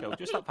kind of thing. Show.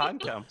 Just have hand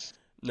cam.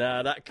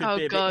 Nah, that could Oh,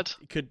 be a God.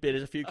 bit. Could be.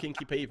 There's a few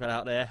kinky people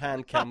out there.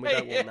 Hand cam, we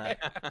don't want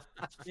that.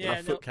 Yeah,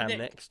 Our foot cam Nick,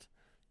 next.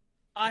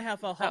 I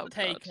have a hot Oh,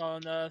 take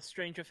God. on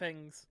Stranger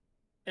Things.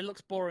 It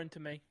looks boring to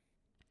me.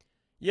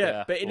 Yeah,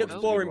 Yeah, but it looks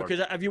well, boring it's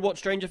because have you watched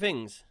Stranger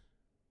Things?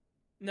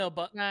 No,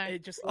 but No.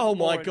 it just looks Oh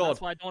my boring. God!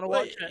 That's why I don't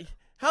want Wait, to watch it.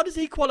 How does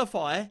he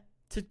qualify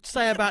to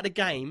say about the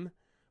game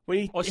when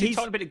he? Oh, is he he's,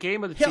 talking about the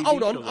game or the Yeah, TV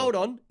hold on, show, though? hold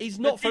on. He's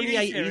not from the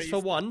TV 80s series. for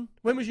one.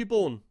 When was you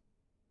born?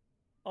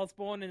 I was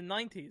born in the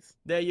 90s.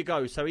 There you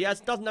go. So he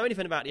doesn't know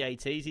anything about the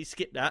 80s. He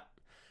skipped that.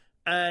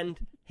 And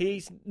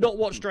he's not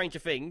watched Stranger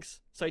Things,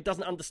 so he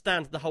doesn't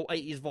understand the whole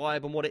 80s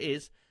vibe and what it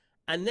is.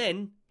 And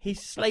then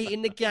he's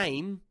slating the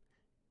game.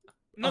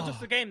 Not Oh. just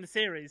the game, the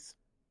series.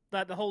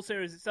 Like, the whole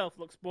series itself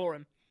looks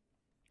boring.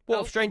 What,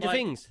 Oh, of Stranger like-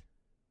 Things?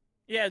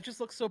 Yeah, it just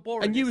looks so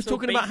boring. And you It's was so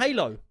talking about basic.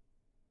 Halo.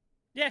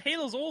 Yeah,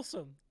 Halo's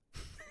awesome.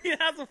 It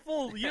has a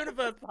full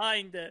universe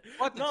behind it.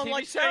 What, the Not TV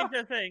like show?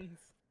 Stranger Things.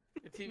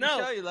 The TV No,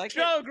 show, you like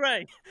Joe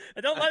Gray.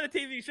 I don't like the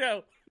TV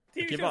show.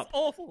 TV Give show's up.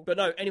 awful. But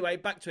no, anyway,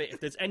 back to it. If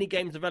there's any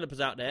games developers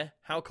out there,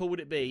 how cool would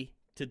it be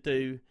to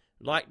do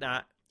like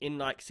that in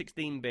like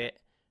 16-bit,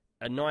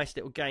 a nice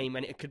little game,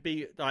 and it could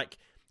be like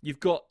you've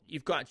got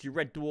actually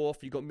Red Dwarf,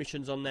 you've got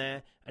missions on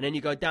there, and then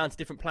you go down to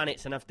different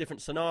planets and have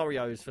different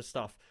scenarios for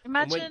stuff. And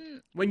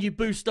Imagine, when you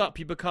boost up,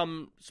 you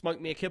become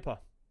Smoke Me a Kipper.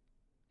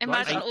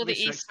 imagine Right. all the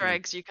 16. Easter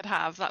eggs you could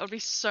have. That would be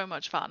so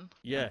much fun.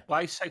 Yeah.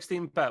 Why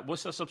 16-bit?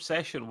 What's this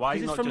obsession? Why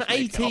 'Cause it's not from just the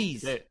make it up to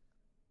 80s. date?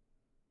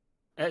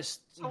 It's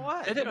So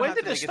what? Did You it- don't when have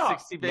did to it make start?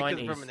 60 bit 'cause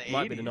it's 90s. from the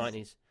Might be the 80s.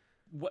 90s.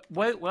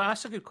 well,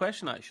 that's a good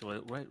question actually.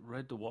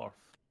 Red Dwarf.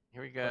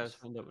 Here we Let's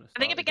go. find out when I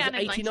think it started. began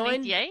in 89?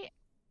 1988.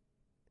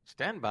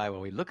 Stand by while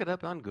we look it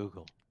up on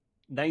Google.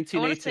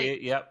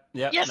 1988. Yep.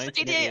 Yes,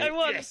 88. I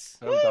won. Yes.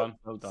 Well done.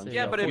 Well done. See,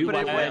 Yeah, Yeah, but you it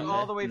went won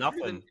all the way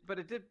nothing.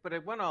 through. But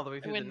it went all the way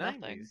through the win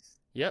nothing. 90s.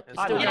 Yep. It's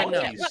It's still I Yeah, going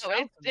know. now. yeah,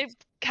 well,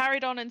 it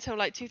carried on until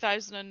like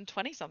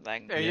 2020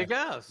 something. There Yeah. you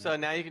go. So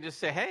now you can just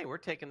say, "Hey, we're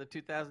taking the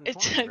 2020 It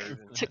took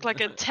version." took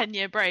like a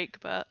 10-year break,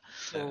 but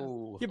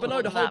Oh. Yeah, but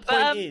no, the whole But,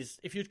 point um, is,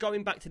 if you're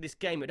going back to this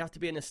game, it'd have to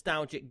be a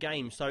nostalgic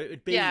game. So it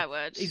would be yeah, it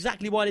would.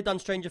 exactly why they done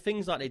Stranger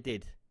Things like they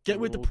did. Get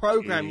with the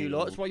program, you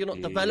lot. That's why you're not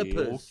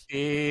developers.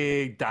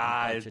 Okay, Bunch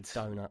Dad. of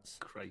donuts.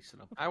 Christ.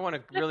 I want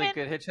a really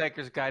good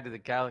Hitchhiker's Guide to the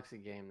Galaxy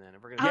game. Then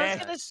if we're gonna. I do was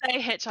that. going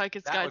to say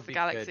Hitchhiker's That Guide would to the be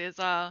Galaxy good. as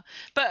well.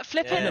 But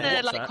flipping Yeah. the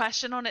What's like that?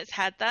 question on its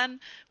head then,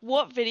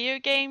 what video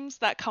games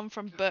that come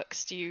from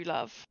books do you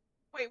love?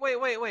 Wait!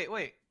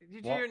 Did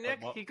you What? hear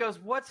Nick? What? He goes,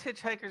 "What's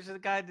Hitchhiker's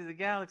Guide to the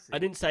Galaxy?" I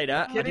didn't say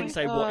that. I kidding? didn't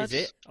say what is God.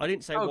 it. I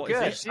didn't say Oh, what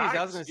good. is it. Jeez,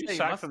 I was going to You say you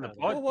sacked must from the have.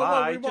 pod. Whoa, whoa,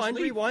 Bye, whoa, just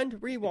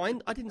leave.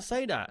 rewind. I didn't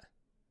say that.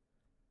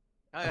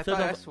 I I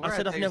swear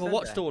said I've you never said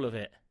watched that. all of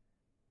it.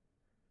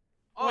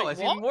 Oh, Wait,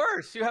 it's what? even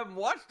worse. You haven't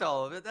watched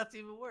all of it. That's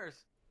even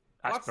worse.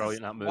 That's Watch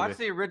brilliant. the- That movie. Watch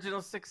the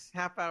original 6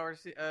 half-hour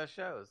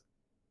shows.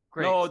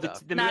 Great no,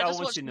 stuff. the Nah, movie. I just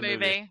only watch seen the the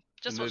movie.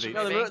 Just The watch the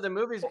movie. No, movie. the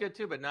movie's good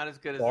too, but not as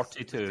good as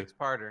 42. the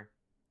 6-parter.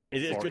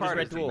 Is it as good as 6-parter's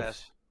Red the Dwarf?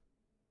 best.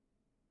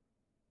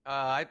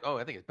 I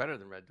think it's better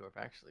than Red Dwarf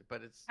actually,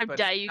 but it's How but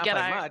dare you not get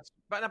by out. much,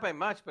 but not by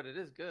much, but it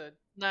is good.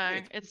 No,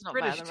 it's not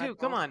British better than too. Red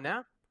Come Dwarf. on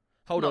now.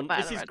 Hold Not on.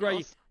 better This than is Red Gray.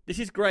 Dwarf. This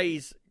is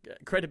Gray's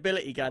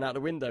credibility going out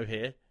the window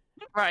here.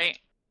 Right.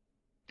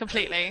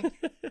 Completely.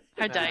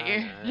 How dare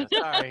you?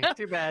 Sorry,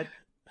 too bad.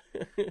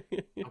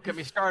 Don't get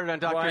me started on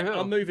Doctor Right, Who.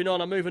 I'm moving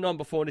on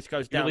before this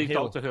goes You leave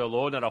downhill. Doctor Who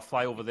alone, and I'll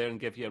fly over there and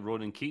give you a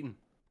Ronan Keating.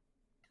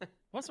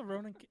 What's a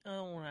Ronan?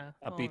 Oh, no.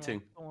 A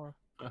beating. Oh,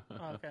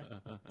 okay.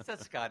 It's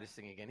that Scottish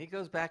thing again. He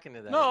goes back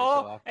into that. every so No,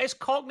 often. it's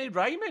Cockney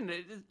rhyming.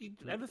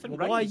 Everything Well,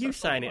 rhymes. why are you That's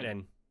saying the it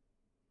point.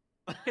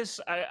 then? Because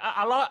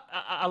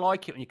I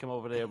like it when you come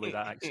over there with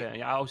that accent.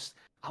 Yeah,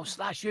 I'll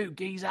slash you,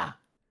 geezer.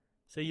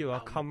 So I'll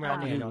come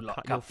round here and I'll you cut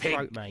like your a pig.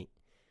 throat, mate.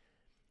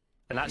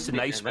 And that's the Yeah,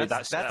 nice way.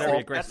 that's That's Very the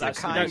aggressive.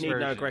 That's the We kind don't need no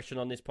version. aggression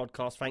on this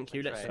podcast, thank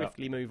you. That's Let's right.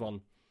 swiftly move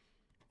on.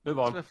 Move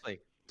on.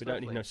 Swiftly. We don't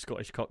need Swiftly. no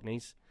Scottish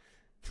cockneys.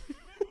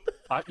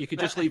 You could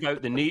just leave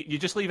out the knee. You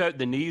just leave out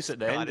the knees at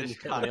the end, and you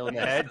Scottish hit the nail on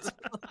the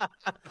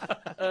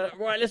head.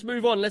 Right, let's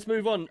move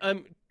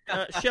on.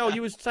 Shell,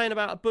 you was saying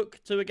about a book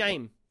to a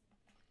game.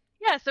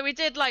 Yeah, so we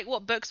did like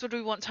what books would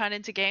we want turned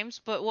into games,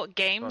 but what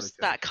games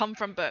Sorry, that come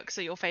from books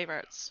are your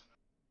favorites?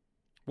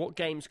 What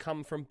games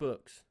come from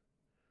books?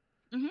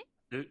 Dude,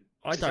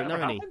 I has don't that know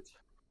ever any. happened?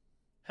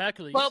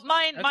 Hercules. Well,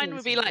 mine Hercules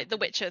would be is- like The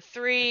Witcher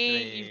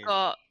 3.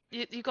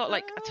 Hercules. You've got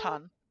like a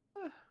ton.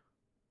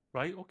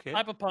 Right. Okay.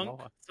 Cyberpunk. No,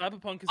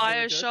 Cyberpunk is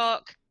really good.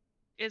 BioShock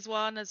is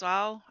one as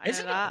well. I Is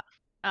know it? that.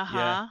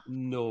 Uh-huh.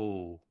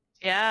 No.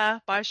 Yeah,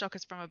 BioShock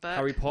is from a book.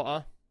 Harry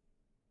Potter.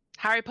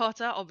 Harry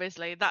Potter,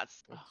 obviously.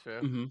 That's That's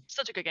true. Mm-hmm.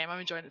 such a good game. I'm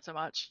enjoying it so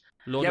much.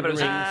 Lord Yeah, of but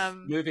the it was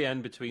Rings. a movie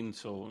in between,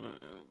 so.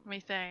 Let me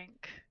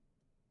think.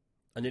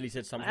 I nearly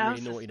said something What really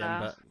else naughty is then,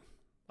 there?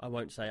 but I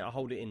won't say it. I'll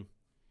hold it in.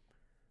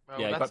 Well,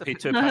 Yeah, you that's got to pay the-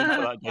 £2 for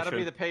that. That'll be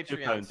Disher. the Patreon.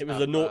 £2. It was stuff, the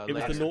later.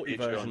 naughty Patreon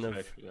version of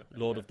special, yeah.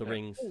 Lord of the Yeah.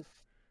 Rings.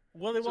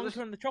 Willy So Wonka this-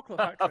 and the Chocolate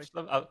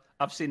Factory.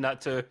 I've seen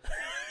that too.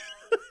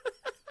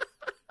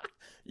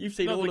 You've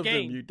seen No, all the of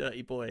game. them, you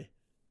dirty boy.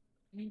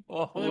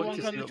 Oh, Willy what Wonka to and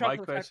see the what my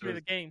Chocolate question Factory, the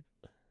is. game.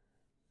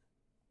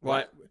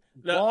 Right,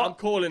 Look, What? I'm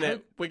calling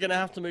it. We're going to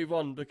have to move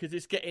on because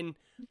it's getting.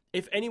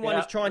 If anyone Yeah,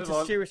 is trying move to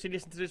on. seriously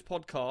listen to this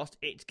podcast,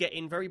 it's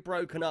getting very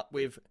broken up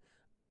with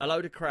a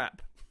load of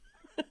crap.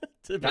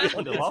 To be That's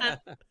what they honest.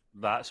 love.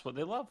 That's what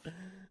they love.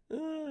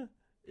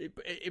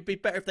 It'd be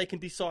better if they can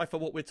decipher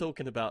what we're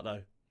talking about,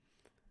 though.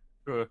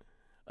 True.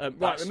 Right,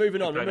 That's we're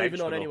moving on. a We're bit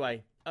moving on extra,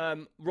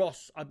 anyway.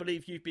 Ross, I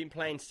believe you've been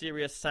playing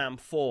Serious Sam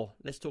 4.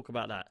 Let's talk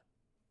about that.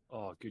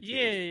 Oh, good.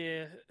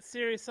 Yeah.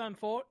 Serious Sam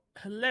 4,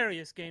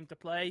 hilarious game to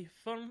play.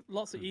 Fun,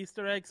 lots of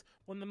Easter eggs.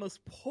 One of the most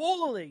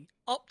poorly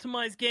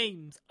optimized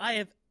games I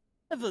have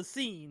ever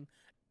seen.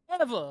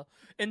 Ever.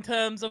 In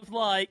terms of,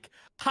 like,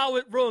 how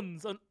it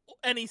runs on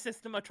any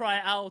system I try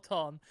it out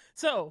on.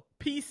 So,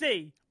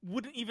 PC,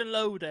 wouldn't even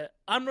load it.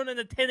 I'm running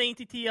a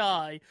 1080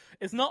 Ti.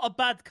 It's not a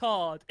bad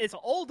card. It's an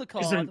older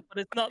card, but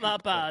it's not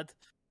that bad.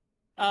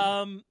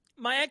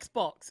 My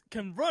Xbox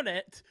can run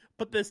it,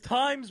 but there's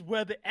times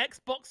where the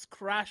Xbox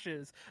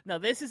crashes. Now,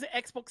 this is an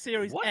Xbox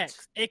Series What?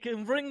 X. It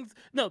can run...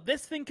 No,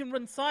 this thing can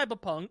run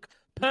Cyberpunk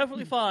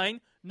perfectly fine.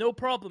 No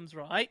problems,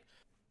 right?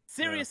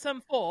 Serious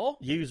Sam 4...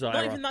 User Not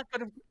error. even that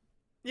good of...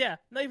 Yeah,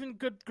 not even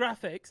good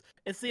graphics.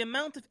 It's the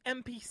amount of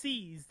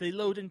NPCs they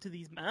load into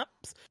these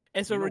maps.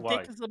 It's a You know why?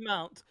 ridiculous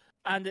amount,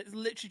 and it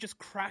literally just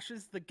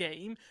crashes the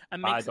game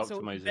and Bad makes it so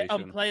optimization.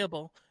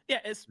 unplayable. Yeah,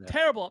 it's Yeah.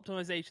 terrible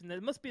optimization.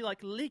 There must be like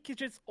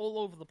leakages all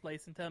over the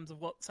place in terms of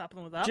what's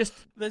happening with that. Just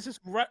There's just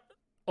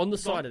on the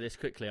Go on. side of this,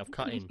 quickly, I've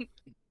cut in.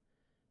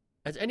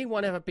 Has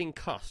anyone ever been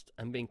cussed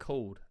and been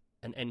called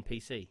an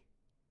NPC?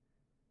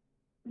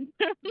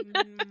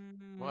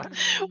 What?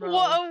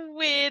 What a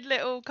weird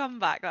little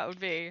comeback that would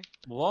be.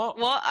 What?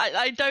 What?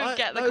 I don't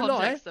get the no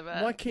context lie, of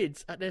it. My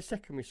kids at their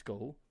secondary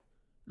school,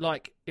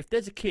 like, if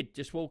there's a kid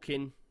just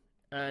walking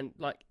and,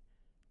 like,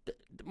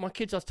 my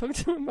kids, I was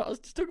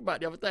just talking about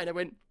it the other day, and they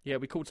went, yeah,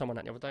 we called someone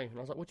that the other day. And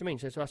I was like, what do you mean?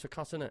 So that's a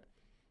cuss, innit?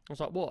 I was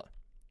like, what?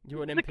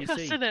 You're an The cuss,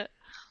 NPC. innit?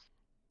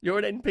 You're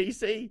an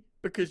NPC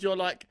because you're,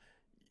 like,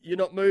 you're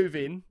not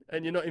moving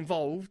and you're not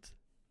involved.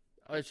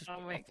 I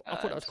Oh my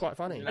thought that was quite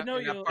funny. I know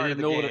You're not you're- part of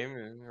the Didn't know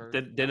game. or-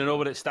 Didn't know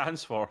what it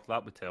stands for.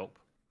 That would help.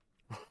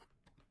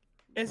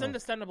 It's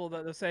understandable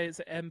that they say it's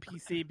an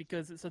NPC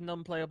because it's a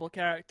non-playable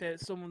character.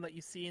 It's someone that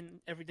you see in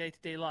every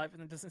day-to-day life,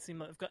 and it doesn't seem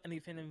like they've got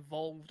anything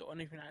involved or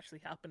anything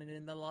actually happening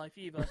in their life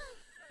either.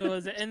 So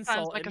as an insult,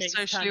 Sounds like it a makes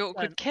socially kind of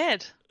awkward sense.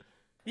 kid.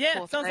 Yeah,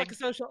 Poor it sounds like thing. a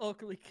social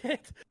awkward kid,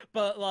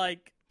 but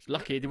like It's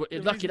lucky,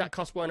 reason- that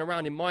cuss weren't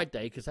around in my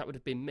day because that would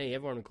have been me.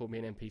 Everyone would call me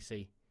an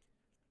NPC.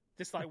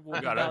 just like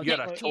walking You're down. a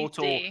like-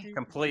 total, NPC.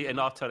 complete and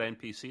utter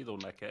NPC, though,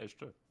 Nick. It is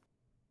true.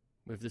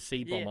 With the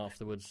C bomb Yeah.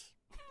 afterwards.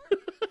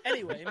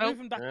 Anyway, Oh.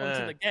 moving back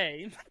onto the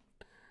game.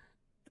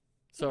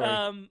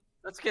 Sorry.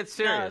 Let's get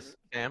serious,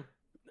 Sam.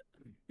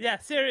 Yeah,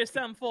 Serious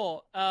Sam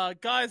 4.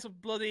 Guys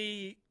with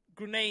bloody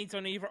grenades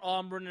on either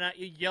arm running at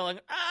you, yelling,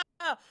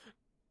 ah!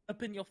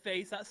 Up in your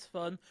face, that's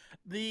fun.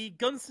 The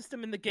gun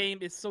system in the game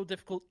is so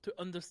difficult to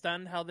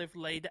understand how they've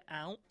laid it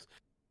out.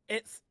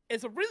 It's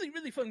a really,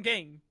 really fun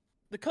game.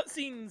 The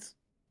cutscenes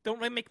don't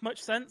really make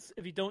much sense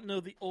if you don't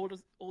know the older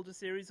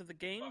series of the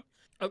game.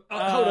 Hold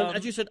on, Um,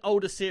 as you said,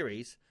 older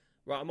series.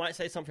 Right, I might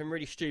say something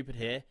really stupid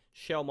here.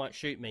 Shell might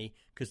shoot me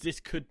because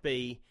this could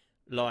be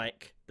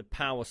like the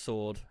Power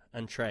Sword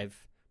and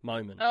Trev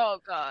moment. Oh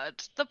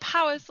god, the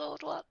power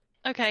sword. What?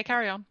 Okay,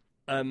 carry on.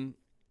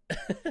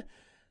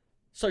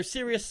 So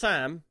Serious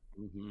Sam,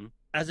 Mm-hmm.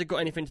 has it got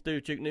anything to do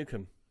with Duke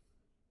Nukem?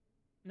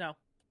 No.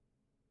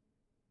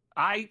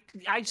 I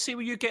see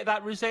where you get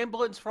that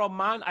resemblance from,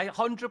 man. I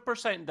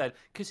 100% did,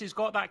 because he's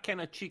got that kind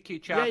of cheeky,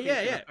 chappy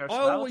Yeah. kind of I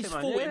always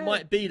personality, man. thought it Yeah.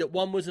 might be that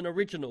one was an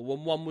original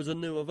and one was a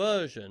newer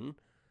version.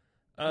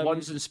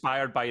 One's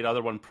inspired by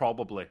another one,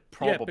 probably.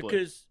 Yeah,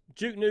 because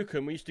Duke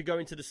Nukem, we used to go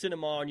into the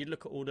cinema and you'd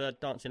look at all the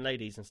dancing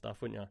ladies and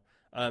stuff, wouldn't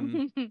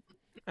you?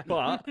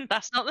 But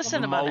That's not the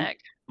cinema,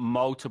 Nick.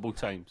 multiple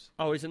times.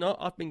 oh, is it not?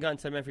 I've been going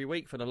to them every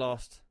week for the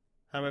last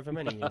however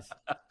many years.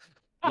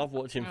 Love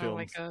watching Oh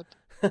my films. god.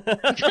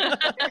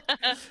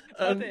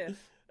 Oh dear.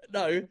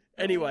 No,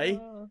 anyway,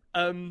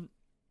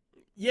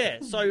 yeah.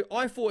 So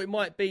I thought it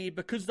might be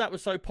because that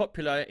was so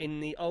popular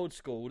in the old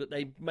school that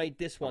they made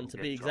this one to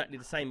get be drunk. exactly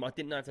the same. I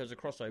didn't know if there was a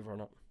crossover or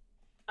not.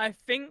 I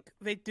think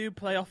they do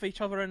play off each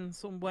other in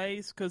some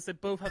ways because they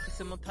both have a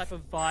similar type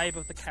of vibe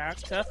of the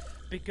character.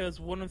 Because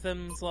one of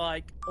them's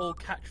like all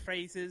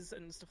catchphrases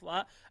and stuff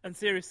like that, and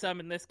Serious Sam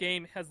in this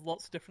game has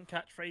lots of different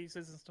catchphrases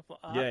and stuff like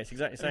that. Yeah, it's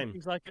exactly the And same.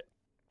 He's like,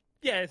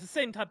 yeah, it's the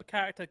same type of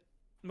character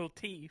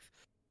motif,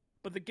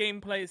 but the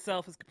gameplay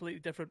itself is completely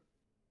different.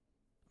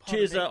 Pardon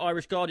Cheers, me.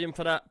 Irish Guardian,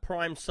 for that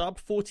Prime sub.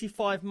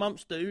 45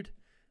 months, dude.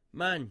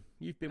 Man,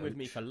 you've been with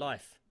me for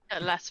life.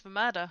 Less for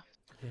murder.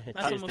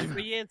 That's Cheers, almost dude.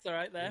 3 years, all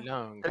right there.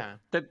 Long time.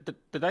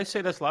 Did I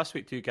say this last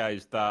week to you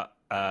guys that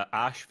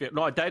Ash?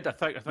 No, I did. I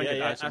think Yeah, I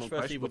yeah, answered Ash one vs.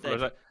 question Evil before.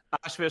 Dead.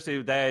 Ash vs.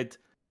 Evil Dead.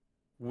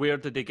 Where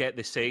did they get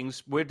the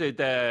sayings? Where did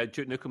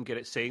Duke Nukem get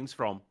its sayings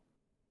from?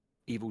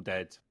 Evil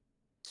Dead.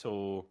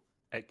 So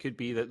it could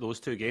be that those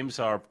two games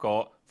have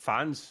got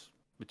fans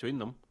between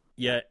them.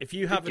 Yeah, if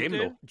you haven't, game, do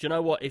though. you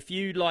know what? If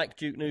you like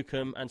Duke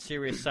Nukem and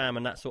Serious Sam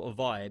and that sort of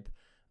vibe,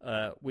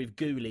 with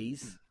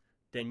Ghoulies,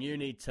 then you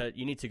need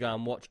to go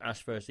and watch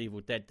Ash vs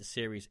Evil Dead, the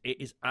series. It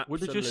is What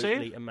did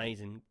absolutely you say?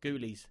 amazing.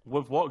 Ghoulies.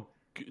 With what?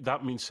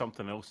 That means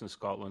something else in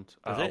Scotland.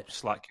 Does I'll it?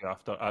 slack you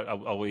after.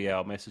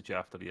 I'll message you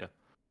after. Yeah.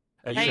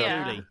 Hey,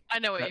 Yeah, Ghoulie. I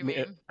know what you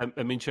mean.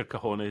 It means your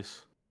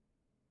cojones.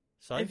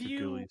 So If The you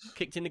Ghoulies.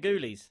 kicked in the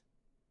Ghoulies.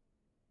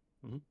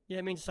 Mhm. Yeah,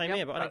 it means the same Yep.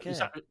 here, but I don't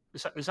care.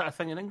 Is that a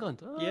thing in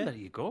England? Oh, Yeah. There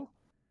you go.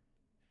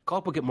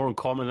 God, we'll get more in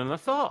common than I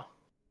thought.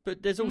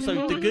 But there's also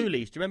the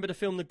Ghoulies. Do you remember the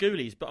film The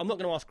Ghoulies? But I'm not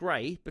going to ask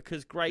Gray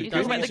because Gray You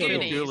doesn't talking about the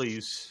watch films.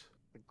 Goonies?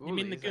 you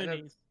mean the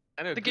Goonies?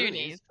 I know The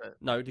Goonies. but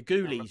No, the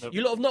Ghoulies.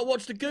 You lot have not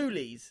watched the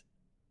Ghoulies.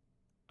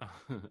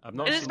 I've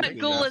not It is seen like the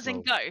ghoul Goonies, as in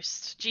no.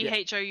 ghost.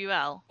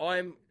 Ghoul.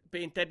 I'm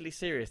being deadly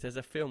serious. There's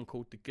a film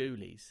called The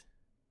Ghoulies.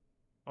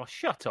 Oh,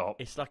 shut up.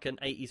 It's like an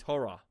 80s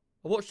horror.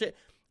 I watched it.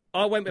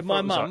 I went with my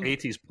I thought it was mum like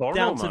 80s porno,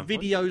 down to man.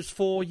 Videos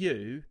for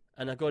You,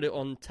 and I got it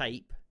on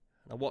tape.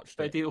 And I watched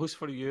it. Videos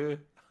for you.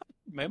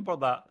 Remember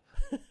that.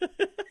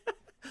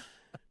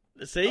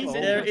 See, Oh.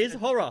 there it is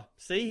horror.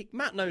 See,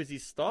 Matt knows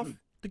his stuff.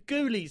 The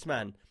Ghoulies,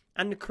 man,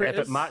 and the Yeah,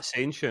 Critters. but Matt's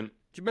ancient. Do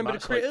you remember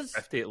Matt's the Critters?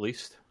 Like 50 at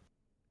least.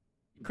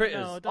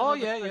 Critters. No, I don't Oh,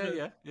 know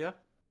the yeah.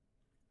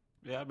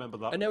 Yeah, I remember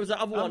that. And there was that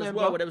other I one as remember.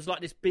 well, where there was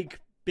like this big,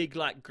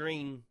 like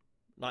green,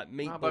 like How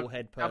meatball about,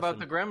 head person. how about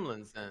the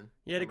Gremlins then?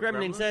 Yeah, the Remember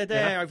Gremlins. They're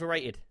Yeah.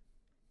 overrated.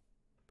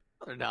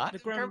 No, they're not. The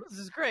The Grem- Gremlins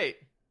is great.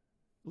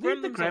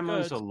 Leave the Gremlins are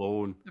Gremlins good.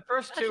 alone. The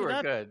first two Actually, are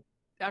that- good.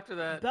 After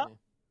that, That-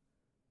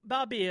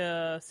 That'd be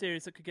a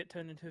series that could get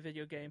turned into a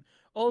video game.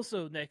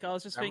 Also, Nick, I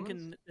was just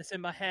thinking this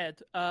in my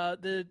head.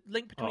 The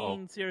link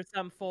between Serious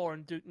Sam 4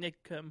 and Duke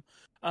Nukem,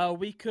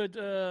 we could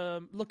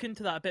look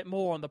into that a bit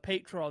more on the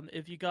Patreon.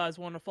 If you guys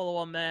want to follow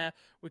on there,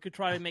 we could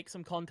try and make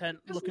some content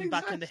looking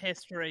back into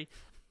history.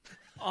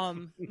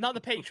 Not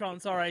the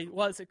Patreon, sorry.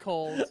 What's it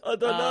called? I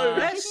don't know.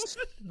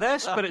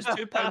 This, but it's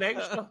 £2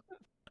 extra.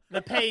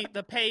 The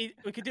paid.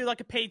 We could do like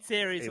a paid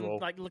series Paywall.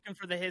 and like looking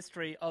for the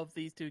history of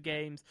these two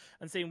games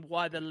and seeing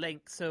why they're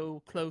linked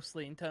so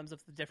closely in terms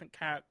of the different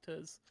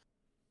characters.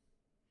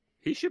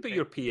 He should be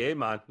your PA,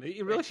 man.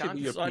 He really should be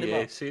your Sign him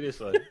PA, up.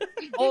 seriously.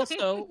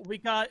 Also, we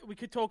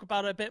could talk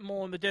about it a bit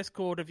more on the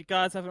Discord. If you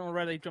guys haven't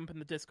already, jump in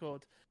the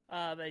Discord.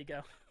 There you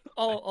go.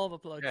 All the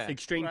plugs. Yeah.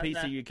 Extreme Right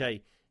PC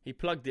UK. He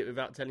plugged it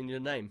without telling you the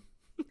name.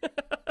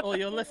 Or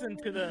you'll listen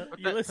to the. put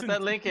You that, listen. put that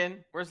to- link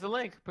in. Where's the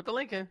link? Put the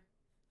link in.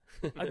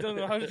 I don't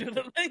know how to do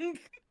the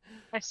link.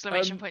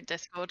 Exclamation point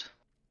Discord.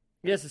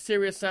 Yes, a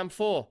Serious Sam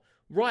 4.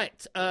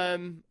 Right.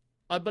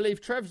 I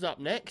believe Trev's up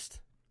next.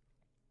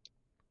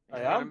 I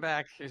He's am. running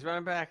back. He's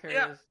running back. Here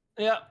Yeah. he is.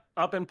 Yeah,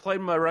 I've been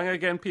playing my ring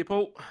again,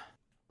 people.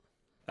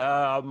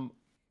 You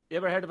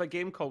ever heard of a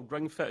game called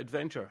Ring Fit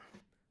Adventure?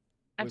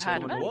 I've Does heard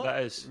anyone of know it. what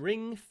that is?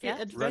 Ring Fit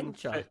Yeah.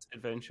 Adventure. Ring Fit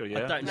Adventure, I yeah.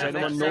 don't Does know.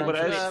 anyone if know that what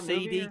it is? sounds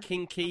movie CD, or-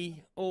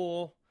 kinky,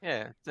 or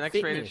Yeah, it's an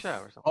X-rated Fitness. show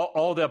or something.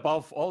 All the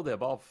above, all the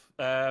above.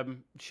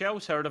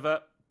 Shell's heard of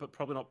it, but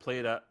probably not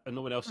played it, and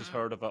no one else has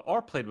heard of it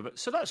or played with it.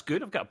 So that's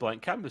good. I've got a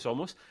blank canvas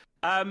almost.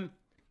 I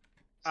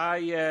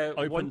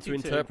open wanted to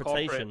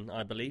interpretation,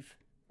 I believe.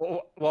 I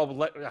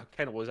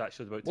kind of was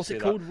actually about What's to say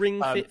it called?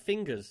 Ring Um, Fit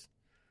Fingers.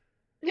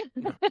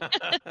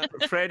 that.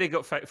 Freddie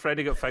got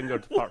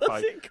fingered. Part What's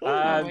 5. it called?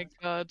 Oh my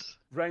god.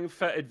 Ring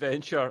Fit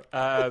Adventure.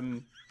 I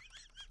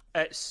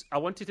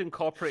wanted to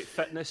incorporate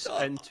fitness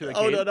into a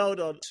game. Hold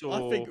on. I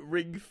so- think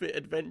Ring Fit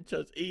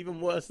Adventure's even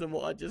worse than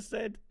what I just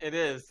said. It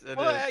is. It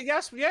Well, is.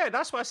 yes, yeah,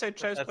 that's why I said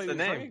Trev's That's playing the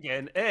with Ring name.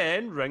 again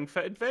in Ring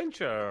Fit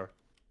Adventure.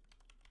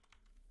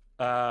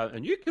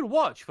 And you can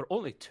watch for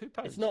only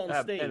 £2. It's not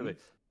on Steam. Anyway.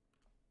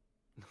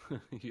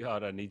 You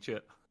are an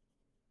idiot.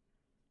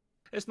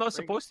 It's not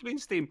supposed to be in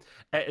Steam.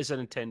 It is a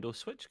Nintendo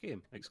Switch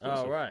game.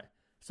 Exclusive. Oh, right.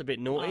 It's a bit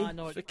naughty. I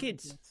know It's for it-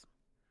 kids.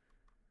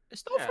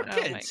 It's not Yeah. for Oh my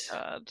kids.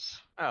 god.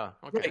 Oh,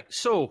 okay. Right,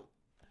 so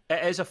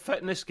it is a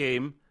fitness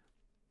game.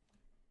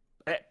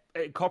 It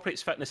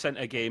incorporates fitness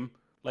into a game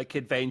like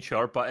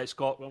Adventure, but it's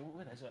got. Well,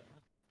 where is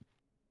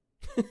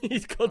it?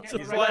 He's got to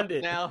He's find left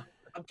it. now.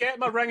 I'm getting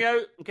my ring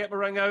out.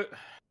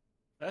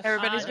 This-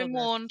 Everybody's I been don't know.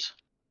 warned.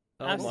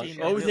 Oh, I've my seen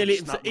God.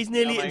 it. He's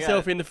nearly Oh hit my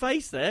himself God. in the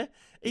face there.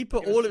 He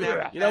put You're all of it.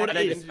 snapping You know what back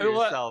it and is? you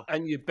pull it yourself.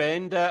 and you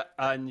bend it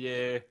and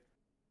you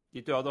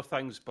do other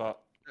things, but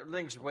That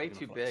link's way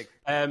too big.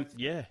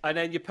 Yeah. and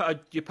then you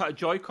put a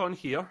Joy-Con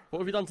here. What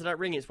have you done to that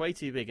ring? It's way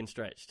too big and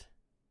stretched.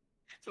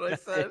 That's what it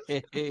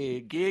says.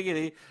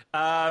 Giggity.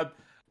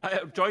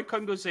 A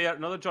Joy-Con goes there,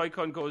 another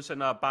Joy-Con goes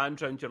in a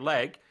band around your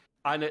leg,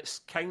 and it's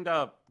kind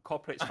of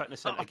incorporates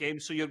fitness into the game.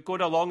 So you're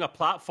going along a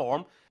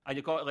platform, and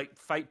you've got to like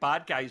fight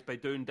bad guys by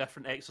doing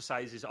different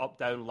exercises, up,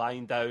 down,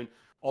 lying down,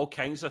 all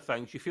kinds of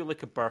things. You feel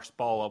like a burst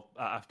ball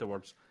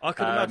afterwards. I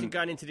could imagine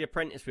going into The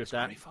Apprentice with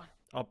that. Very fun.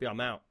 I'm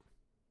out.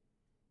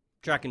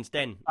 Dragon's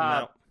Den.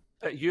 I'm out.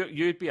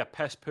 You'd be a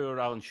piss poor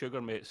Alan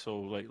Sugar, mate. So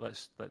like,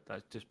 let's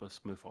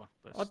move on.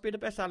 I'd be the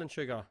best Alan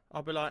Sugar.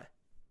 I'd be like,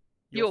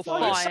 You're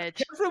fired. fired.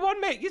 Sack everyone,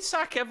 mate. You'd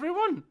sack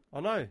everyone. I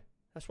know.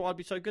 That's why I'd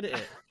be so good at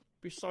it.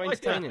 Be so Oh, yeah,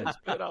 entertaining. piss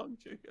poor Alan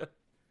Sugar.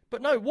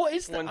 But no, what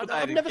is that? I've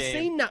One-sided never game.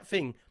 seen that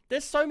thing.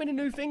 There's so many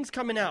new things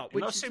coming out. You've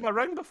Which not is- seen my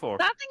ring before.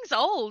 That thing's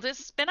old.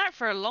 It's been out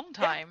for a long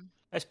time.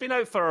 It's been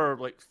out for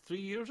like 3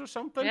 years or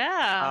something.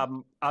 Yeah.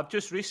 I've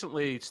just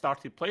recently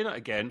started playing it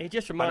again. It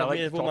just and I reminded like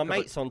me to of all my talk about-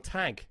 mates on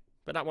tag,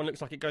 but that one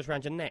looks like it goes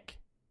around your neck.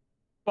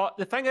 But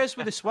the thing is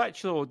with the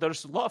Switch, though,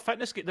 there's a lot of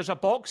fitness. There's a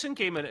boxing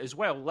game in it as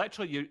well.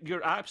 Literally,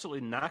 you're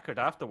absolutely knackered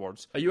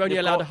afterwards. Are you only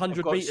You've allowed got- 100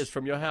 you've got meters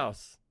from your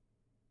house?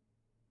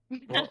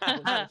 With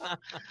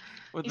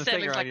You the said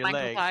it finger looks on like your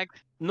ankle leg. tag.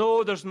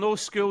 No, there's no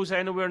schools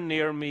anywhere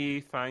near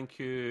me. Thank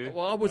you.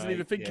 Well, I wasn't Right,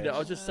 even thinking it. I yes.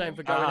 was just saying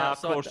for going Of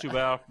outside. course you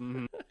were.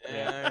 Mhm.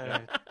 Yeah,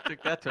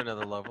 took that to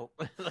another level.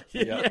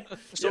 yeah.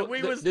 So Yeah,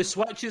 we the, was the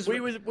Switch is. we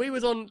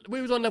was on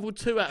level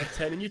 2 out of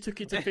 10, and you took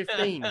it to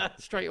 15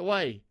 straight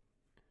away.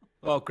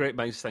 Well, great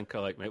minds think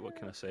alike, mate. What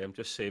can I say? I'm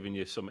just saving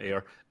you some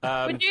air.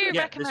 Would you yeah, this-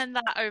 recommend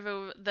that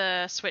over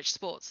the Switch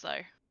Sports though?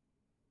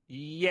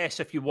 Yes,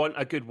 if you want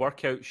a good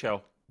workout,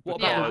 Shell. What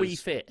about the Because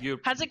Wii Fit?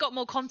 you're- Has it got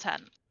more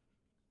content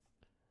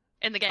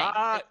in the game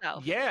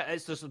itself? Yeah,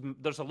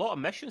 there's a lot of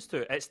missions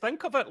to it.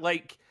 Think of it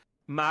like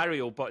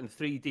Mario, but in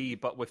 3D,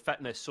 but with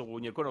fitness. So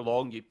when you're going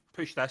along, you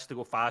push this to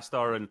go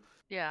faster and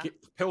Yeah.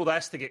 pull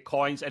this to get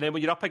coins. And then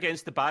when you're up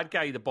against the bad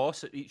guy, the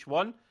boss at each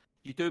one,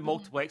 you do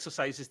multiple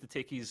exercises to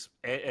take his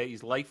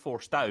life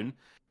force down.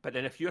 But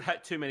then if you're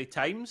hit too many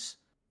times,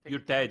 you're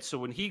dead. So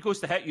when he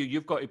goes to hit you,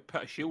 you've got to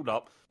put a shield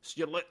up. So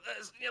you're like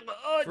this. You're like,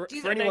 oh, For,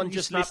 geez, for and then anyone you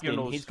just snap your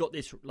listening, nose. he's got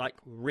this like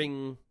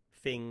ring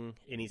thing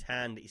in his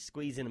hand that he's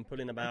squeezing and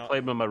pulling about.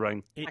 Playing with my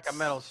ring. Like It's, a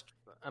metal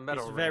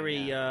it's ring, very.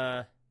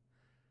 yeah.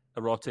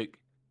 Erotic.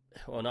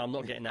 Well, no, I'm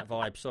not getting that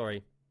vibe.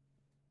 Sorry,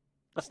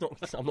 that's not.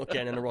 I'm not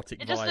getting an erotic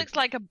It vibe. just looks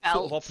like a belt,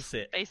 Sort of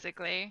opposite.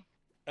 basically.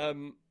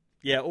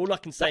 Yeah, all I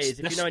can say is if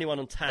you this- know anyone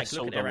on tag, this look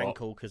at sold a their lot.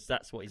 ankle because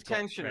that's what he's got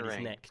Tension around his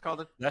ring. neck. It's called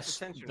a This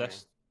tension ring.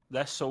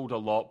 this sold a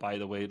lot, by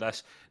the way.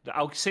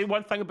 I'll say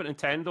one thing about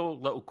Nintendo,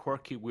 little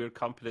quirky, weird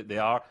company that they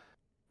are.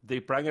 They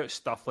bring out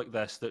stuff like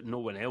this that no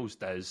one else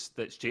does.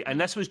 And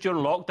this was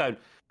during lockdown.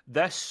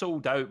 This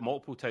sold out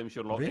multiple times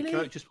during lockdown. It came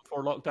Really? out just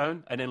before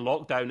lockdown, and in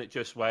lockdown it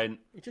just went.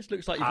 It just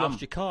looks like you've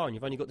lost your car and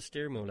you've only got the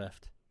steering wheel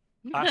left.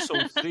 I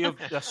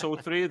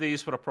sold three of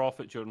these for a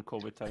profit during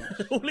COVID times.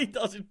 All he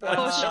does is buy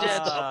course you and sell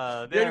did.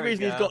 stuff. The there only we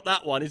reason he's go. got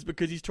that one is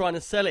because he's trying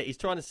to sell it. He's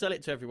trying to sell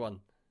it to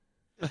everyone.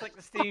 It's like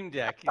the Steam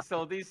Deck. He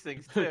sold these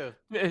things too.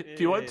 Do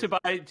you want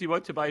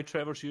to buy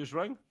Trevor's used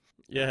ring?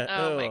 Yeah.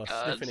 Oh my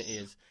God. Sniffing it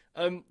is.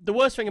 The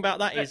worst thing about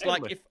that is,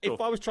 like, Anyway, if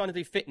go. I was trying to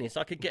do fitness,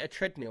 I could get a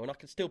treadmill and I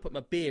could still put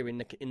my beer in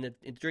the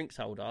drinks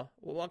holder.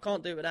 Well, I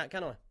can't do it with that,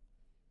 can I?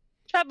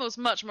 Treadmill's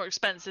much more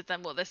expensive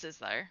than what this is,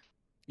 though.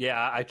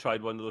 Yeah, I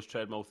tried one of those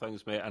treadmill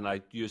things, mate, and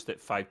I used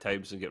it 5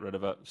 times and get rid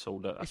of it.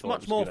 Sold it. I It's thought it much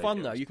was a more good fun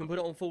idea. though. You can put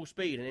it on full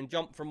speed and then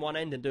jump from one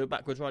end and do it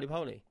backwards,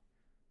 roly-poly.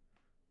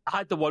 I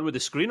had the one with the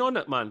screen on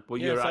it, man. Where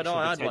you're so actually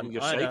I had pretending one.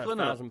 you're I had cycling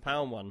a it.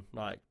 £1,000 one,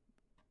 like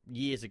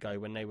years ago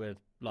when they were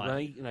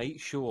like. Right,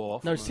 show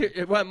off. No, man.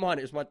 it weren't mine.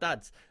 It was my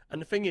dad's.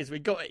 And the thing is, we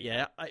got it.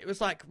 Yeah, it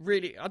was like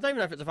really. I don't even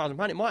know if it's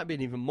 £1,000. It might have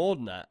been even more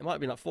than that. It might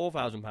have been like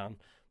 £4,000.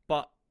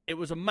 But it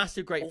was a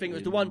massive, great thing. It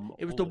was the one.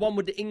 It was the one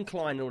with the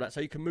incline and all that,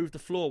 so you can move the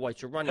floor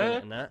whilst you're running on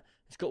it and that.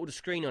 It's got all the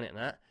screen on it and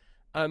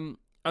that.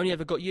 Only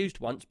ever got used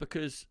once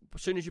because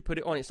as soon as you put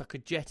it on, it's like a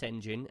jet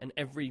engine, and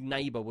every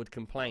neighbour would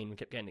complain. We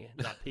kept getting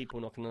like people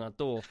knocking on our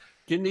door.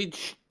 You need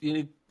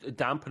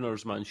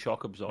dampeners, man.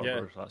 Shock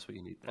absorbers. That's what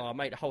you need. Oh,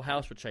 mate, the whole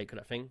house would shake with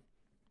that thing.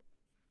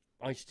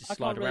 I used to I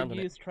slide can't around really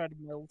on use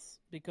treadmills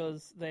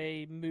because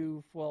they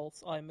move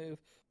whilst I move.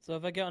 So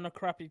if I get on a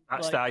crappy,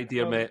 That's like, the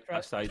idea, road mate. tre-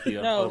 That's the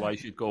idea. No.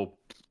 Otherwise, you'd go.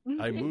 it.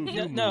 I move,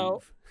 you No.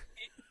 move.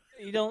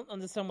 You don't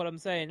understand what I'm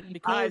saying.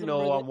 Because I I'm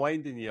know. really- I'm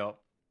winding you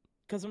up.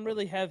 because I'm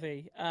really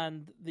heavy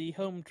and the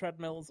home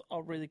treadmills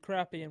are really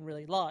crappy and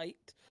really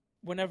light,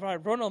 whenever I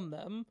run on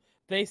them,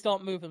 they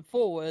start moving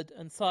forward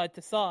and side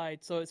to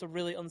side, so it's a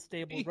really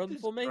unstable run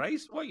for me.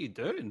 Christ, what are you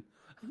doing?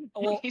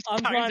 Well, He's I'm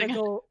trying to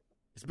pounding. go.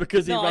 It's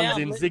because he No, I runs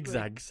am, in literally.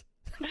 zigzags.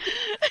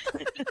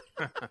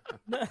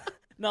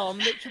 No, I'm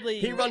literally.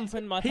 He runs.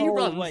 whipping my He whole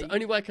runs. weight.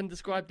 Only way I can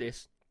describe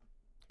this.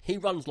 He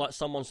runs like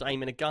someone's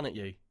aiming a gun at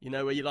you. You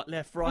know where you're like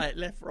left, right,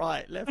 left,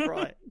 right, left,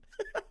 right.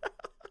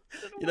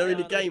 You know in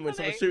the Yeah, game when that's someone's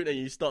funny. shooting at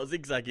you, you start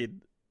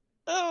zigzagging.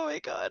 Oh my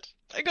god.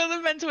 I got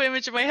the mental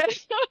image in my head.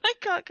 I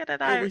can't get it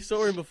Well, out. we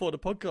saw him before the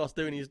podcast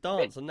doing his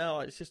dance, and now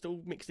it's just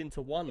all mixed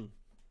into one.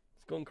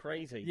 It's gone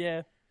crazy.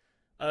 Yeah,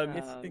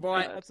 it's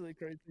Right. absolutely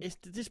crazy. It's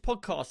this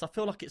podcast. I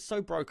feel like it's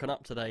so broken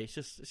up today. It's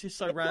just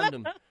so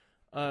random.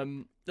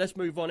 Let's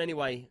move on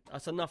anyway.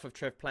 That's enough of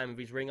Trev playing with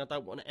his ring. I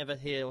don't want to ever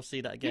hear or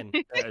see that again.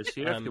 It is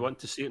here if you want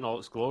to see it in all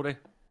its glory.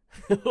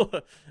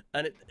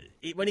 And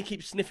when he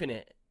keeps sniffing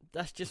it,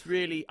 that's just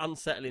really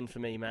unsettling for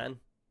me, man.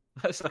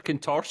 That's a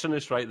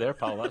contortionist right there,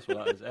 pal. That's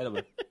what that is.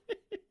 Anyway,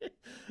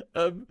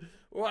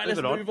 Right,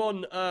 let's Moving on. move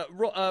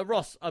on.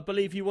 Ross, I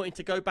believe you wanted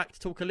to go back to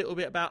talk a little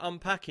bit about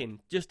unpacking.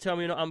 Just tell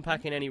me you're not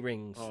unpacking any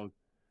rings. oh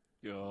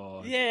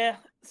god. Yeah,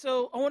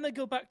 so I want to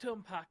go back to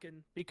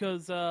unpacking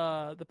because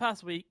the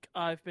past week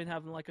I've been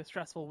having like a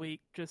stressful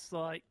week, just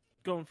like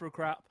going through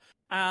crap.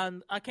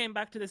 And I came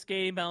back to this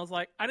game and I was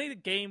like, I need a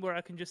game where I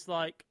can just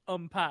like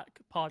unpack,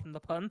 pardon the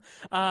pun.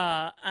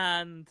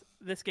 And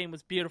this game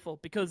was beautiful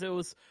because it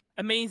was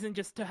amazing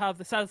just to have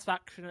the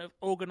satisfaction of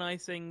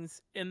organize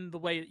things in the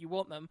way that you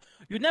want them.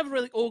 You'd never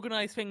really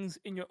organize things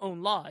in your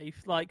own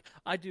life. Like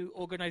I do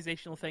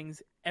organizational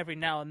things every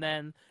now and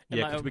then in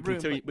my own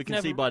room. We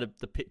can see by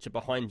the picture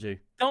behind you.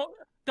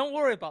 Don't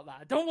worry about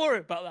that. Don't worry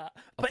about that.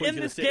 I But thought you in were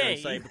going this to sit there game,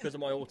 and say, because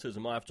of my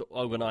autism, I have to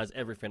organise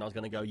everything. I was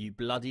going to go, you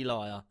bloody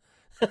liar.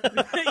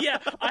 yeah,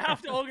 I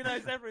have to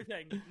organize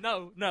everything.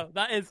 No,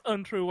 that is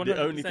untrue. 100%.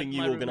 The only thing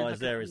you My room organise is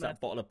there a is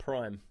that bottle of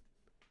Prime.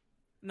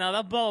 No,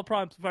 that bottle of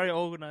Prime's very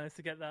organized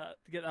to get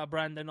that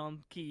branding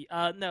on key.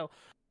 No.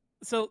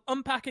 So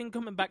unpacking,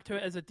 coming back to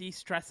it as a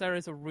de-stressor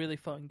is a really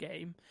fun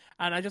game.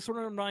 And I just want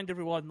to remind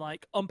everyone,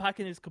 like,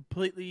 unpacking is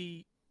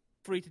completely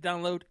free to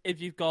download if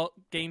you've got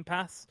Game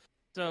Pass.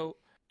 So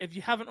if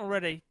you haven't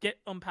already, get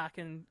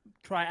unpacking,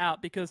 try it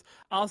out, because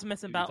I was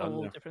messing about with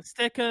all the different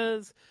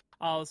stickers.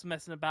 I was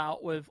messing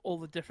about with all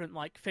the different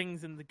like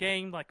things in the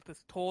game, like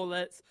there's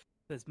toilets,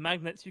 there's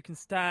magnets you can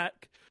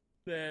stack,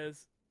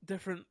 there's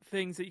different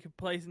things that you can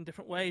place in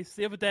different ways.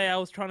 The other day I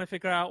was trying to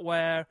figure out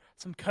where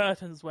some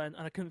curtains went,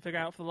 and I couldn't figure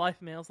out for the life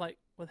of me. I was like,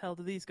 where the hell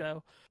did these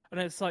go?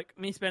 And it's like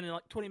me spending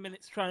like 20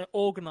 minutes trying to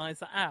organize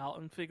that out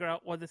and figure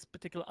out where this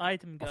particular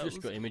item goes. I've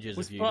just got images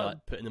of you fun.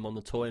 like putting them on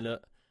the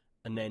toilet,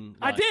 and then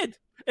I did!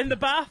 In the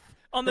bath,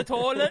 on the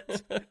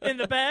toilet, in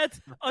the bed,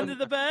 under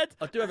the bed.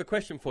 I do have a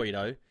question for you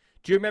though.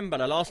 Do you remember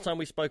the last time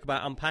we spoke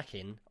about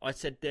unpacking? I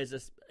said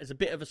there's a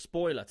bit of a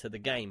spoiler to the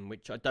game,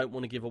 which I don't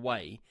want to give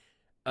away,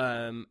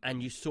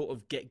 and you sort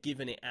of get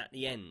given it at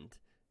the end.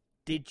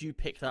 Did you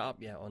pick that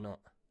up yet or not?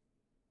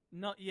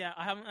 Not yet.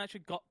 I haven't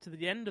actually got to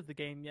the end of the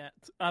game yet.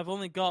 I've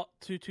only got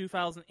to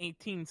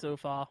 2018 so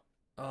far.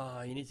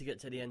 Oh, you need to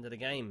get to the end of the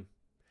game.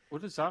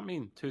 What does that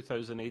mean?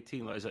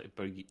 2018? Like, is it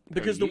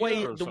because the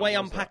way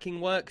unpacking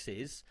works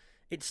is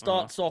it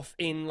starts off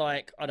in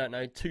like, I don't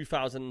know,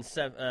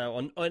 2007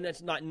 and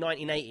it's like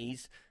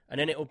 1980s, and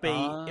then it'll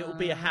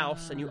be a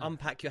house, and you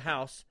unpack your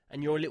house,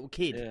 and you're a little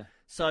kid. Yeah.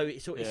 So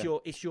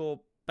it's your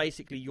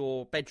basically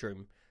your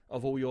bedroom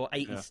of all your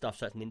 80s stuff,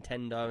 so it's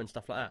Nintendo and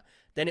stuff like that.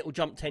 Then it will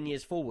jump 10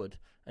 years forward,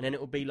 and then it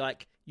will be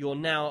like you're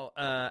now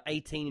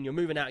 18 and you're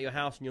moving out of your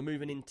house and you're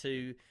moving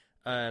into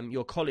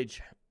your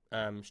college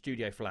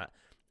studio flat.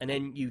 And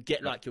then you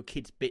get like your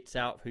kids' bits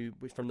out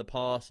from the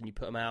past, and you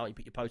put them out. You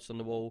put your posters on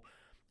the wall,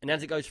 and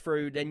as it goes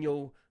through, then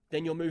you're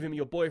moving with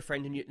your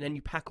boyfriend, and then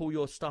you pack all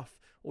your stuff,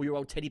 all your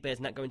old teddy bears,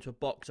 and that go into a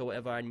box or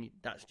whatever, and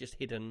that's just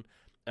hidden,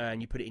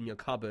 and you put it in your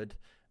cupboard.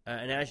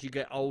 And as you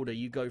get older,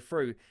 you go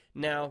through.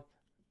 Now,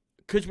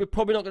 because we're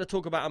probably not going to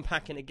talk about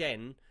unpacking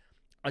again,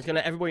 I was going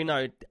to let everybody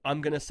know I'm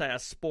going to say a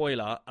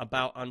spoiler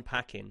about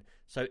unpacking.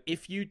 So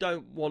if you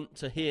don't want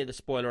to hear the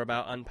spoiler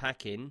about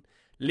unpacking,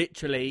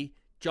 literally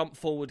jump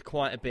forward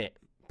quite a bit,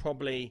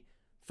 probably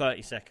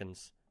 30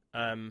 seconds.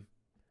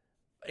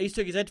 He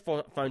took his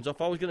headphones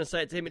off. I was going to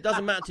say it to him. It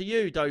doesn't matter to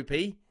you,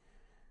 Dopey.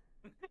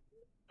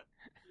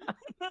 I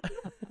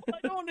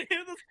don't want to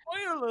hear the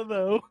spoiler,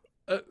 though.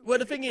 Well,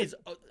 the thing is,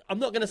 I'm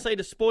not going to say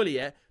the spoiler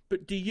yet,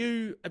 but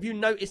have you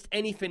noticed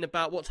anything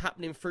about what's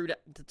happening through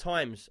the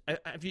times?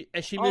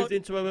 Has she moved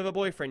into her with her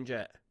boyfriend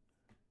yet?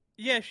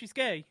 Yeah, she's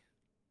gay.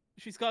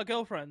 She's got a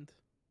girlfriend.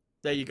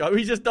 There you go.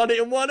 He's just done it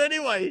in one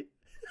anyway.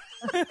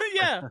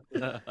 Yeah.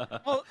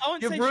 Well, I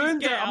wouldn't You've say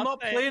ruined she's gay. it. I'm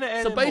not playing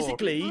it So anymore.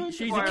 basically,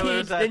 she's a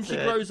kid, then she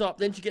grows up,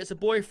 then she gets a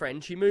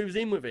boyfriend, she moves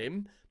in with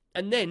him,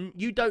 and then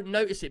you don't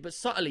notice it, but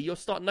subtly you'll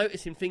start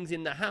noticing things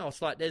in the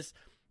house, like there's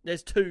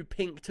 2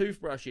 pink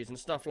toothbrushes and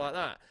stuff like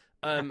that.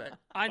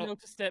 I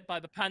noticed it by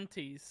the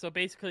panties. So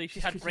basically, she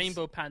had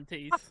rainbow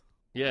panties.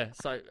 Yeah,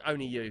 so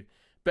only you.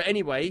 But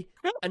anyway,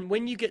 and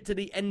when you get to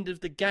the end of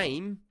the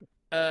game,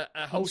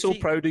 I'm so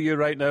proud of you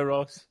right now,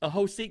 Ross. A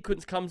whole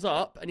sequence comes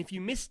up, and if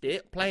you missed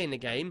it playing the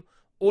game,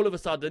 all of a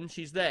sudden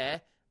she's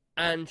there,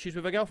 and she's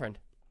with her girlfriend.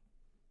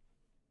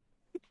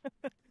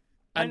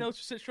 I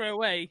noticed it straight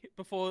away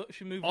before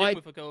she moved in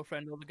with her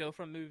girlfriend, or the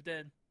girlfriend moved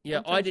in. Yeah,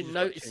 Sometimes I didn't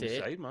notice change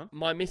it. side, man.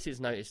 My missus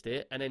noticed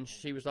it, and then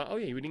she was like, "Oh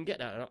yeah, we didn't get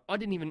that." And I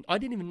didn't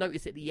even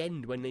notice at the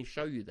end when they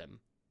show you them.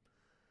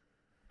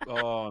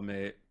 Oh,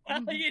 mate.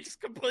 You just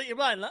completely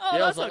blind. Like, oh,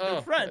 Yeah, I that's was a like,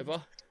 good friend.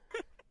 whatever.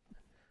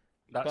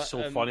 That's But,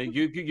 so funny.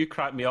 You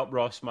crack me up,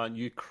 Ross, man.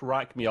 You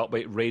crack me up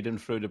by raiding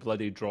through the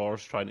bloody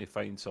drawers trying to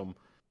find some.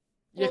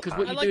 Yeah, because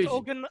what I you like do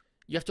to is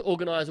you have to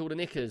organise all the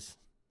knickers.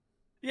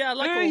 Yeah, I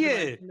like Do you?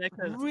 organizing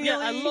knickers. Really? Yeah,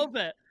 I love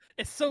it.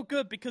 It's so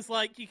good because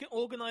like you can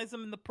organize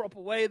them in the proper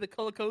way, they're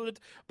color coded.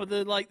 But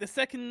the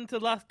second to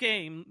last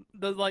game,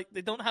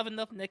 they don't have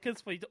enough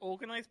knickers for you to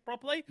organize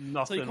properly,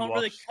 Nothing so you can't worse.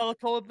 really color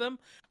code them.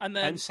 And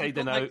then Inside you've got,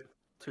 and like, out,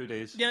 2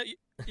 days. Yeah,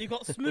 you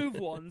got smooth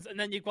ones, and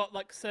then you've got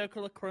like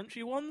circular,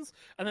 crunchy ones,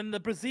 and then the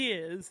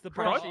braziers, the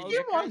bras.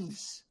 Crunchy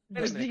ones.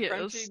 Yes.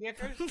 Crunchy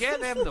knickers?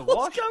 Get them the What's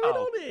wash going out.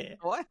 on here?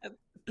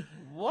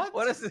 What?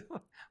 What is it?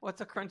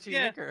 What's a crunchy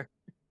Yeah. knicker?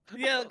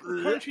 Yeah,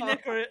 crunchy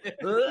knicker.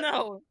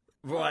 No,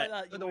 Right. Like that,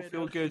 I you don't weirdo.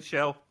 feel good,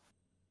 Shell.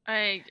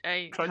 I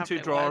have Crunchy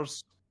no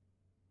drawers.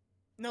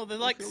 No, they're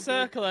like feel good.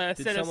 circular Did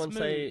instead of someone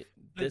smooth. say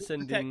the they're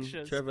sending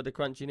textures. Trevor the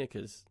crunchy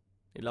knickers?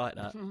 You like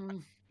that?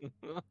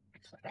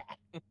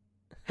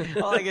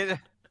 All I get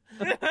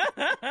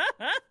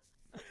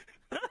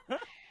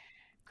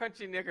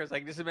crunchy knickers.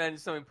 Like just imagine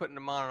somebody putting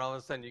them on, and all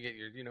of a sudden you get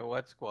your, you know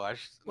what,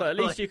 squashed. Well, at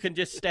least you can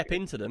just step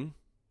into them.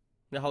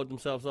 They hold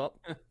themselves up.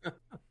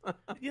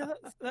 Yeah,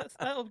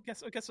 that'll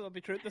guess that'll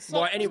be true. The Right,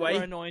 socks anyway,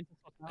 were annoying to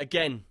fuck up.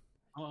 Again,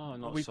 Oh,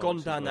 not we've socks gone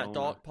as down that well,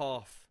 dark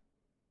path.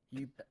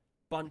 You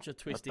bunch of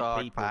twisted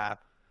dog people. path.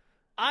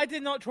 I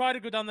did not try to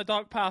go down the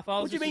dark path. I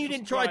was What do you just mean you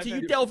didn't try to?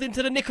 subscribing. You delved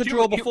into the knicker You-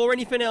 drawer you- before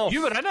anything else.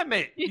 You were in it,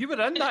 mate. You were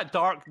in that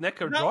dark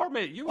knicker No, drawer,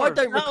 mate. You were. I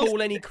don't That was-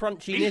 recall any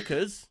crunchy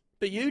knickers,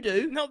 but you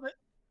do. No,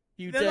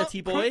 You they're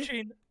dirty not boy.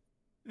 crunchy.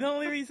 The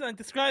only reason I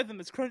describe them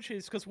as crunchy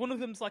is because one of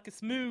them's like a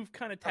smooth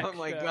kind of texture. Oh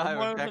my and God,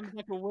 one of Rebecca. them's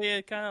like a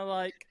weird kind of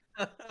like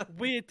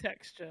weird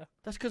texture.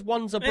 That's because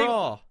one's a Maybe-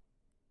 bra.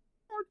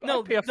 No,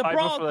 I'd pay a the fiver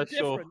bras for are this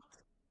show. different.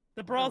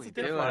 The bras are What are we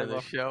doing different. on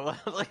this show?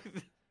 Like,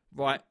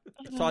 Right,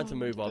 time to Oh,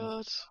 move on.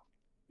 God.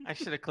 I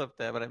should have clipped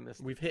that, but I missed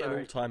it. We've hit an Sorry.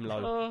 all-time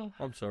low. Oh,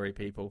 I'm sorry,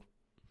 people.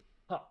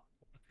 I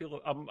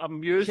feel I'm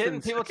amused Kidding,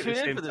 and people sick at tune the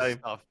in same for this time.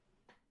 stuff.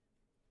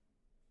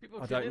 People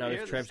I tune don't in know to if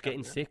hear this Trev's stuff,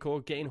 getting man. sick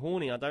or getting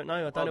horny. I don't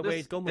know. I don't know where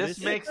he's gone with this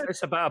this. makes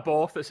It's a bit of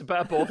both. It's a bit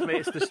of both, mate.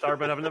 It's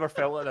disturbing. I've never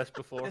felt like this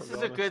before. this to is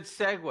be a honest.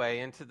 good segue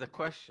into the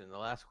question, the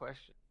last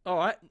question. All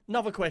right,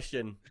 another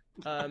question.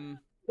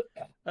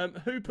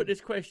 Who put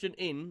this question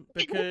in?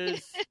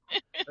 Because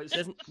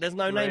there's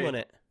no name Ray. on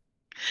it.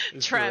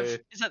 It's Trev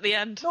great. is at the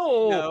end.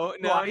 No, I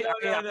no.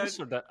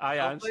 answered it. I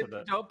answered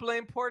it. Don't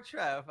blame poor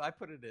Trev. I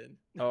put it in.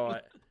 All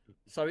right.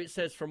 So it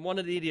says from one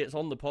of the idiots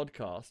on the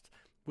podcast,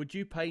 would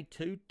you pay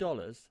 $2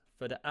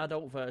 for the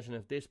adult version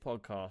of this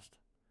podcast?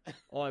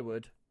 I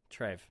would.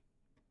 Trev.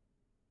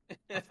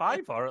 A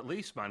fiver at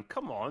least, man.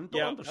 Come on. Don't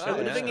Yeah. undersell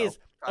The thing yourself. is,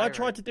 I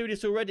tried to do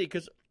this already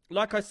because,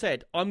 like I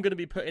said, I'm going to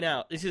be putting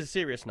out. This is a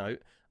serious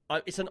note.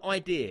 It's an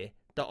idea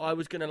that I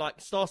was going to like.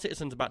 Star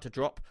Citizen's about to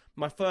drop.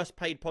 My first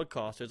paid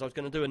podcast is I was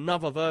going to do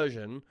another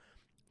version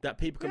that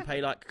people can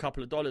pay like a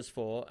couple of dollars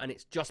for, and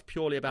it's just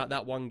purely about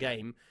that one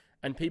game,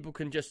 and people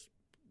can just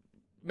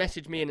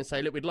message me in and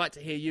say, look, we'd like to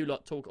hear you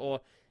lot talk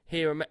or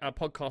hear a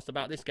podcast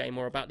about this game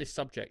or about this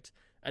subject,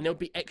 and there'll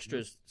be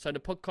extras. So the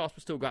podcast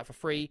will still go out for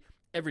free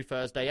every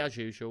Thursday as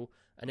usual,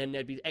 and then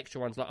there'd be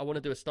extra ones like I want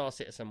to do a Star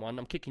Citizen one.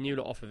 I'm kicking you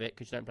lot off of it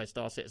because you don't play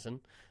Star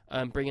Citizen.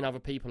 Bringing other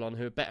people on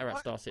who are better at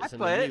Star Citizen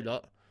play than it. you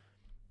lot.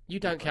 You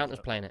don't count as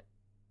playing it.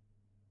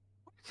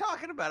 What are you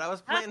talking about? I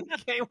was playing the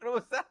game when it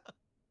was out.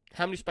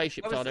 How many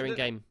spaceships That was are there in the-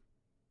 game?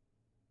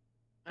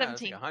 Ah, it was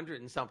 17. like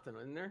 100 and something,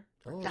 isn't there?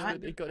 Oh,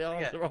 Damn. you got the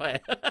answer Yeah.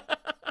 right.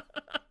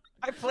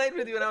 I played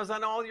with you when I was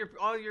on all your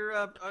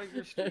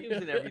streams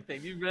and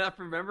everything. You not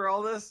remember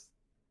all this?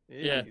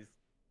 Yeah. Jeez.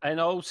 In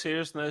all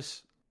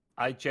seriousness,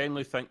 I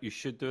genuinely think you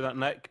should do that,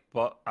 Nick.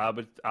 But I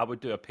would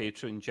do a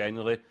Patreon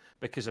generally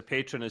because a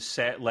Patreon is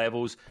set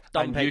levels,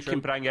 Dumb and you can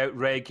Patreon. bring out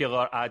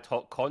regular ad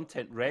hoc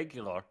content.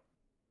 Regular,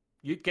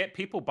 you'd get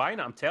people buying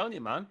it. I'm telling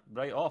you, man,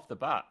 right off the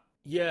bat.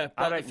 Yeah,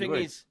 I but the reckon thing you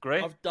would. is,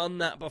 Great. I've done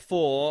that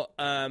before.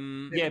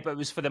 Yeah, but it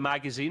was for the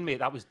magazine, mate.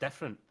 That was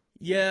different.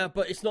 Yeah,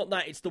 but it's not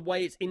that. It's the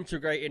way it's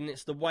integrated, and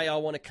it's the way I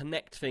want to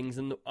connect things.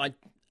 And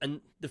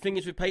the thing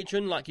is with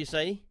Patreon, like you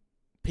say,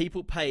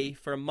 people pay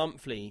for a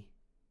monthly,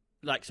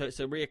 so it's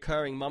a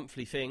reoccurring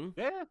monthly thing.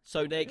 Yeah.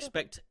 So they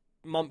expect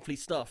monthly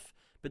stuff.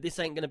 But this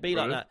ain't going to be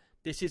like Really? that.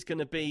 This is going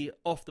to be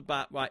off the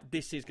bat, right?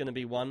 This is going to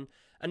be one.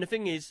 And the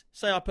thing is,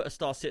 say I put a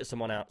Star Citizen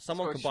one out,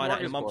 someone So could buy that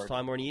in a smorgasbord. month's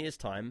time or in a year's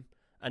time,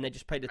 and they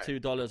just pay the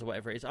 $2 or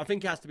whatever it is. I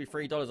think it has to be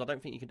 $3. I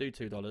don't think you can do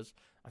 $2.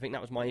 I think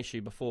that was my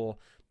issue before.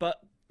 But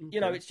you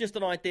know, it's just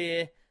an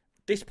idea.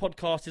 This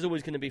podcast is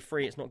always going to be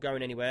free. It's not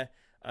going anywhere.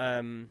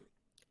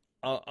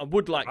 I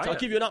would like to. I'll Right.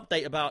 give you an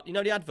update about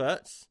the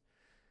adverts.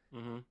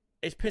 Mm-hmm.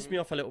 It's pissed me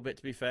off a little bit,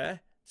 to be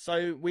fair.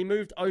 So we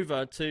moved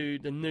over to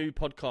the new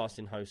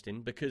podcasting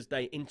hosting because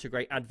they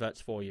integrate adverts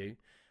for you.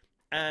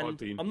 And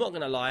Podbean. I'm not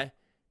going to lie,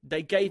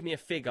 they gave me a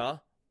figure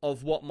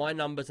of what my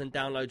numbers and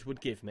downloads would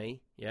give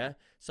me. Yeah.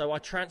 So I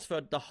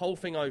transferred the whole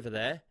thing over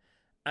there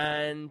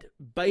and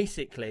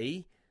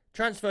basically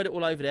transferred it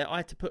all over there. I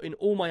had to put in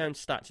all my own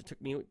stats. It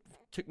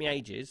took me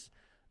ages.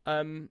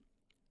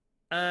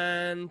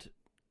 And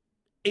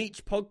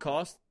each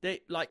podcast,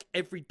 like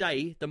every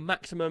day, the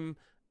maximum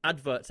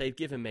adverts they've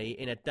given me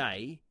in a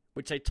day,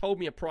 which they told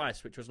me a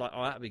price, which was like,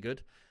 oh, that'd be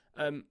good.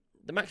 The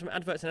maximum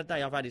adverts in a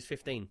day I've had is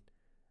 15.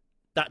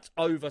 That's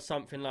over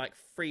something like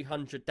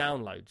 300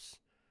 downloads.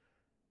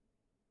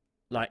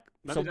 Like,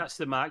 Maybe that's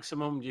the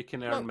maximum you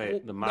can earn, No, mate. well,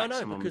 The no,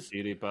 maximum because-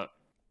 theory, but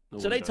no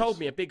so one they does. told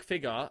me a big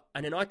figure,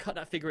 and then I cut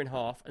that figure in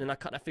half, and then I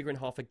cut that figure in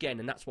half again,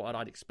 and that's what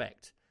I'd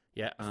expect.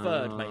 Yeah, a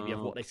third maybe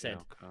of what they said.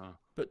 Okay.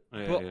 But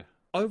Yeah.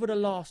 over the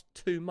last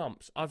 2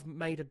 months, I've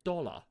made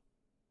 $1.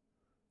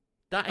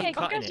 That Hey, ain't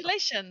cutting it.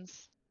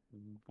 congratulations.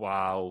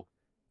 Wow.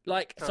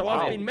 Like, so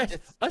Wow. I've been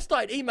I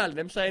started emailing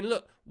them saying,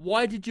 look,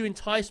 why did you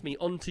entice me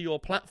onto your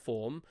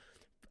platform?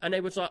 And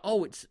they was like,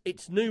 oh,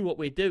 it's new what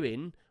we're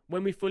doing.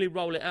 when we fully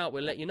roll it out,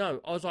 we'll let you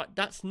know. I was like,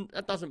 that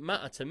doesn't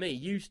matter to me.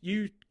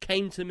 You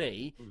came to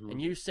me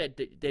and you said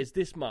that there's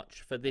this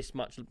much for this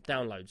much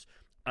downloads.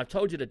 I've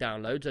told you the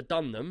downloads, I've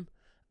done them,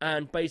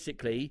 and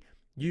basically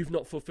you've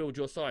not fulfilled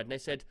your side. And they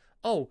said,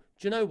 oh,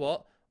 do you know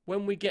what?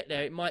 When we get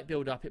there, it might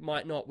build up, it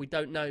might not. We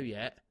don't know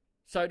yet.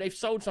 So they've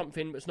sold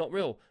something that's not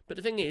real. But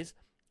the thing is,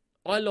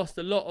 I lost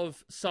a lot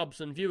of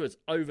subs and viewers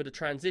over the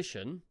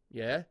transition,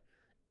 yeah,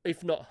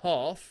 if not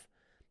half.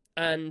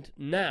 And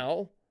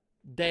now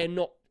they're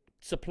not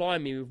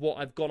supplying me with what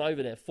I've gone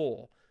over there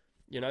for.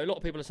 You know, a lot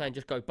of people are saying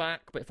just go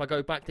back, but if I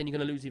go back, then you're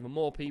going to lose even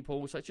more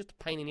people. So it's just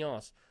a pain in the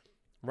ass.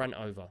 Rant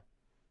over.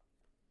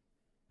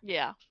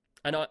 Yeah.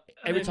 And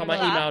every time I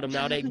email them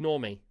now, they ignore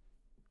me.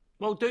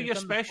 Well, do your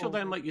special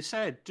then, like you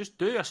said. Just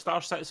do a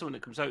Star Citizen when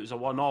it comes out as a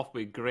one-off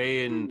with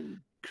Grey and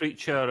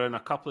Creature and a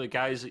couple of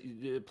guys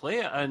that play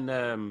it.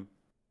 And,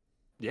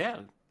 yeah,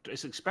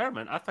 it's an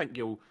experiment. I think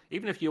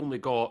even if you only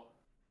got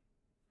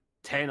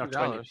 10 or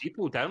 20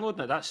 people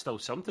downloading it, that's still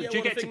something. Yeah, do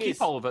you well, get to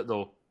keep all of it,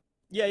 though?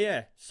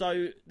 Yeah.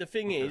 So the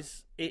thing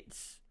is,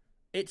 it's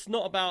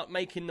not about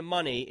making the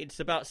money. It's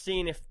about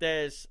seeing if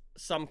there's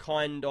some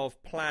kind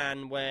of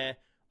plan where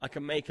I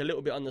can make a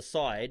little bit on the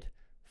side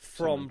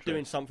from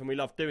doing something we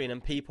love doing,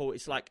 and people,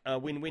 it's like a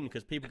win-win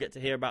because people get to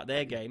hear about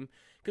their game.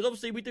 Because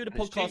obviously we do the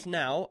podcast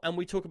now and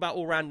we talk about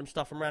all random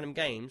stuff and random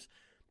games.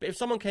 But if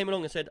someone came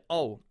along and said,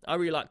 oh, I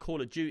really like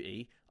Call of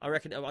Duty, I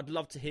reckon I'd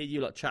love to hear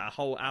you chat a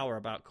whole hour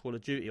about Call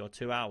of Duty or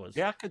 2 hours.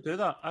 Yeah, I could do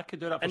that.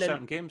 For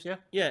certain games, yeah.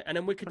 Yeah, and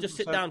then we could just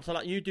sit down. So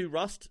like you do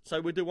Rust, so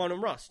we'll do one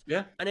on Rust.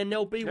 Yeah. And then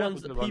there'll be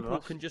ones that people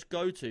can just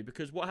go to,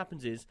 because what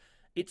happens is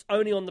it's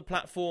only on the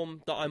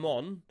platform that I'm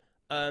on.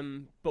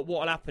 But what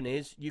will happen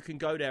is you can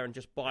go there and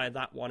just buy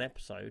that one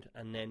episode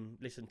and then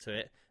listen to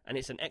it. And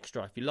it's an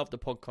extra. If you love the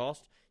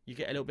podcast, you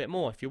get a little bit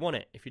more if you want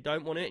it. If you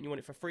don't want it and you want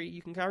it for free,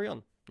 you can carry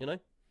on, you know?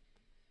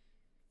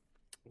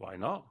 Why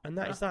not? And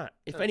that is that.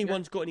 If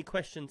anyone's got any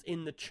questions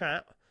in the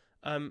chat,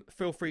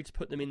 feel free to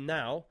put them in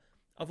now.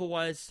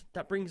 Otherwise,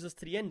 that brings us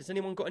to the end. Has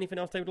anyone got anything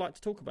else they would like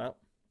to talk about?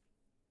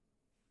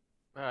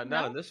 Not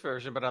on this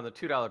version, but on the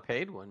 $2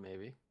 paid one,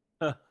 maybe.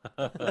 $2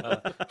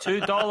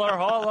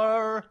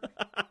 holler.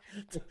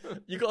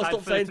 You got to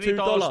stop saying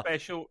 $2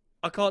 special.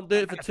 I can't do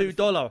it for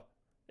 $2.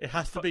 It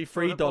has to be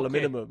 $3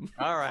 minimum.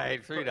 All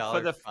right, $3.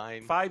 For the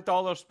fine.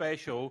 $5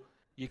 special,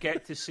 you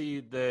get to see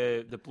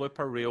the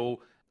blooper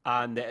reel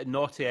and the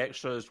naughty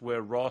extras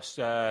where Ross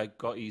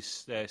got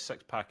his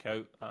 6-pack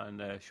out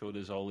and showed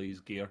us all his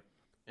gear.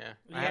 Yeah,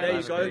 There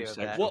you go.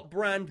 What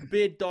brand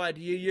beard dye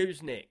do you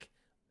use, Nick?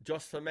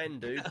 Just for men,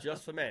 dude.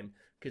 Just for men.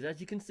 Because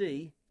as you can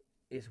see,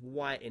 it's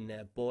white in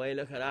there, boy.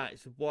 Look at that.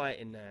 It's white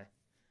in there.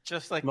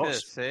 Just like Not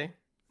this, see?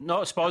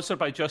 Not sponsored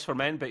by Just for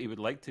Men, but he would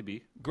like to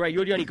be. Gray,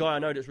 you're the only guy I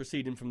know that's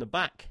receding from the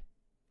back.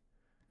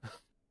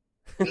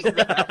 I didn't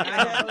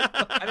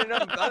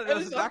know. That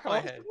was the back of my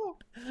head.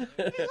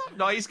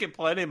 No, he's got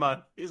plenty,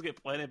 man. He's got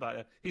plenty back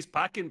there. He's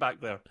packing back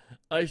there.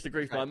 I used to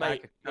grief my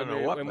mate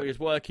when we was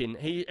working.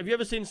 Have you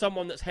ever seen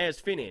someone that's hair's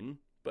thinning,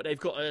 but they've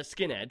got a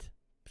skinhead?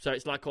 So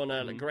it's like on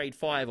a grade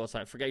 5 or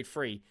something, for grade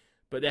 3,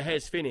 but their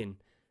hair's thinning.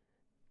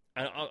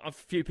 And a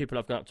few people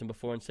I've gone up to him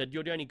before and said,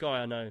 you're the only guy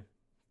I know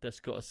that's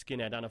got a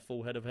skinhead and a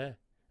full head of hair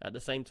at the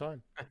same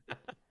time.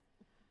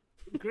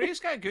 Gray's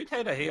got a good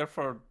head of hair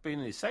for being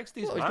in his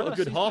 60s. Well, he's got a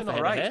good half a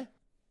head of hair.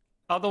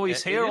 Although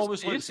his hair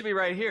always used to be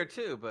right here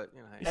too, but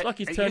you know, it's like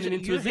he's turning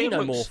into a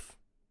xenomorph.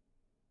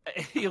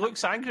 He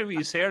looks angry with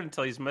his hair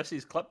until his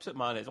missus clips it,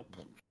 man. It's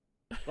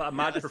like a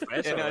mad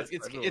professor. Yeah, no,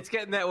 it's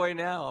getting that way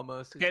now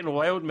almost. It's getting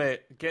wild,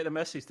 mate. Get the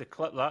missus to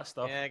clip that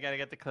stuff. Yeah, I gotta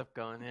get the clip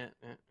going. Yeah.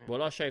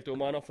 Well, I shaved all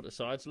mine off at the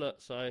sides.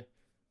 Look, so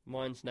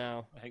mine's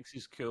now.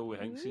 Hanksy's cool.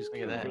 Hanksy's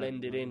Look at that.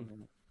 Blended in.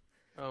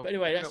 Oh, But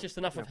anyway, that's just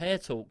enough of hair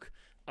talk.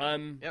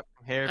 Yep,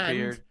 hair, and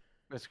beard,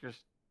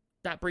 whiskers.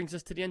 That brings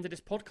us to the end of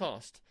this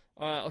podcast.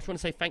 I just want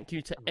to say thank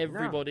you to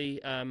everybody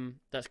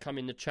that's come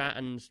in the chat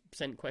and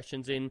sent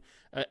questions in.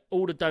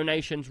 All the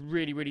donations,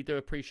 really, really do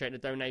appreciate the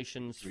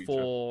donations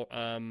for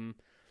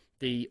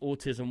the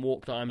autism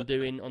walk that I'm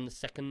doing on the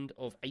 2nd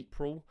of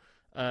April.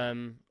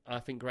 I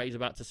think Gray's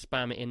about to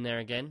spam it in there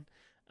again.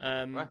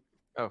 What?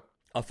 Oh.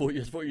 I thought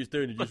you was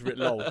doing it, just writ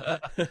lol.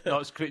 No,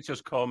 it's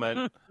Creature's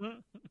comment.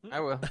 I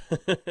will.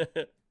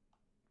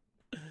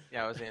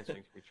 Yeah, I was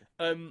answering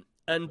Creature.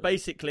 And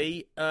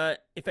basically,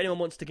 if anyone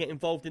wants to get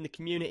involved in the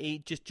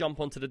community, just jump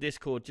onto the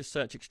Discord. Just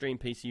search Extreme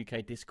PC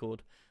UK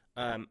Discord.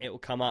 It will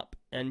come up,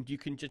 and you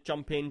can just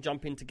jump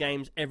into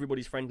games.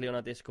 Everybody's friendly on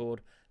our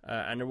Discord,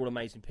 and they're all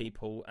amazing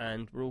people,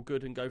 and we're all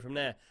good and go from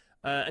there.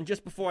 And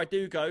just before I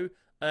do go,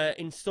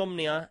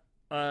 Insomnia,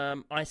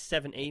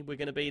 I-70, we're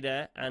going to be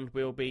there, and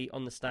we'll be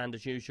on the stand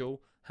as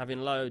usual, having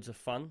loads of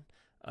fun.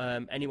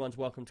 Anyone's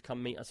welcome to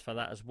come meet us for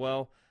that as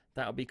well.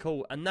 That'll be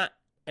cool. And that,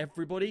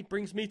 everybody,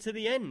 brings me to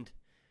the end.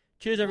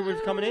 Cheers, everybody,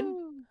 for coming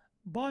in.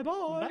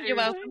 Bye-bye. You're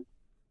welcome.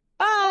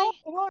 Bye.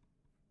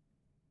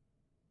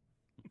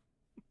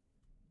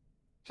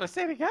 Should I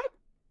say it again?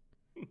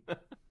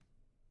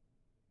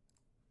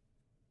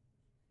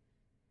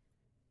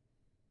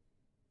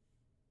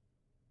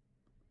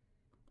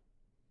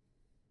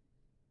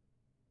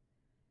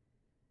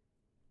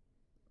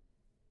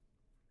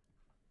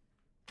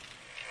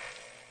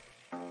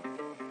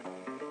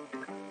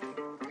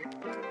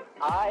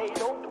 I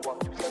don't want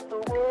to set the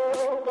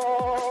world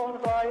on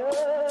fire.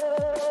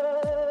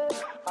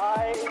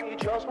 I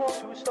just want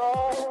to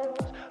start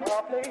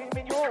a flame